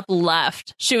straight up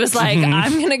left. She was like,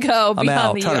 I'm going to go be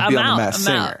on the Masked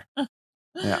Singer.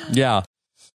 Yeah.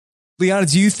 Liana,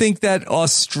 do you think that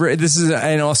this is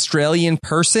an Australian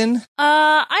person?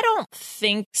 I don't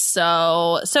think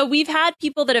so. So we've had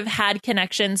people that have had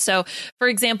connections. So, for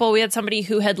example, we had somebody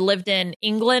who had lived in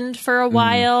England for a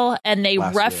while, and they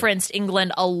referenced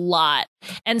England a lot.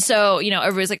 And so,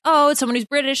 everybody's like, oh, it's someone who's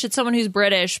British. It's someone who's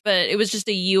British. But it was just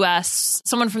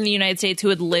someone from the United States who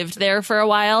had lived there for a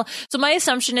while. So my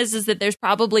assumption is that there's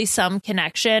probably some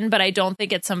connection, but I don't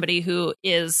think it's somebody who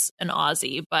is an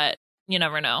Aussie. But you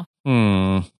never know.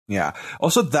 Yeah.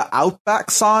 Also, the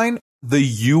Outback sign the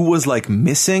U was like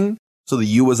missing. So the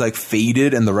U was like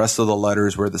faded and the rest of the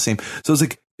letters were the same. So it's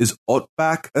like, is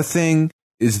Outback a thing?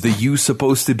 Is the U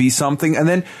supposed to be something? And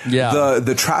then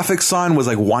the traffic sign was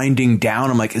like winding down.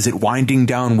 I'm like, is it winding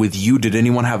down with you? Did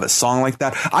anyone have a song like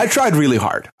that? I tried really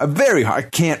hard, very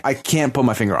hard. I can't put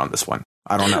my finger on this one.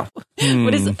 I don't know.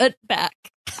 What is Outback?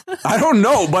 I don't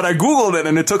know, but I Googled it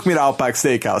and it took me to Outback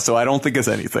Steakhouse. So I don't think it's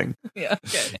anything. Yeah.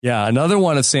 Okay. Yeah. Another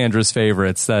one of Sandra's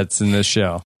favorites that's in this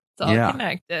show. It's all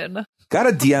connected.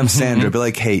 Gotta DM Sandra, be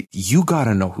like, hey, you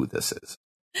gotta know who this is.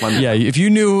 Yeah, if you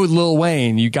knew Lil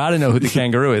Wayne, you got to know who the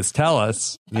kangaroo is. Tell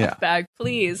us. Yeah. Back,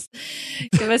 please.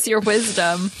 Give us your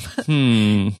wisdom.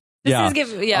 Yeah. Go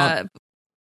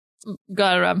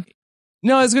ahead, Rob.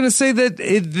 No, I was going to say that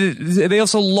they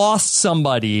also lost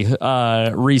somebody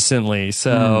recently.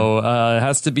 So it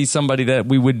has to be somebody that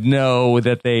we would know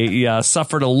that they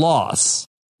suffered a loss.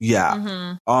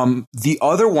 Yeah. The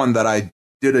other one that I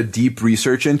did a deep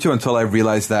research into until I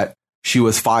realized that she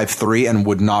was 5'3" and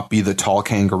would not be the tall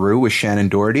kangaroo was Shannon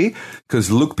Doherty,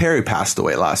 because Luke Perry passed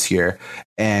away last year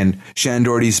and Shannon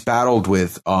Doherty's battled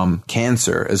with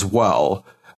cancer as well.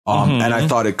 And I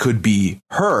thought it could be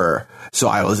her. So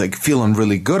I was like feeling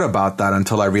really good about that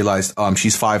until I realized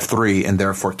she's 5'3" and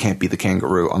therefore can't be the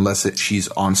kangaroo unless she's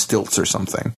on stilts or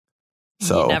something.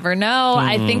 So you never know.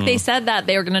 I think they said that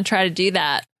they were going to try to do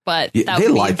that. But that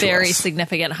would be a very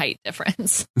significant height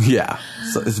difference. Yeah.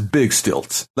 So it's big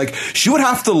stilts. Like, she would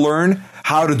have to learn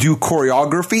how to do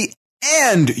choreography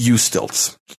and use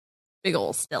stilts. Big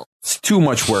old stilts. It's too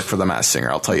much work for the Masked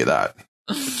Singer, I'll tell you that.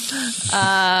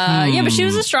 Yeah, but she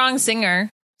was a strong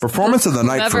singer. Performance of the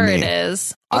night for me. Whoever it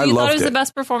is. I you loved thought it was it. the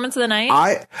best performance of the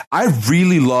night? I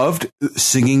really loved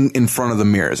singing in front of the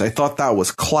mirrors. I thought that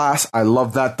was class. I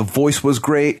loved that. The voice was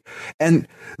great. And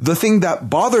the thing that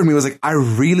bothered me was like, I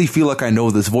really feel like I know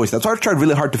this voice. That's why I tried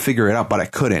really hard to figure it out, but I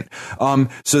couldn't.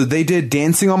 So they did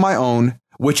Dancing on My Own,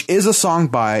 which is a song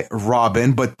by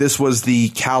Robin, but this was the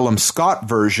Callum Scott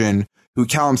version.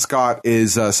 Callum Scott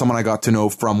is someone I got to know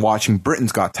from watching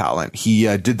Britain's Got Talent. He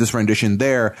did this rendition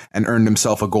there and earned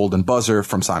himself a golden buzzer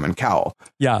from Simon Cowell.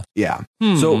 Yeah. Yeah.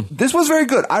 So this was very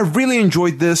good. I really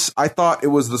enjoyed this. I thought it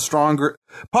was the stronger,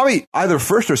 probably either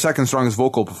first or second strongest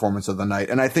vocal performance of the night.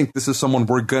 And I think this is someone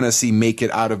we're going to see make it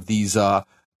out of these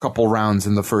couple rounds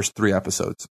in the first 3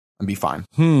 episodes and be fine.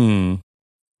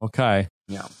 Okay.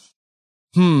 Yeah.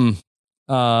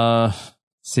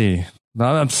 See.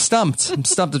 I'm stumped. I'm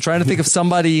trying to think of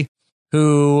somebody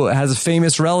who has a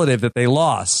famous relative that they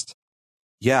lost.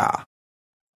 Yeah.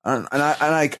 And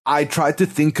I tried to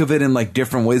think of it in like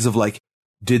different ways of like,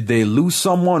 did they lose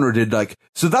someone or did like,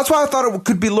 so that's why I thought it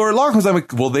could be Lori Loughlin, because I'm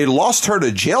like, well, they lost her to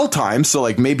jail time. So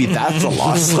like maybe that's a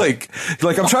loss. like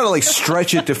I'm trying to like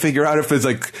stretch it to figure out if there's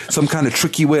like some kind of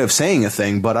tricky way of saying a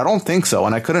thing, but I don't think so.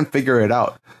 And I couldn't figure it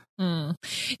out. The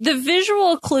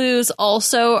visual clues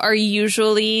also are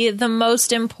usually the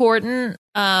most important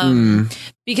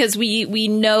because we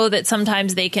know that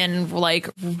sometimes they can like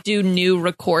do new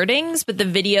recordings, but the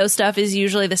video stuff is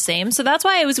usually the same. So that's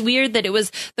why it was weird that it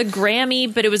was the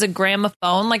Grammy, but it was a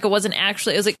gramophone. Like it wasn't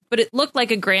actually, it was like, but it looked like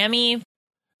a Grammy.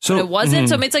 So but it wasn't.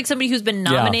 So it's like somebody who's been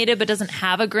nominated but doesn't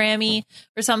have a Grammy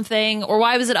or something. Or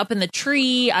why was it up in the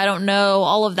tree? I don't know.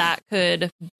 All of that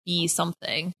could be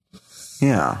something.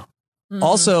 Yeah.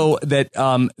 Also, that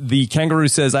the kangaroo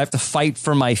says, I have to fight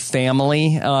for my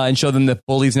family and show them that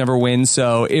bullies never win.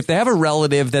 So if they have a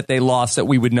relative that they lost that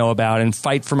we would know about and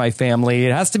fight for my family,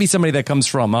 it has to be somebody that comes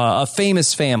from a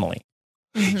famous family.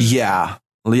 Yeah.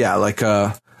 Yeah. Like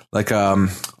a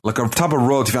type of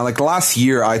royalty family. Like last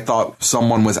year, I thought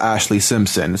someone was Ashley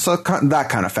Simpson. So that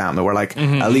kind of family where like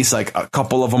at least like a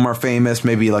couple of them are famous,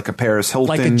 maybe like a Paris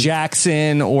Hilton. Like a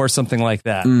Jackson or something like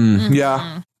that.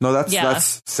 Yeah. No,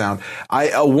 that's sound.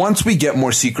 Once we get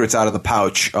more secrets out of the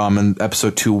pouch in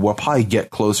episode 2, we'll probably get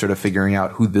closer to figuring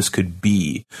out who this could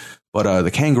be. But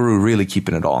the kangaroo really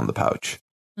keeping it all in the pouch.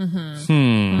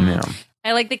 Yeah.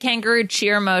 I like the kangaroo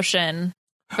cheer motion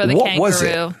for the kangaroo. Was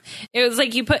it? It was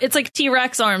like it's like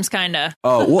T-Rex arms kind of.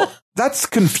 Oh, well, that's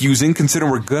confusing considering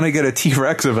we're going to get a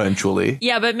T-Rex eventually.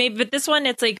 Yeah, but this one,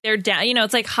 it's like they're down,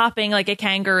 it's like hopping like a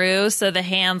kangaroo. So the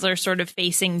hands are sort of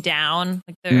facing down.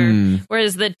 Like they're,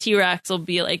 whereas the T-Rex will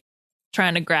be like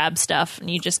trying to grab stuff and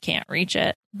you just can't reach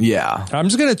it. Yeah. I'm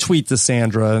just going to tweet to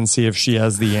Sandra and see if she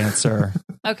has the answer.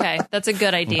 Okay. That's a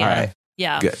good idea. All right.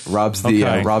 Yeah. Good.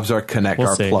 Rob's our connect, we'll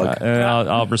our see. plug.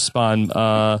 I'll respond.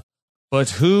 But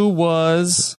who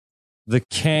was the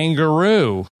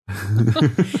kangaroo?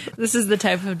 This is the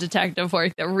type of detective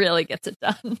work that really gets it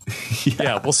done.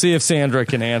 Yeah, we'll see if Sandra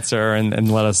can answer and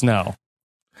let us know.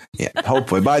 Yeah,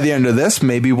 hopefully by the end of this,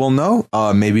 maybe we'll know.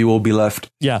 Maybe we'll be left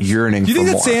yearning. Do you think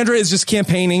for that more. Sandra is just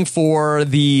campaigning for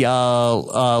the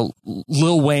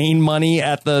Lil Wayne money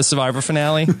at the Survivor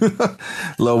finale?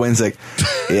 Lil Wayne's like,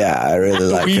 yeah, I really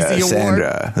like Weezy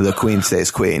Sandra. The queen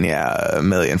stays queen. Yeah, $1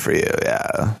 million for you.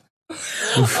 Yeah.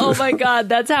 Oh my God,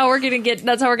 that's how we're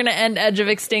gonna end Edge of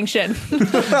Extinction. Could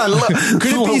it be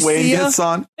Lil Wayne Sia? gets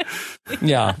on.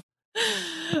 Yeah.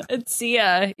 It's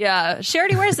Sia. Yeah. She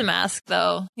already wears a mask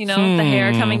though, the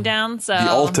hair coming down. So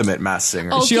The ultimate mass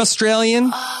singer. Is she Australian?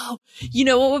 Oh, you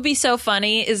know what would be so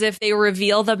funny is if they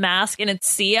reveal the mask and it's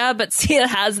Sia, but Sia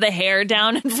has the hair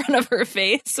down in front of her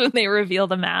face when they reveal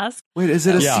the mask. Wait, is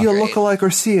it a Yeah. Sia lookalike or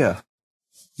Sia?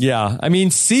 Yeah. I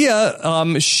mean,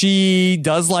 Sia, she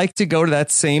does like to go to that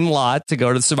same lot to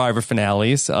go to the Survivor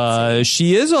finales.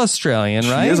 She is Australian,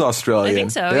 right? She is Australian. I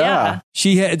think so, yeah.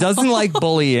 She doesn't like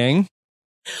bullying.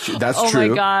 That's Oh true.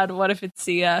 my God, what if it's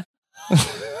Sia?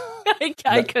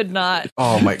 I could not.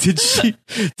 Oh my. Did she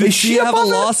Is she have a up on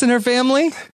loss in her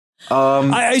family?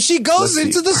 She goes let's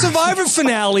into see. the Survivor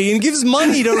finale and gives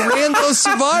money to random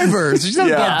survivors. She's not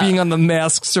Yeah. about being on the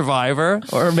Masked Survivor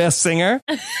or Masked Singer.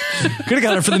 Could have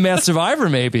got her for the Masked Survivor,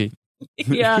 maybe.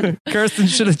 Yeah, Kirsten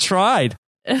should have tried.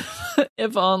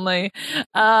 if only.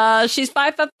 She's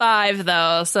 5'5"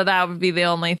 though, so that would be the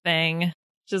only thing.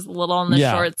 Just a little on the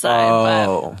Yeah. short side.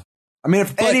 Oh. I mean,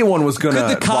 if But anyone was going to.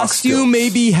 Could the costume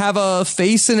maybe have a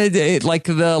face in it, like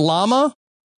the llama?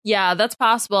 Yeah, that's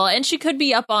possible. And she could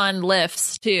be up on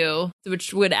lifts too,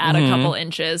 which would add a couple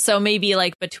inches. So maybe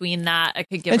like between that, I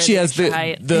could give And her she the has extra the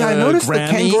height. Yeah, I noticed Grammy.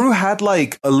 the kangaroo had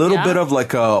like a little Yeah. bit of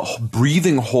like a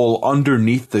breathing hole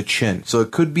underneath the chin. So it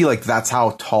could be like that's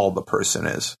how tall the person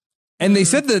is. And they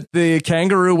said that the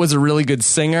kangaroo was a really good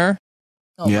singer.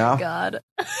 Oh Yeah. my God.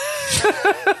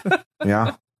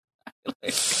 Yeah.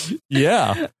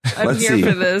 Yeah. I'm Let's here see.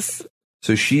 for this.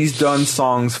 So she's done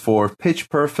songs for Pitch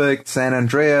Perfect, San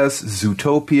Andreas,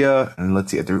 Zootopia, and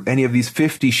let's see, are there any of these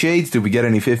 50 Shades? Did we get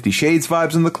any 50 Shades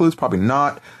vibes in the clues? Probably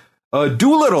not.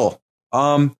 Doolittle.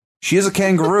 She is a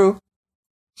kangaroo.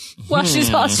 Well,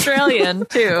 she's Australian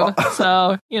too.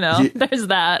 So, Yeah. there's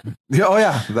that. Yeah, oh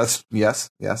yeah, that's yes.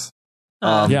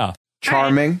 Yeah.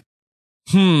 Charming.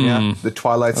 Yeah, the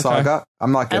Twilight Saga.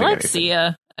 I'm not I getting like anything.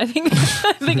 Sia. I think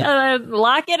I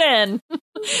lock it in.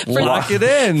 Lock it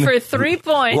in. For 3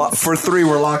 points. For 3,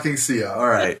 we're locking Sia. All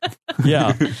right.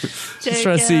 Yeah. Just Take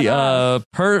trying to see it off.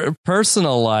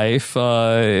 personal life,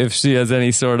 if she has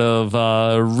any sort of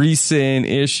recent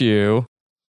issue.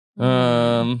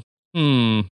 Nothing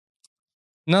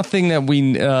that we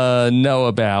know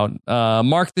about.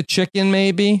 Mark the Chicken,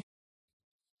 maybe?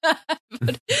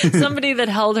 Somebody that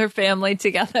held her family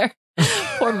together.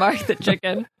 Poor Mark the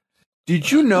Chicken.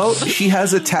 Did you know she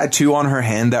has a tattoo on her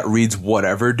hand that reads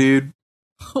 "Whatever, dude"?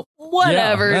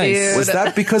 Whatever, Yeah, nice. dude. Was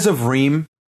that because of Reem?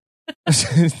 I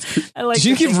like She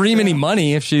didn't to give think Reem so. any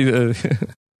money if she.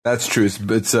 That's true.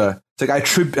 It's like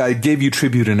I gave you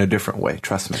tribute in a different way.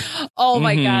 Trust me. Oh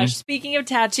my gosh. Speaking of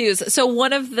tattoos, so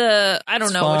one of the, I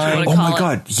don't know what you want to Oh call my it.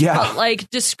 god, yeah. But like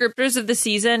descriptors of the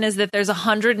season is that there's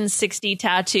 160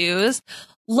 tattoos.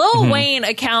 Lil Wayne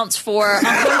accounts for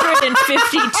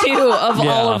 152 of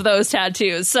all of those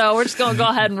tattoos. So we're just going to go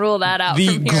ahead and rule that out. The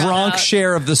from here on Gronk out.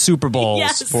 share of the Super Bowls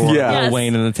Yes. for Yeah. Lil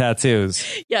Wayne and the tattoos.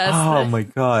 Yes. Oh my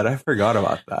god, I forgot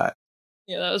about that.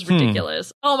 Yeah, that was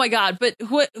ridiculous. Oh my god! But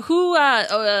who?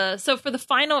 So for the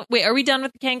final, wait, are we done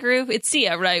with the kangaroo? It's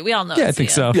Sia, right? We all know. Yeah, I it's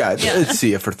think Sia. so. Yeah, it's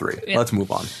Sia for 3. Yeah. Let's move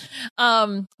on.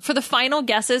 For the final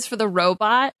guesses for the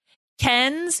robot,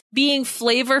 Ken's being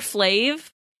Flavor Flav.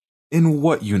 In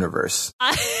what universe?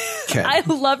 Ken. I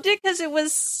loved it because it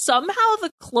was somehow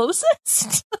the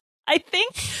closest. I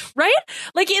think, right?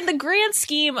 Like in the grand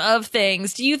scheme of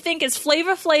things, do you think is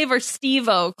Flavor Flav or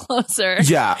Steve-O closer?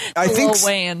 Yeah, I to think Lil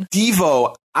Wayne.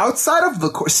 Steve-O, outside of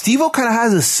the Steve-O kind of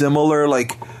has a similar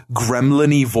like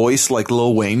gremlin-y voice like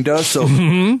Lil Wayne does. So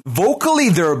vocally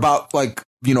they're about like,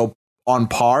 on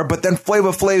par, but then Flavor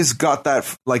Flav's got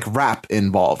that like rap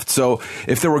involved. So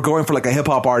if they were going for like a hip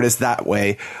hop artist that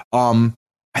way,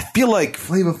 I feel like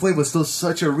Flavor Flav was still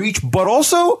such a reach, but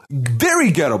also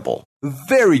very gettable.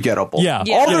 Very gettable. Yeah.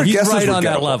 All their he's guesses right were on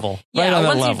that gettable. level. Yeah, Right on that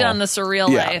once level. you've done the surreal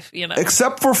Yeah. life,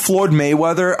 Except for Floyd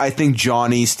Mayweather, I think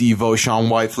Johnny, Steve-O, Shaun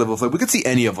White, Flavor Flav, we could see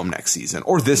any of them next season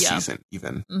or this Yeah. season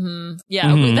even.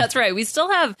 Yeah, that's right. We still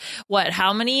have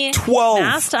how many? 12.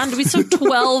 Masked on? We still have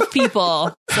 12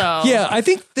 people. So Yeah, I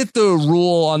think that the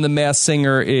rule on the Masked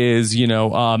Singer is,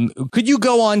 could you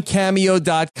go on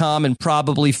Cameo.com and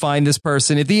probably find this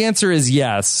person? If the answer is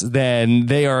yes, then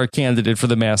they are a candidate for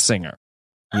the Masked Singer.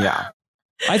 Yeah.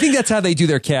 I think that's how they do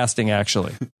their casting,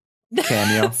 actually.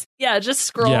 cameo. Yeah,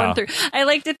 just scrolling through. I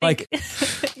like to think,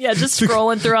 just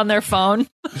scrolling through on their phone.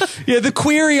 Yeah, the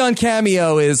query on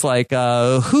Cameo is like,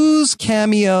 whose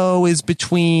cameo is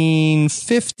between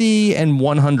 $50 and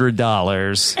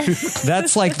 $100?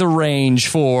 That's like the range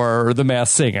for The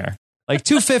Masked Singer. Like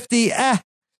 $250,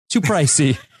 too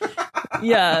pricey.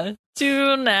 Yeah.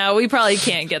 No, we probably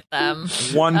can't get them.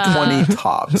 120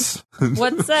 tops.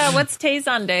 What's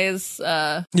Tay-Zonde's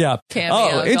cameo?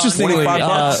 Oh, interestingly,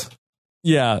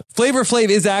 $25. Flavor Flav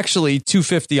is actually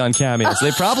 $250 on Cameo, so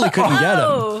they probably couldn't get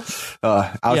him.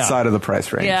 Outside of the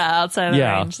price range. Yeah, outside of the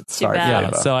range. It's too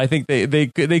bad. Yeah, so I think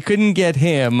they couldn't get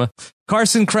him.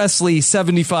 Carson Kressley,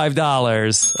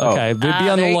 $75. Okay, we'd be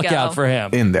on the lookout for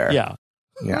him. In there. Yeah.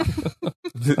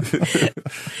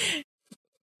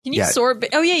 Can you sort?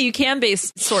 You can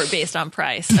sort based on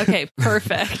price. Okay,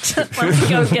 perfect. Let's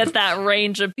go get that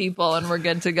range of people, and we're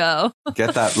good to go.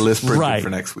 Get that list printed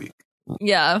for next week.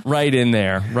 Yeah, right in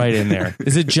there.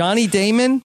 Is it Johnny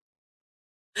Damon?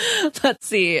 Let's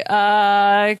see.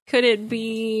 Could it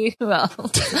be? Well,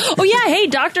 hey,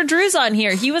 Dr. Drew's on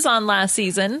here. He was on last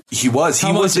season. He was.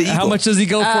 He was the Eagle. How much does he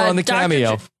go for on the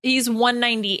cameo? He's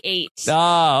 $198.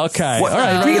 Ah, okay. What? All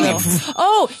right. Really?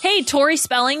 Oh, hey, Tori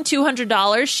Spelling,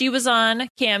 $200. She was on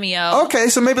Cameo. Okay,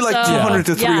 so maybe like 200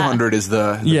 to 300 is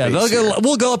the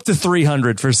we'll go up to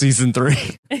 300 for season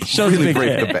 3. Show really the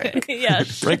break hit. the bank. Yeah,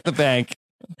 break the bank.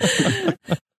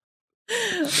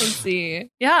 Let's see.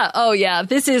 Yeah. Oh, yeah.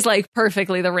 This is like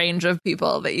perfectly the range of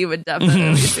people that you would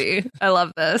definitely see. I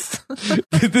love this.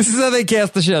 This is how they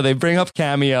cast the show. They bring up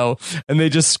Cameo and they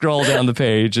just scroll down the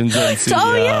page and then see.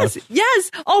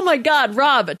 Yes. Oh my God,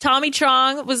 Rob. Tommy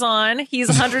Chong was on. He's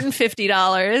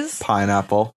 $150.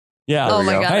 Pineapple. Yeah. Oh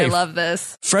my God, I love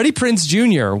this. Freddie Prinze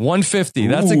Jr. $150.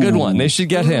 That's a good one. They should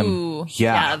get him.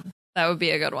 Yeah, that would be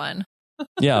a good one.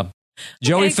 Yeah.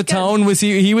 Joey Fatone was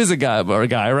he was a guy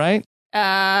right?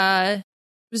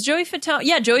 Was Joey Fatone?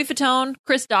 Yeah, Joey Fatone.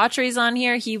 Chris Daughtry's on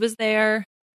here. He was there.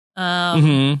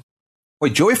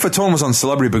 Wait, Joey Fatone was on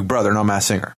Celebrity Big Brother, not Masked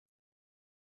Singer.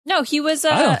 No, he was.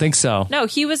 I don't think so. No,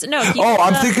 he was. No.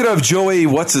 I'm thinking of Joey.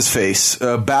 What's his face?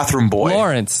 Bathroom Boy.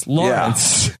 Lawrence.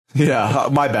 Yeah.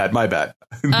 My bad.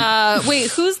 Wait,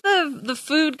 who's the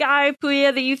food guy,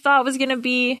 Puya, that you thought was going to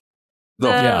be?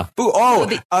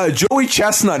 Joey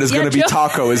Chestnut is going to be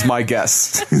Taco, is my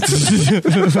guess. I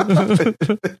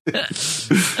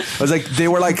was like, they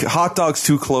were like hot dogs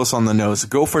too close on the nose.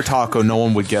 Go for Taco. No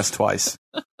one would guess twice.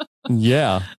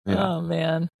 Yeah. Oh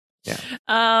man. Yeah.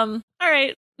 All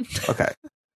right. Okay.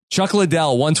 Chuck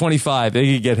Liddell, $125.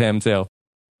 They could get him too.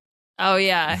 Oh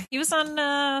yeah, he was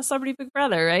on Celebrity Big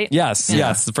Brother, right? Yes,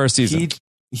 the first season.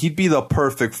 He'd be the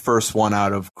perfect first one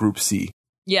out of Group C.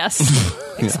 Yes,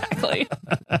 exactly.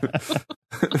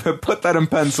 Put that in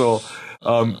pencil.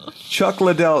 Chuck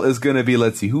Liddell is going to be.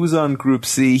 Let's see, who's on Group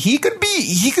C. He could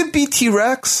be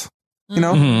T-Rex. You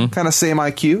know, kind of same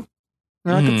IQ.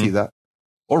 I could see that.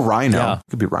 Or Rhino. Yeah.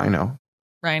 Could be Rhino.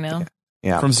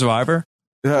 Yeah. From Survivor.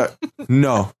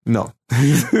 No.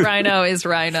 Rhino is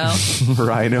Rhino.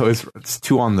 Rhino is it's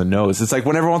too on the nose. It's like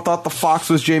when everyone thought the Fox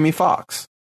was Jamie Foxx.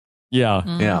 Yeah.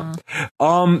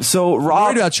 So Rob, I'm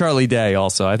worried about Charlie Day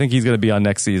also. I think he's going to be on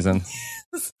next season.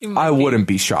 I wouldn't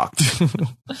be shocked.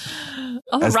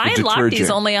 Ryan Lochte's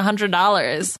only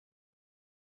 $100.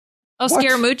 Oh,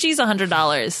 Scaramucci's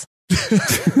 $100.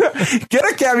 Get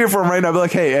a cameo from right now. I'll be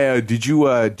like, hey, did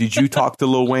you talk to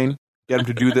Lil Wayne? Get him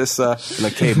to do this?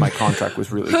 Like, hey, my contract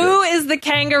was really Who is the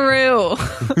kangaroo?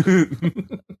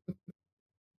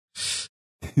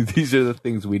 These are the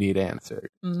things we need answered.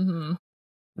 Mm-hmm.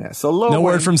 Yeah. So Lil no Wayne,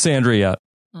 word from Sandra yet.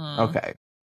 Okay.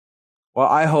 Well,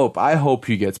 I hope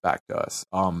he gets back to us.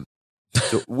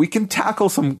 So we can tackle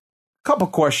couple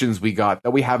questions we got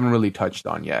that we haven't really touched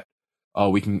on yet.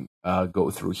 We can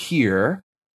go through here.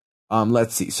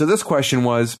 Let's see. So this question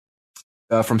was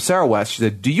from Sarah West. She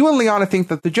said, do you and Liana think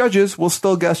that the judges will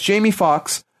still guess Jamie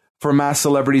Foxx for masked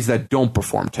celebrities that don't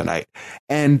perform tonight?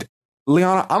 And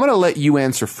Liana, I'm going to let you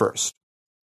answer first.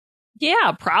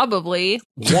 Yeah, probably.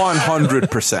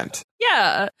 100%.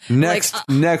 Yeah.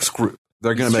 Next group.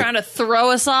 They're going to trying to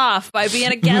throw us off by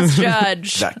being a guest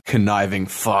judge. That conniving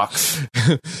fox.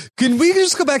 Can we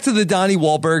just go back to the Donnie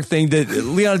Wahlberg thing? That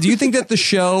Liana, do you think that the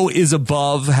show is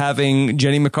above having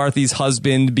Jenny McCarthy's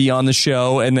husband be on the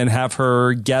show and then have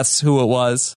her guess who it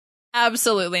was?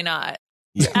 Absolutely not.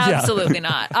 Yeah. Absolutely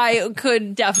not. I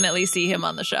could definitely see him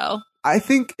on the show. I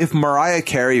think if Mariah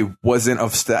Carey wasn't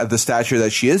of the stature that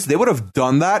she is, they would have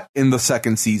done that in the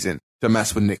second season to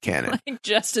mess with Nick Cannon. Like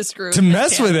just to screw to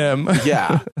mess with him.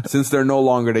 Yeah, since they're no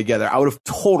longer together. I would have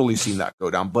totally seen that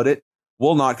go down, but it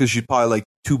will not because she's probably like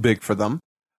too big for them.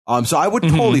 So I would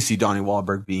totally see Donnie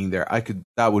Wahlberg being there.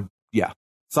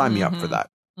 Sign me up for that.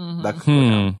 That could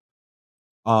work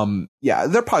out. Yeah,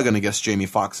 they're probably going to guess Jamie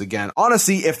Foxx again.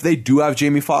 Honestly, if they do have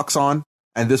Jamie Foxx on,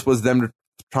 and this was them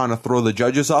trying to throw the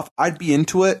judges off, I'd be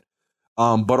into it.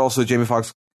 But also Jamie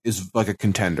Foxx is like a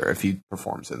contender if he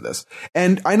performs in this.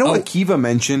 And I know Akiva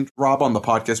mentioned, Rob, on the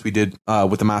podcast we did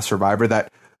with The Masked Survivor,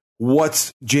 that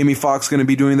what's Jamie Foxx going to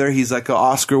be doing there? He's like an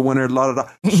Oscar winner.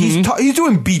 He's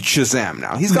doing Beat Shazam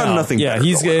now. He's got nothing. Yeah,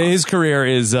 his career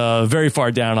is very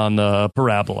far down on the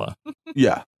parabola.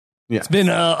 Yeah. It's been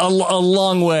a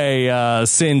long way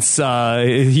since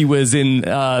he was in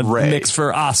the mix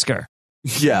for Oscar.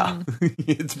 Yeah,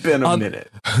 it's been a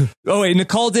minute. Oh, wait,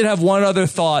 Nicole did have one other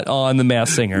thought on The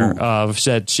Masked Singer.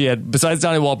 She had, besides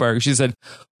Donnie Wahlberg, she said,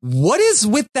 what is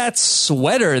with that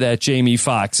sweater that Jamie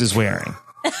Foxx is wearing?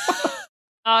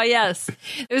 Oh, yes.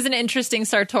 It was an interesting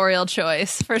sartorial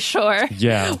choice, for sure.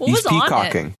 Yeah. What was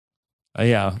peacocking. On it?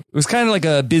 Yeah. It was kind of like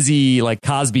a busy, like,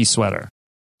 Cosby sweater.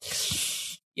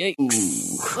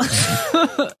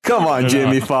 Yikes. Come on,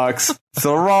 Jamie Foxx. It's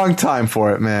the wrong time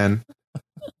for it, man.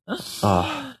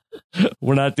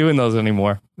 We're not doing those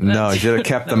anymore. No, you should have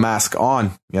kept the mask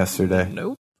on yesterday.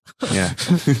 Nope. Yeah.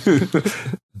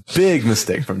 Big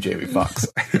mistake from Jamie Foxx.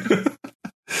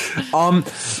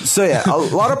 So yeah, a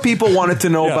lot of people wanted to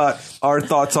know about our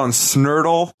thoughts on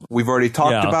Snurtle. We've already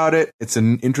talked about it. It's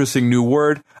an interesting new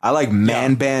word. I like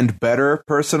man band better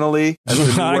personally. That's the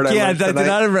new word I did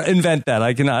not invent that.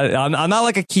 I cannot. I'm not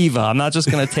like Akiva. I'm not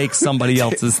just going to take somebody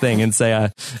else's thing and say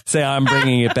I'm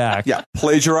bringing it back. Yeah,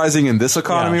 plagiarizing in this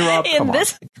economy, Rob. Come on.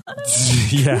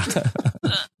 Yeah.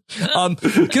 Can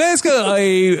I ask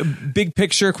a big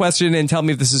picture question and tell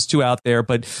me if this is too out there?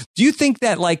 But do you think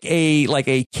that like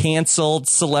a canceled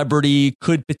celebrity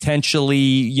could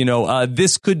potentially,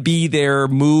 this could be their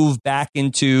move back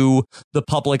into the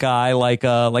public eye, like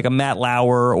a Matt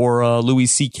Lauer or a Louis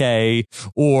C.K.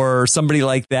 or somebody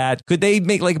like that? Could they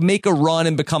make a run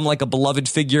and become like a beloved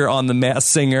figure on The Masked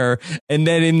Singer, and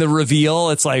then in the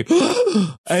reveal it's like,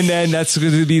 and then that's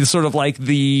going to be sort of like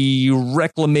the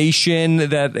reclamation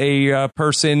that a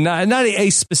person, not a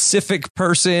specific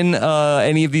person,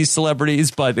 any of these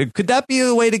celebrities, but could that be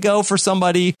the way to go for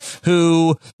somebody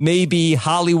who maybe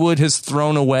Hollywood has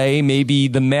thrown away? Maybe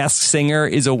The Masked Singer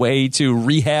is a way to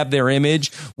rehab their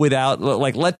image without,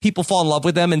 like, let people fall in love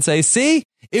with them and say, see,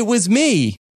 it was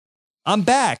me. I'm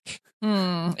back.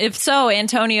 If so,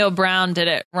 Antonio Brown did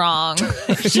it wrong.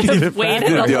 Should have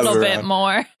waited a little bit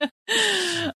more.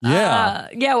 Yeah.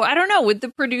 I don't know. Would the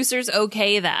producers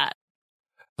okay that?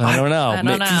 I don't know. I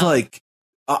don't know.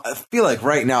 I feel like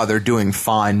right now they're doing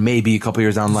fine. Maybe a couple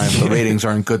years down the line, if the ratings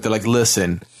aren't good, they're like,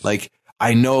 listen, like,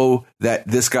 I know that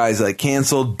this guy's like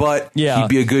canceled, but he'd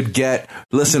be a good get.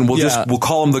 Listen, we'll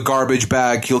call him the garbage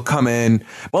bag. He'll come in.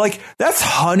 But like, that's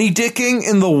honey dicking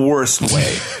in the worst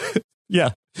way.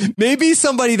 Yeah. Maybe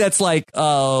somebody that's like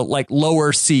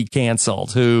lower C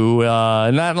canceled, who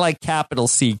not like capital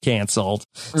C canceled.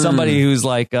 Somebody who's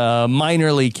like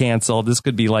minorly canceled. This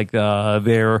could be like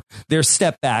their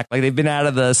step back. Like they've been out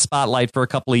of the spotlight for a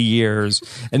couple of years,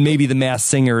 and maybe The Masked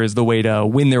Singer is the way to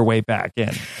win their way back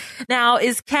in. Now,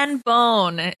 is Ken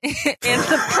Bone in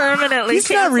the permanently? He's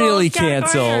not really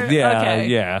canceled. Category? Yeah, Okay.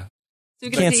 yeah. So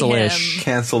Cancel-ish.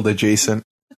 Canceled adjacent.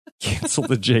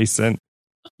 Canceled adjacent.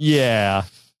 Yeah.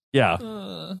 Yeah.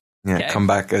 Yeah, come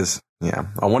back as,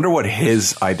 I wonder what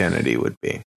his identity would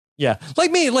be. Yeah.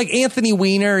 Like me, like Anthony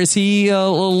Weiner, is he a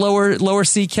little lower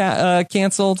C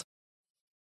canceled?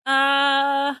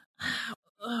 I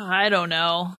don't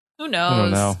know. Who knows? I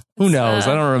don't know. Who knows?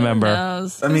 I don't remember. Who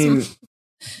knows? I mean,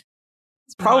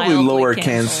 probably lower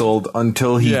canceled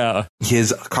until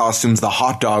his costume's the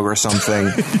hot dog or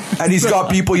something. And he's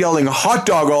got people yelling hot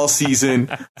dog all season,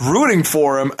 rooting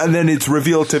for him. And then it's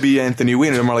revealed to be Anthony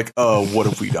Weiner. And we're like, oh, what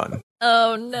have we done?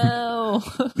 Oh, no.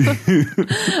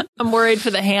 I'm worried for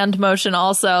the hand motion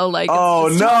also. Like, no.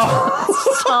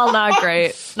 It's all not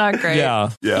great. Not great. Yeah.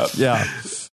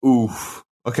 Oof.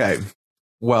 Okay.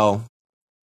 Well,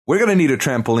 we're going to need a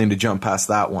trampoline to jump past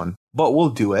that one, but we'll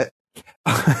do it.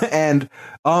 And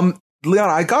Leon,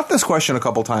 I got this question a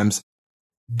couple times.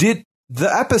 Did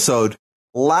the episode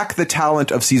lack the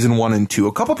talent of season 1 and 2?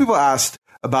 A couple people asked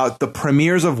about the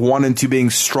premieres of 1 and 2 being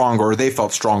stronger, or they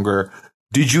felt stronger.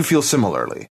 Did you feel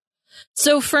similarly?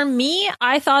 So for me,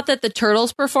 I thought that the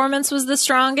Turtles' performance was the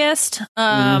strongest.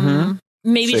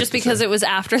 Maybe just because it was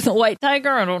after the White Tiger.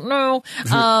 I don't know.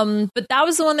 But that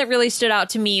was the one that really stood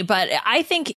out to me. But I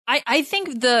think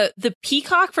the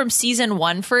Peacock from season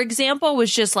 1, for example,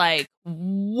 was just like,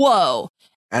 whoa.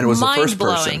 And it was the first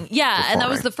person. Yeah. And that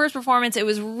was the first performance. It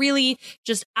was really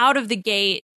just out of the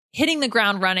gate, hitting the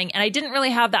ground running. And I didn't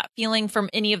really have that feeling from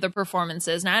any of the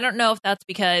performances. Now, I don't know if that's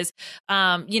because,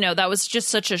 that was just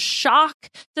such a shock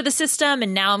to the system.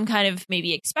 And now I'm kind of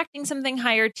maybe expecting something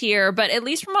higher tier. But at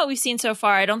least from what we've seen so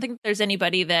far, I don't think there's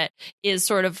anybody that is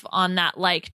sort of on that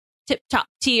like tip top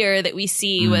tier that we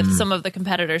see with some of the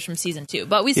competitors from season 2.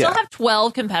 But we still have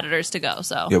 12 competitors to go.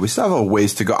 So yeah, we still have a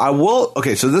ways to go.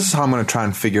 Okay, so this is how I'm going to try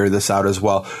and figure this out as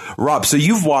well. Rob, so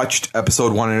you've watched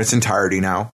episode 1 in its entirety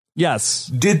now. Yes.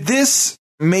 Did this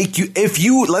make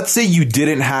you, let's say you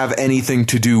didn't have anything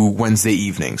to do Wednesday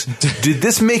evenings, did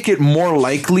this make it more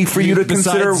likely for you to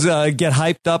consider? Get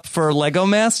hyped up for Lego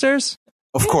Masters?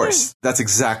 Of course. That's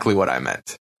exactly what I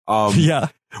meant. Yeah.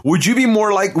 Would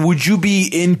you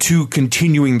be into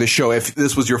continuing the show if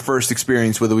this was your first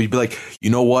experience with it? Would you be like, you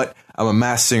know what? I'm a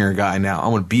Masked Singer guy now.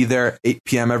 I'm going to be there 8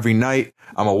 p.m. every night.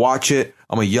 I'm going to watch it.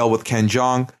 I'm going to yell with Ken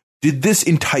Jeong. Did this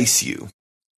entice you?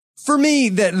 For me,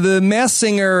 that the Masked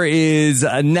Singer is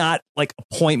not like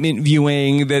appointment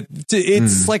viewing. That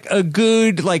it's like a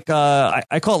good, like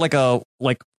I call it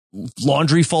like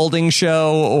laundry folding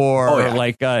show, or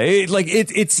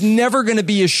it's never going to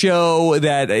be a show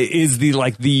that is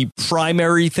the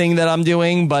primary thing that I'm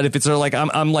doing. But if it's like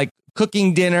I'm like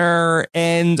cooking dinner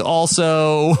and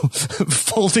also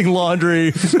folding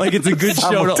laundry, like it's a good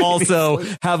show to also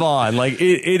have on. Like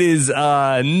it is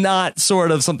not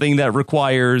sort of something that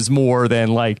requires more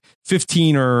than like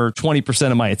 15 or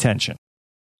 20% of my attention.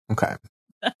 Okay.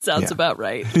 That sounds about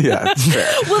right. Yeah, that's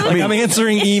fair. Well, I'm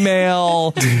answering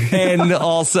email and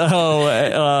also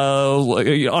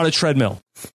on a treadmill.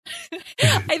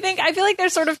 I feel like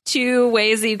there's sort of 2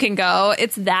 ways that you can go.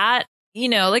 It's that,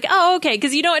 like, oh, okay,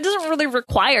 because it doesn't really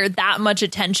require that much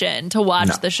attention to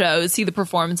watch the shows, see the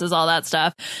performances, all that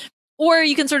stuff. Or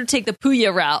you can sort of take the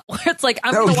Puya route, where it's like,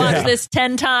 I'm going to watch this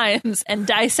 10 times and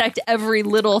dissect every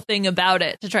little thing about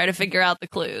it to try to figure out the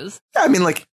clues. Yeah, I mean,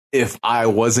 like, if I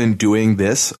wasn't doing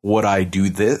this, would I do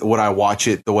this? Would I watch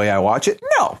it the way I watch it?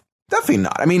 No, definitely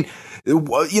not. I mean,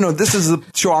 this is the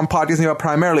show I'm podcasting about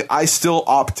primarily. I still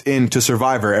opt into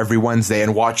Survivor every Wednesday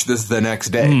and watch this the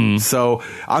next day. So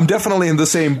I'm definitely in the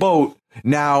same boat.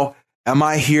 Now, am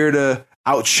I here to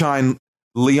outshine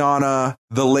Liana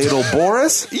the Ladle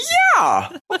Boris? Yeah,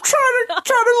 I'm trying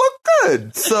to look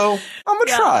good. So I'm going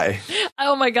to try.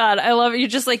 Oh my God. I love it. You're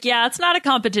just like, it's not a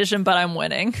competition, but I'm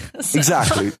winning. So.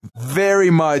 Exactly. Very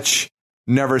much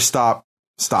never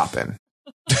stopping.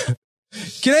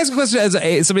 Can I ask a question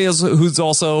as somebody else who's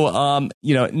also,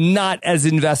 not as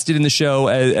invested in the show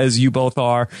as you both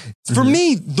are? For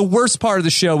me, the worst part of the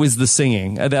show is the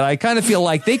singing. That I kind of feel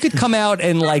like they could come out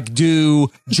and like do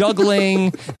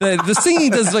juggling. The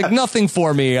singing does like nothing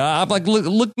for me. I'm like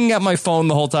looking at my phone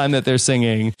the whole time that they're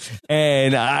singing.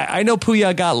 And I know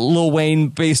Puya got Lil Wayne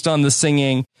based on the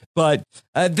singing. But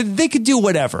they could do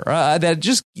whatever. That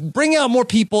just bring out more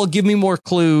people, give me more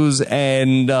clues,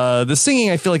 and the singing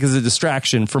I feel like is a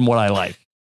distraction from what I like.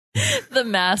 The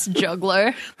Masked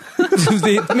Juggler,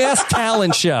 the Masked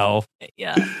Talent Show.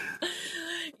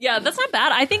 Yeah, that's not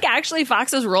bad. I think actually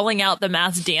Fox is rolling out the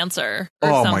Masked Dancer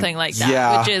or something like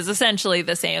that, which is essentially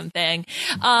the same thing.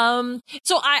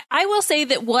 So I will say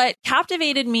that what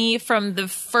captivated me from the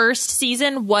first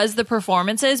season was the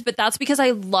performances, but that's because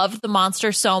I loved the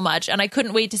Monster so much and I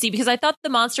couldn't wait to see, because I thought the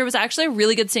Monster was actually a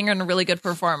really good singer and a really good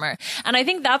performer. And I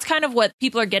think that's kind of what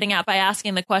people are getting at by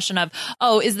asking the question of,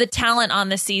 is the talent on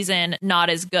this season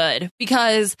not as good?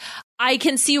 Because I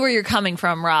can see where you're coming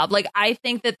from, Rob. Like, I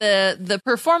think that the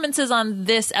performances on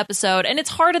this episode, and it's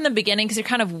hard in the beginning because you're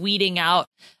kind of weeding out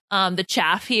the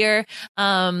chaff here.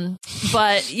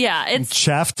 But yeah, it's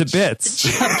chaff to bits.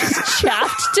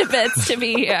 Chaffed to bits to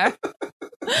be here.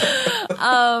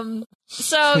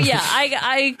 So yeah,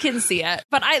 I can see it.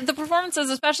 But the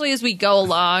performances, especially as we go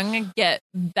along, get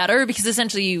better because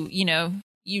essentially you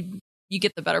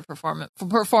get the better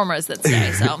performers that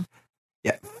stay. So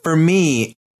yeah, for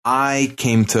me, I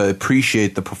came to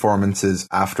appreciate the performances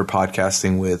after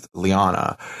podcasting with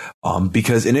Liana,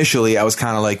 because initially I was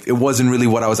kind of like, it wasn't really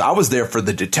what I was there for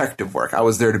the detective work. I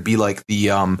was there to be like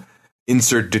the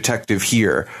insert detective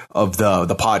here of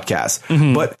the podcast.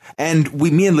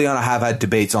 Me and Liana have had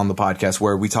debates on the podcast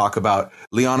where we talk about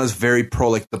Liana's very pro,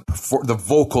 like the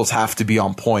vocals have to be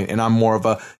on point, and I'm more of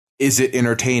a, is it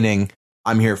entertaining?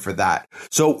 I'm here for that.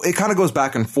 So it kind of goes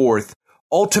back and forth.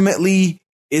 Ultimately,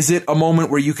 is it a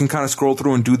moment where you can kind of scroll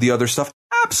through and do the other stuff?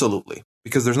 Absolutely.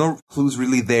 Because there's no clues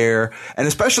really there. And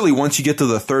especially once you get to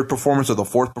the third performance or the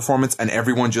fourth performance and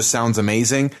everyone just sounds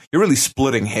amazing, you're really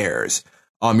splitting hairs.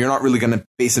 You're not really going to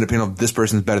base an opinion of this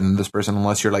person's better than this person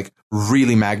unless you're like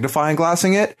really magnifying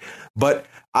glassing it. But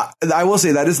I will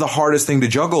say that is the hardest thing to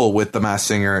juggle with The Masked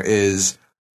Singer is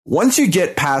once you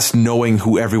get past knowing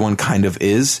who everyone kind of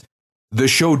is, the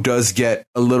show does get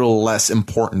a little less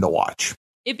important to watch.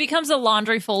 It becomes a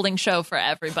laundry folding show for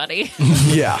everybody.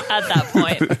 Yeah. At that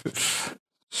point.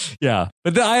 Yeah,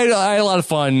 but I had a lot of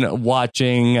fun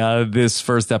watching this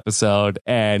first episode,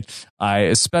 and I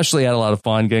especially had a lot of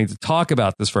fun getting to talk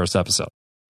about this first episode.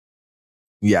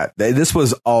 Yeah, this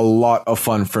was a lot of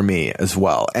fun for me as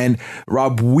well. And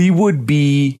Rob, we would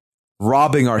be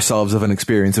robbing ourselves of an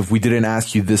experience if we didn't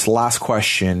ask you this last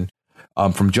question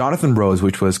from Jonathan Rose,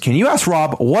 which was, can you ask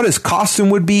Rob what his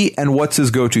costume would be and what's his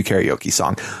go-to karaoke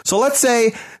song? So let's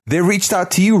say they reached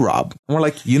out to you, Rob, and we're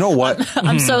like, you know what?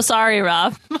 I'm so sorry,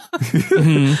 Rob.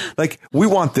 Like, we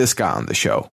want this guy on the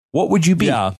show. What would you be?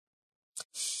 Yeah.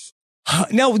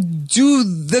 Now, do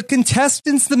the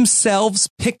contestants themselves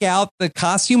pick out the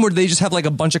costume, or do they just have like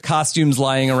a bunch of costumes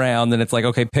lying around and it's like,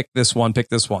 okay, pick this one, pick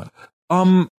this one?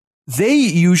 They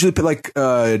usually put, like,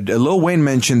 Lil Wayne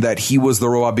mentioned that he was the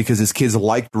robot because his kids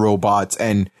liked robots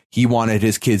and he wanted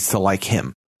his kids to like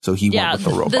him. So he went with the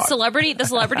robot. The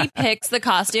celebrity picks the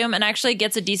costume and actually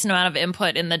gets a decent amount of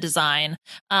input in the design.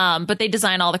 But they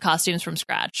design all the costumes from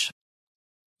scratch.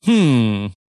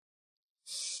 I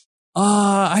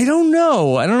don't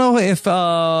know. I don't know if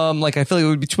like, I feel like it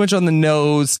would be too much on the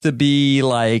nose to be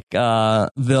like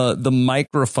the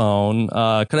microphone.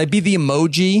 Could I be the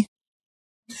emoji?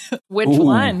 Which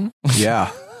one? Yeah.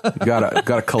 You got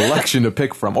a collection to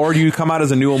pick from. Or do you come out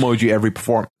as a new emoji every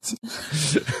performance?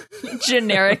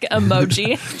 Generic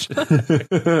emoji.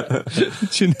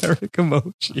 Generic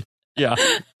emoji. Yeah.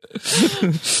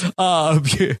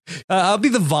 I'll be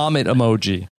the vomit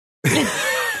emoji.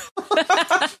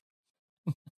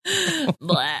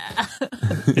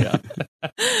 Yeah.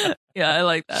 Yeah, I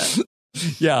like that.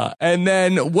 Yeah. And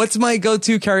then what's my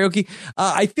go-to karaoke?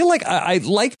 I feel like I'd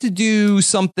like to do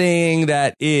something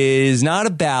that is not a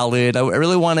ballad. I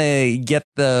really want to get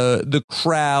the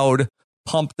crowd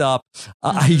pumped up.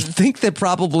 I think that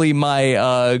probably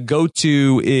my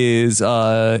go-to is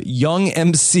Young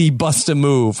MC Bust a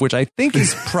Move, which I think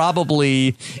is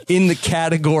probably in the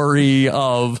category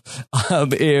of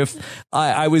if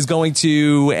I was going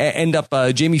to end up,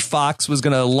 Jamie Foxx was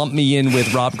going to lump me in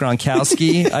with Rob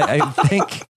Gronkowski, I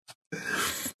think.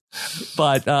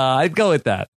 But I'd go with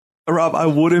that. Rob, I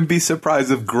wouldn't be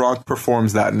surprised if Gronk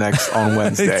performs that next on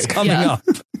Wednesday. It's coming up.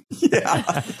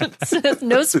 Yeah.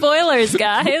 No spoilers,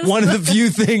 guys. One of the few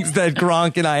things that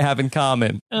Gronk and I have in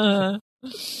common. Oh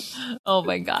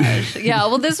my gosh. Yeah,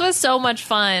 well, this was so much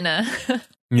fun.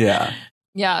 Yeah.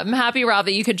 Yeah, I'm happy, Rob,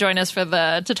 that you could join us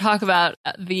to talk about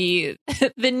the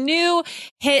new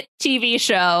hit TV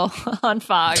show on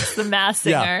Fox, The Masked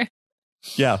Singer.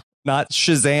 Yeah, not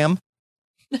Shazam.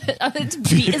 It's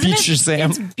Beat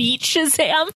Shazam. It's Beat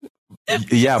Shazam.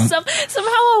 Yeah.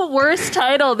 Somehow a worse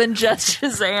title than just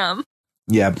Shazam.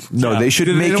 Yeah. No, they should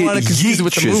make it Yeet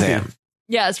with Shazam. Movie.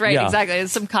 Yes, right. Yeah. Exactly.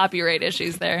 There's some copyright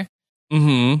issues there.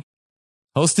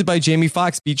 Hosted by Jamie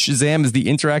Foxx, Beat Shazam is the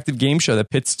interactive game show that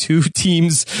pits two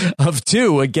teams of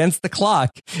two against the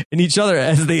clock and each other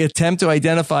as they attempt to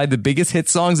identify the biggest hit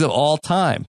songs of all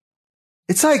time.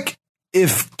 It's like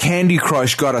if Candy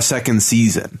Crush got a second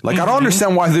season. Like, I don't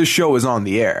understand why this show is on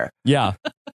the air. Yeah.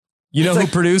 You know who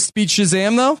produced Beat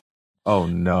Shazam, though? Oh,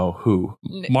 no. Who?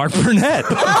 Mark Burnett.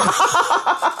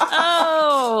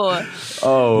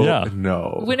 Oh, yeah.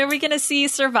 No. When are we going to see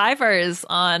Survivors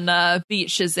on Beat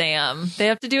Shazam? They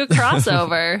have to do a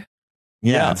crossover.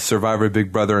 Yeah. Survivor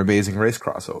Big Brother Amazing Race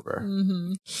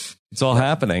crossover. It's all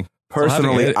happening.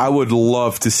 Personally, I would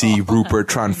love to see Rupert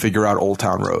try and figure out Old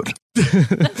Town Road.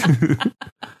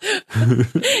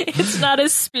 It's not a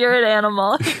spirit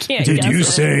animal. You can't Did guess you it.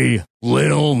 say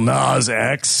Lil Nas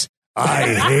X? I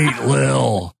hate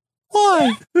Lil.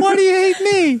 Why? Why do you hate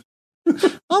me?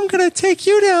 I'm going to take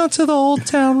you down to the Old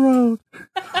Town Road.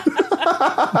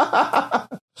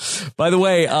 By the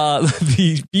way,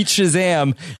 the Beat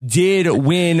Shazam did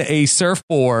win a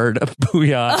surfboard,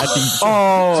 booyah, at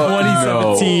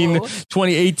the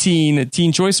 2018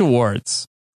 Teen Choice Awards.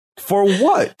 For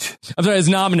what? I'm sorry, it's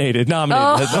nominated.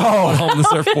 That's not on the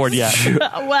surfboard yet.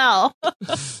 Well.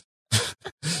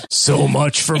 So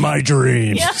much for my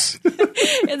dreams. Yeah.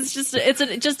 It's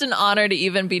just an honor to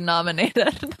even be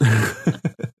nominated.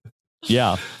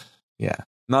 Yeah. Yeah.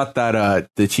 Not that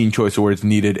the Teen Choice Awards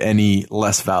needed any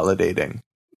less validating,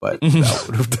 but that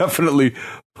would have definitely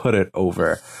put it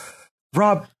over.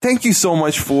 Rob, thank you so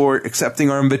much for accepting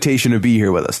our invitation to be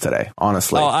here with us today,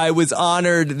 honestly. Oh, I was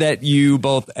honored that you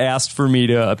both asked for me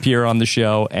to appear on the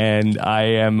show, and I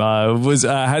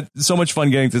had so much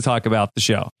fun getting to talk about the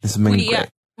show. This has been great.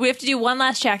 We have to do one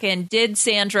last check-in. Did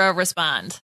Sandra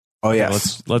respond? Oh,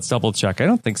 yes. Let's double check. I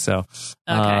don't think so.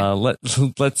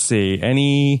 Okay. Let's see.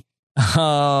 Any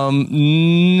no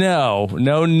new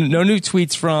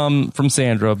tweets from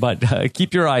Sandra, but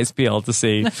keep your eyes peeled to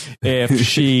see if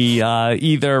she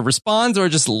either responds or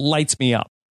just lights me up.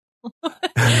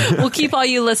 We'll keep all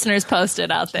you listeners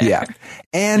posted out there. Yeah.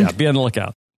 And be on the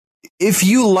lookout. if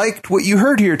you liked what you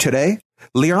heard here today,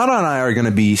 Liana and I are going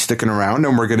to be sticking around,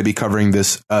 and we're going to be covering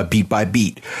this beat by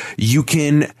beat. You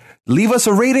can leave us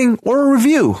a rating or a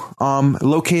review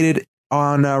located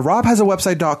on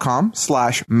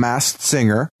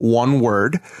robhasawebsite.com/maskedsinger, one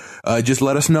word. Just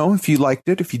let us know if you liked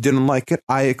it. If you didn't like it,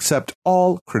 I accept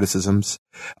all criticisms.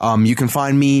 You can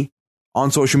find me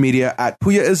on social media at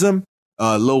Puyaism.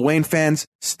 Lil Wayne fans,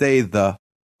 stay the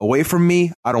away from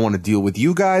me. I don't want to deal with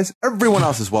you guys. Everyone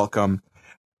else is welcome.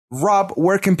 Rob,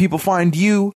 where can people find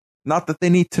you? Not that they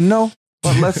need to know,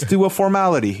 but let's do a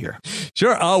formality here.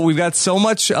 Sure. Oh, we've got so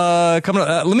much coming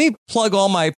up. Let me plug all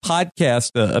my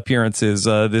podcast appearances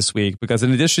this week, because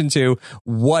in addition to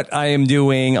what I am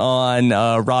doing on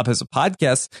Rob Has a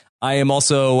Podcast, I am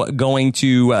also going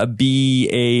to be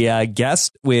a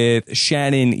guest with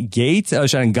Shannon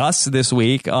Guss this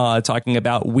week, talking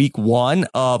about week 1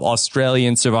 of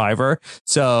Australian Survivor.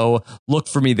 So look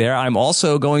for me there. I'm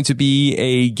also going to be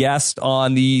a guest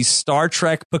on the Star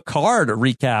Trek Picard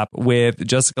recap with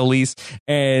Jessica Leese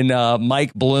and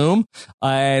Mike Bloom.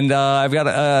 And I've got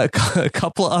a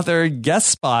couple other guest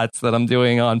spots that I'm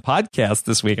doing on podcasts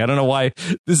this week. I don't know why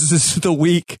this is the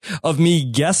week of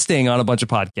me guesting on a bunch of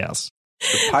podcasts.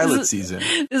 The pilot season.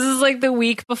 This is like the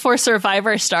week before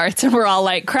Survivor starts, and we're all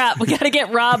like, crap, we got to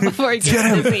get Rob before he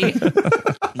gets busy.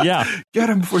 Yeah. Get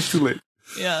him before it's too late.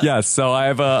 Yeah. So I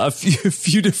have a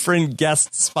few different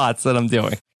guest spots that I'm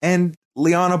doing. And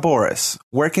Liana Boris,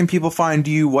 where can people find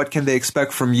you? What can they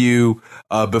expect from you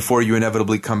before you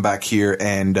inevitably come back here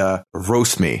and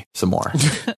roast me some more?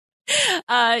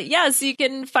 Yes, you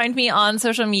can find me on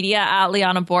social media at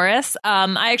Liana Boris.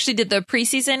 I actually did the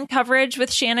preseason coverage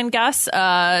with Shannon Guss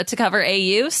to cover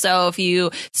AU. So if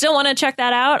you still want to check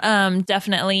that out,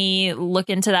 definitely look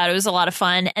into that. It was a lot of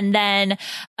fun. And then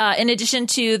in addition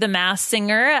to The Masked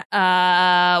Singer,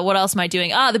 what else am I doing?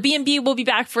 The B&B will be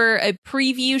back for a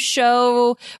preview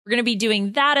show. We're going to be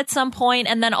doing that at some point.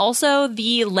 And then also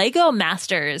the Lego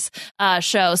Masters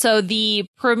show. So the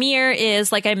premiere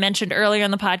is, like I mentioned earlier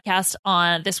in the podcast,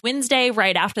 on this Wednesday,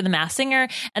 right after The Masked Singer.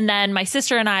 And then my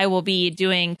sister and I will be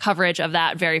doing coverage of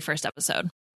that very first episode.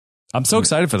 I'm so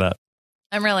excited for that.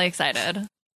 I'm really excited.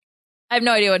 I have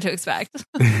no idea what to expect.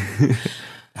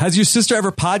 Has your sister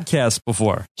ever podcast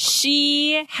before?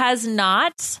 She has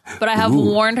not, but I have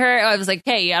warned her. I was like,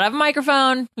 hey, you gotta have a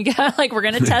microphone. We got we're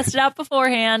going to test it out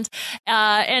beforehand.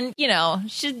 And, you know,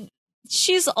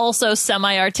 she's also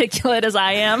semi-articulate as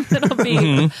I am. It'll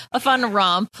be a fun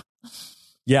romp.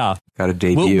 Yeah. Got a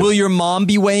debut. Will your mom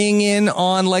be weighing in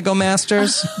on Lego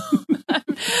Masters?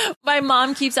 My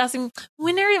mom keeps asking,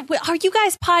 when are you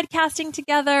guys podcasting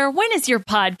together? When is your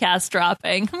podcast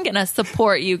dropping? I'm going to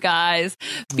support you guys,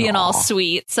 being all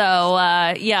sweet. So,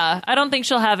 yeah, I don't think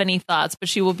she'll have any thoughts, but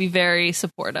she will be very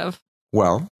supportive.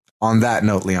 Well, on that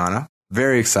note, Liana,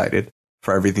 very excited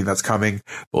for everything that's coming,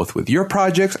 both with your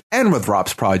projects and with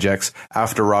Rob's projects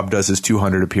after Rob does his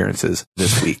 200 appearances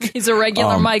this week. He's a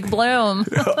regular Mike Bloom.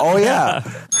 Oh, yeah.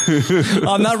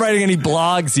 I'm not writing any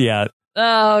blogs yet.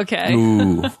 Oh, okay.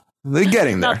 Ooh, they're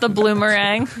getting there. Not the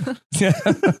bloomerang.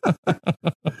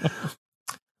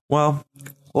 Well,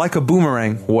 like a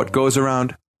boomerang, what goes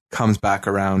around comes back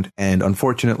around. And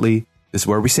unfortunately, this is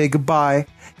where we say goodbye.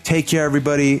 Take care,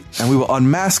 everybody, and we will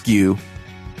unmask you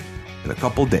in a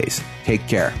couple days. Take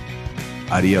care.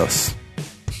 Adios.